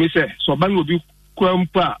G to Missa, so Ban will be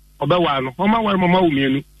Quampa, or Bawano, or my mamma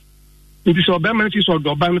will it is a Beman fish or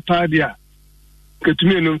Doban Padia. Get to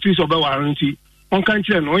me no fish or Bawarranty. On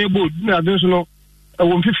country, and on your boat, I don't know. I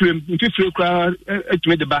won't feel crowd at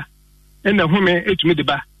me the bar. And the home ate me the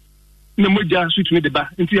bar. No more just switch me the bar.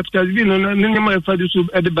 And see after my father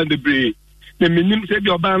at the band of bray. The minimum said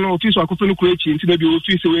your ban office or coffin creating to maybe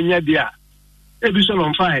office when you're there. Every son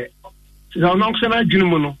on fire. How long can I do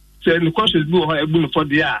mono? Say the course is blue or a boon for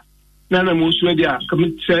the air. None most ready.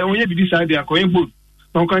 Come say, oh, you decide they are going good.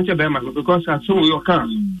 Don't country Beman because I saw your car.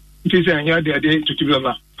 It is a here the day to give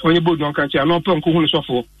over. When you both don't country, I'm not punk who is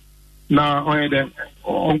awful. Now,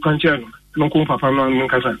 on country, no papa, no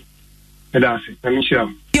cousin. That's it. Let me share.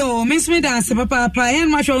 Yo, Miss me that's papa,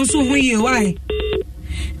 and my show so you why?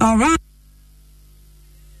 All right.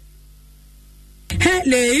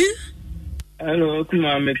 Hello, come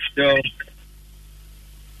on, Michelle.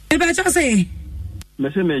 Hey, but I say,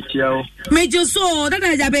 Mr. Michelle. Major so that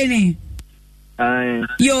I have any.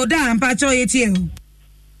 Yo, damn, Pacho, it's you.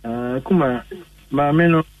 Come on, my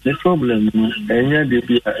men, the problem, and yeah, they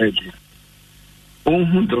be a edge. Oh,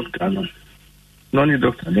 doctor, no,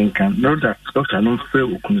 doctor, then can, no, doctor, no,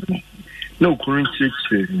 fail, no current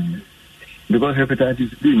church, because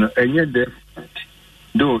hepatitis B, and yet death,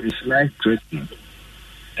 though it's life threatening.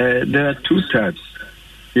 There are two types.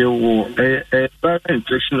 There were a viral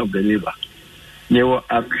infection of the liver. There were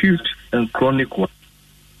acute and chronic one.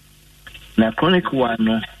 Now, chronic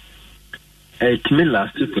one, it may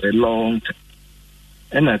last for a long time.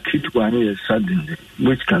 And acute one is suddenly,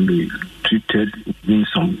 which can be treated in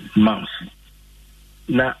some months.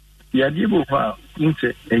 Now, the idea of how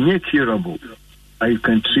it's curable, you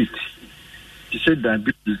can treat. You said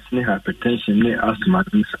diabetes, hypertension, asthma,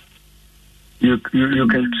 you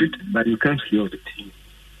can treat it, but you can't cure it.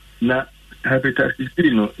 Now, hepatitis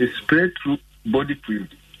B, is spread through body fluid,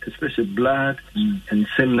 especially blood and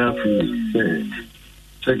seminal fluid,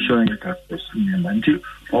 sexual intercourse. Until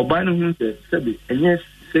Obama said, and yes,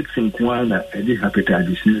 sex in Kuana, and the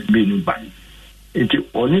hepatitis B no bad. Until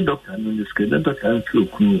only doctor in this case, doctor can feel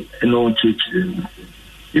cool and all church.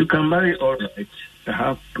 You can marry all right,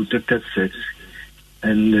 have protected sex,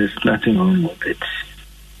 and there's nothing wrong with it.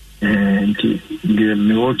 And the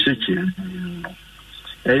no church,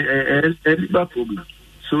 a problem.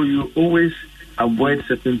 So you always avoid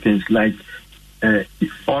certain things like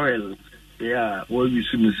oil. Yeah, what you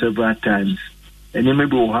see several times. And you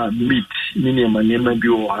maybe will have meat, minimum, and maybe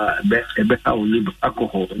will have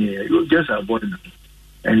alcohol. Yeah, you just avoid it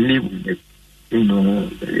and live with it.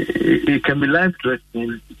 It can be life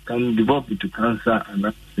threatening, can develop into cancer and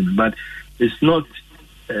everything, but it's not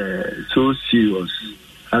so serious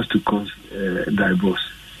as to cause divorce.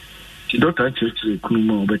 The doctor actually couldn't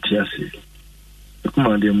know, but yes, come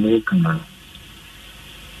on, they're more common.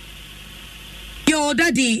 Yo,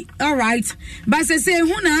 daddy, all right. But I say,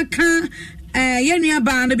 who na can yenya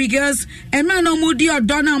band because a man no moody or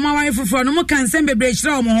donna my wife for no more can send a breach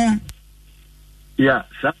from home. Yeah,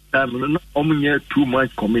 sometimes we're not too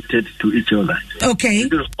much committed to each other. Okay.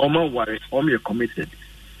 You're committed.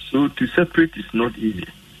 So to separate is not easy.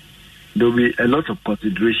 There will be a lot of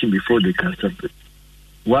consideration before they can separate.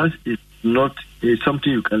 Once it's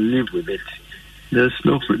something you can live with it, there's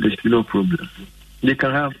no problem. They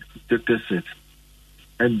can have protected sex.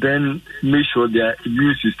 And then make sure their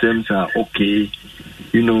immune systems are okay.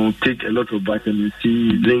 Take a lot of vitamin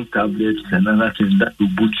C, zinc tablets, and other things that will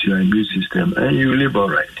boost your immune system, and you live all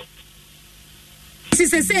right.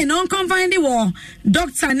 Sister say no confine the war.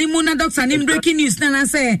 Doctor Nimuna doctor Nim breaking news. Nana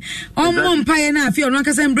say umpire na feel no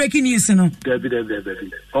can breaking news no. Debbie.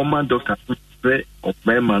 Man doctor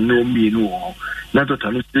Obama no me no. Not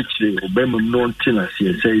doctor no speech Obama no thing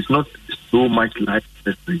say it's not so much like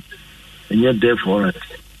that. And yet, therefore,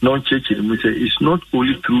 non-church, we say it's not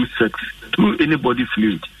only through sex, through any body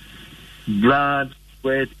fluid, blood,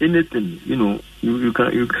 sweat, anything. You can.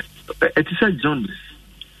 It is a jaundice.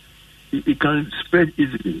 It can spread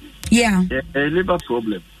easily. Yeah. A liver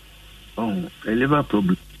problem. A liver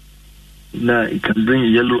problem. Now it can bring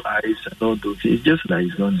yellow eyes and all those. It's just like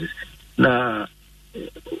jaundice. Now,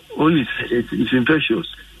 only it's infectious.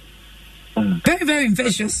 Very, very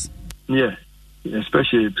infectious. Yeah.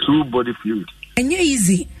 Especially through body fluid. And you're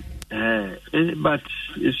easy. But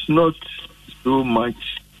it's not so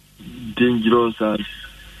much dangerous as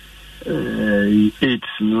AIDS.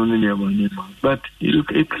 But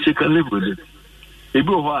she can live with it. It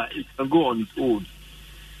can go on its own.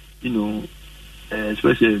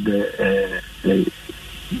 especially the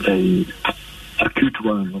acute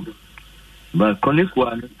one. But chronic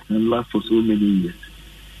one can last for so many years.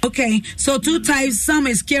 Okay, so two types. Some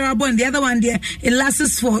is curable, and the other one there it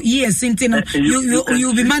lasts for years.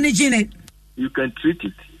 You'll be managing it. You can treat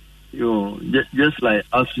it. Just like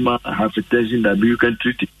asthma, hypertension, that you can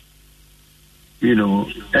treat it.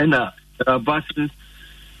 And there are vaccines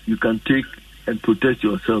you can take and protect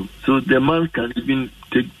yourself. So the man can even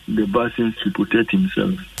take the vaccines to protect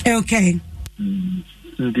himself. Okay.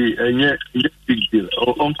 The big deal.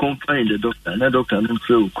 On confine the doctor. The doctor don't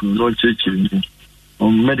feel no church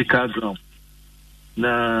on medical ground.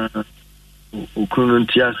 Na okunon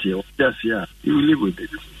tiasia. You live with it.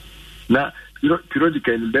 Now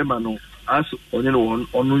periodically in Bemano as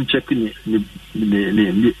on checking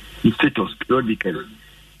the status periodically.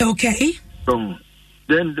 Okay. So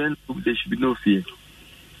then there should be no fear.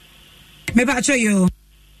 Maybe I'll show you.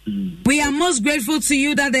 We are most grateful to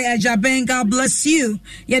you that the Ejaben. God bless you.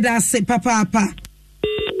 Yeah, that's it, Papa.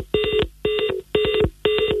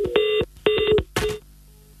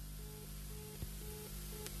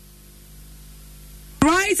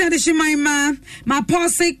 Right, my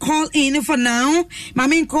posse call in for now. My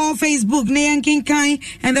main call Facebook, Nayan Kinkai,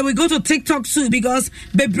 and then we go to TikTok too because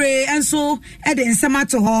Bebre and so Eden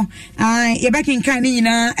Samato, back in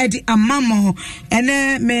Kanina, Edi Amamo, and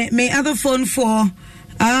then my other phone for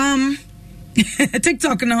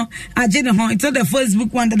TikTok no, it's not the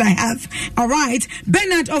Facebook one that I have. All right,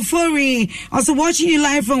 Bernard Ofori also watching you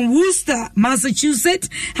live from Worcester, Massachusetts.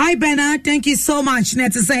 Hi Bernard, thank you so much.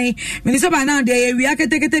 Net to say, Minister by now we are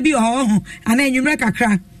take it be and then you make a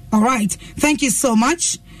crack. All right, thank you so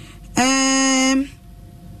much.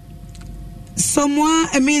 Someone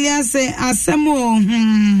Emilia say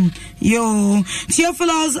Asemo yo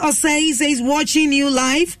Theophilus says watching you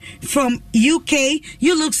live from UK.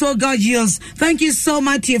 You look so gorgeous. Thank you so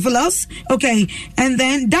much, Theophilus. Okay, and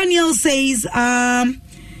then Daniel says I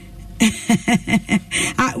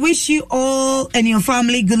wish you all and your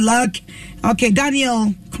family good luck. Okay,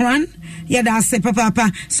 Daniel Kran. Yeah, that's it,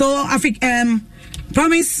 Papa. So I think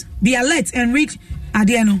promise be alert and read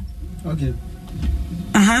Adiano. Okay.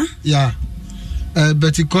 Yeah.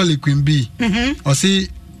 Betty Colley Queen B. Or say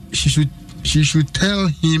she should tell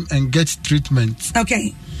him and get treatment.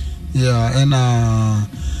 Okay. Yeah, and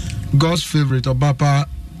God's favorite Obapa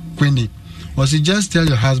Queenie. Or say just tell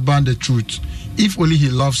your husband the truth. If only he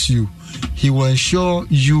loves you, he will ensure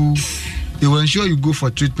you go for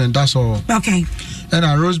treatment. That's all. Okay.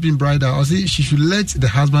 And Rose being Bridal, or say she should let the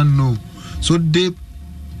husband know so they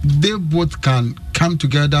both can come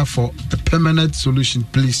together for a permanent solution,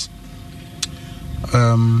 please.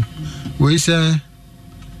 We say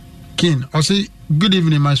King, I say good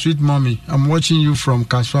evening, my sweet mommy. I'm watching you from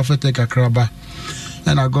Kaswafete Kakraba.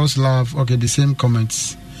 And I God's love. Okay, the same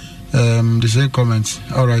comments.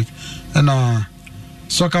 All right. And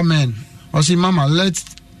soccer man, I say Mama,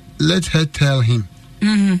 let her tell him.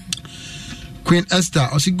 Queen Esther,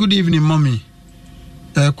 I say good evening, mommy.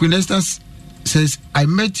 Queen Esther says I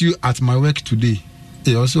met you at my work today.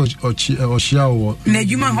 Also Oshia or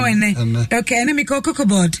Nejuma Hoine. Okay, and me call Coco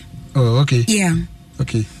Board. Oh, okay. Yeah.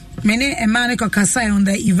 Okay. Many a man Kasai on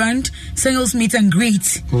the event, singles meet and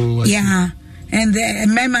greet. Oh, yeah. And the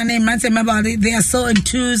member name about it, they are so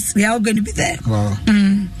enthused, they are all going to be there. Wow.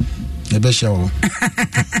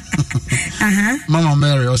 Mama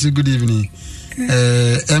Mary, I say good evening.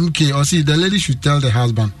 MK, I see the lady should tell the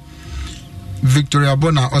husband. Victoria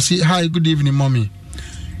Bona, I say hi, good evening, mommy.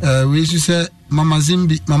 We should say Mama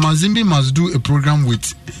Zimbi must do a program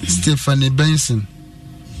with Stephanie Benson.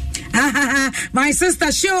 My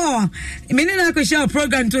sister, sure. I could show a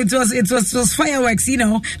program too. It was fireworks,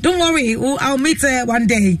 Don't worry, I'll meet her one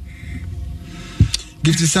day.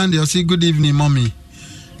 Gifty Sandy, I'll say good evening, mommy.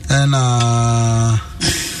 And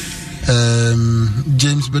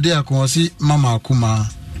James Bediako, I'll see Mama Akuma.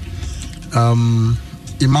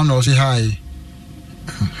 Emmanuel, I'll say hi.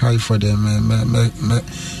 Hi for them.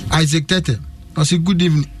 Isaac Tete, I say good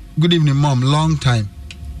evening, mom. Long time.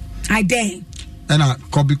 I dare. And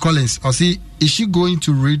Kobe Collins, I see. Is she going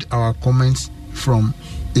to read our comments from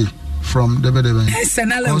Debe? Yes,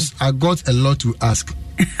 because I got a lot to ask.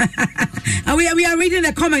 We are reading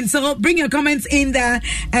the comments, so bring your comments in there,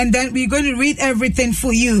 and then we're going to read everything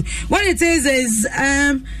for you. What it is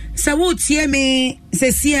Sawu Tieme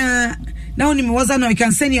Sesia. Now you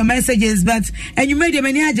can send your messages, and you made your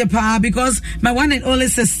many because my one and only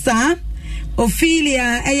sister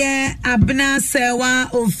Ophelia Abna Sewa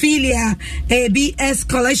Ophelia ABS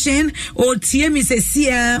collection or TM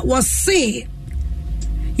Sesia was say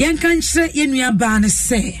Yan can't say in your ban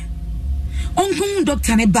say on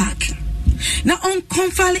doctor ne back. Now on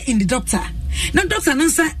confide in the doctor. Now doctor no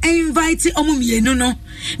say invite omumienu no.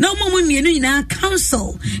 Now omumienu ina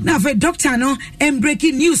counsel. Now for doctor no and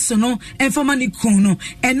breaking news no and for money no.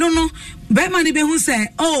 And no be man be who say,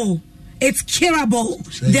 oh, it's curable.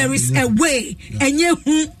 There is a way. And you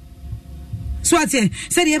so I said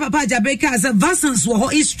the papa Jabeka as a vaccines.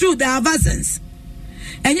 It's true there are vaccines.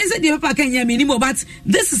 And you said the papa can hear me anymore, but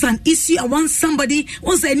this is an issue. I want somebody,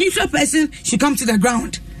 once a neutral person should come to the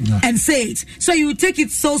ground and say it. So you take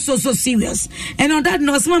it so serious. And on that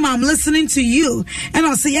note, Mama, I'm listening to you. And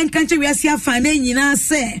I'll say, young country, we are seeing finding you know,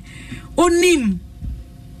 say, Onim,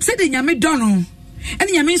 say the Yami Dono. And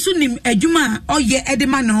Yamin Sunim, a Juma, oh, yeah,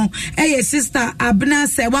 Edemano, a sister, Abna,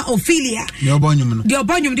 Sewa, Ophelia. The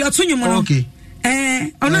Obonium, the Otunum. Okay.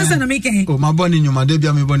 My bonny, my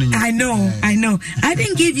debut, my bonny. I know. I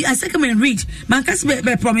didn't give you a second and read. Man,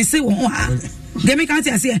 can't promise. Get me can't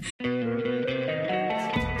say.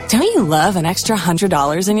 Don't you love an extra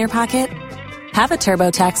 $100 in your pocket? Have a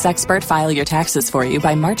TurboTax expert file your taxes for you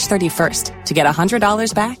by March 31st to get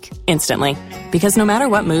 $100 back instantly. Because no matter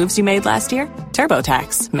what moves you made last year,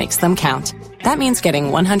 TurboTax makes them count. That means getting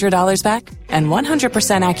 $100 back and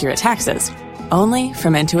 100% accurate taxes only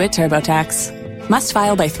from Intuit TurboTax. Must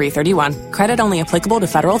file by 3/31. Credit only applicable to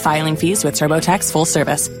federal filing fees with TurboTax full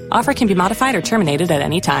service. Offer can be modified or terminated at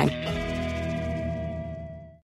any time.